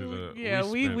we ended up. Yeah,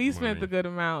 we spent a good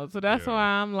amount, so that's why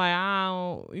I'm like,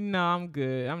 I'm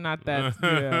good. I'm not that.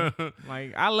 Yeah,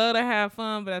 like I love to have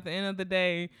fun, but at the end of the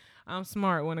day, I'm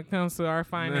smart when it comes to our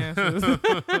finances.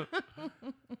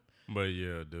 But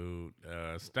yeah, dude,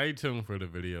 stay tuned for the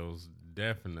videos.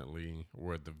 Definitely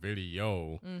with the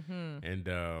video,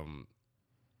 and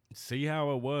see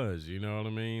how it was. You know what I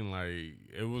mean? Like,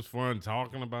 it was fun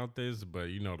talking about this, but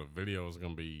you know the video is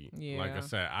gonna be like I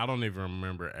said. I don't even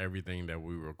remember everything that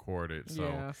we recorded,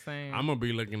 so same. I'm gonna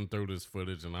be looking through this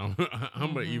footage, and I'm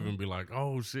gonna even be like,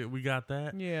 "Oh shit, we got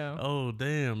that." Yeah. Oh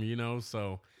damn, you know.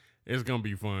 So it's gonna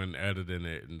be fun editing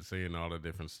it and seeing all the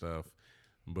different stuff.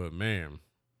 But man,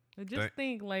 just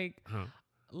think like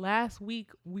last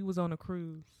week we was on a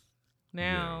cruise.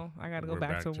 Now I gotta go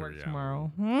back to work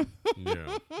tomorrow.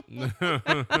 Yeah.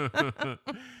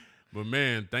 But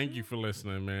man, thank you for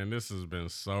listening, man. This has been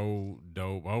so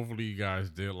dope. Hopefully you guys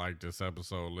did like this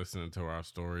episode, listening to our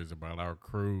stories about our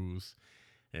cruise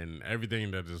and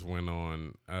everything that just went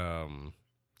on.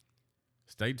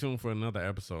 Stay tuned for another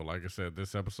episode. Like I said,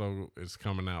 this episode is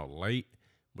coming out late,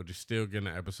 but you're still getting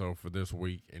an episode for this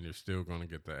week, and you're still going to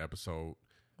get the episode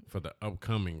for the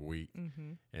upcoming week.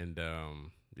 And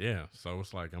yeah, so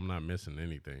it's like I'm not missing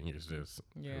anything. It's just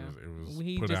it was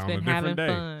put just out been on a different having day.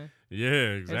 Fun. Yeah,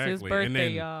 exactly. It's his birthday, and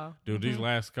then, y'all. Dude, these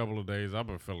last couple of days I've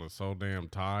been feeling so damn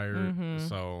tired.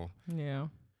 So yeah,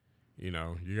 you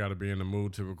know, you got to be in the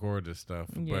mood to record this stuff.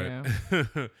 Yeah.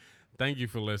 But thank you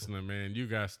for listening, man. You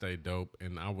guys stay dope,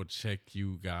 and I will check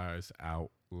you guys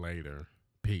out later.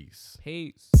 Peace.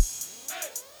 Peace.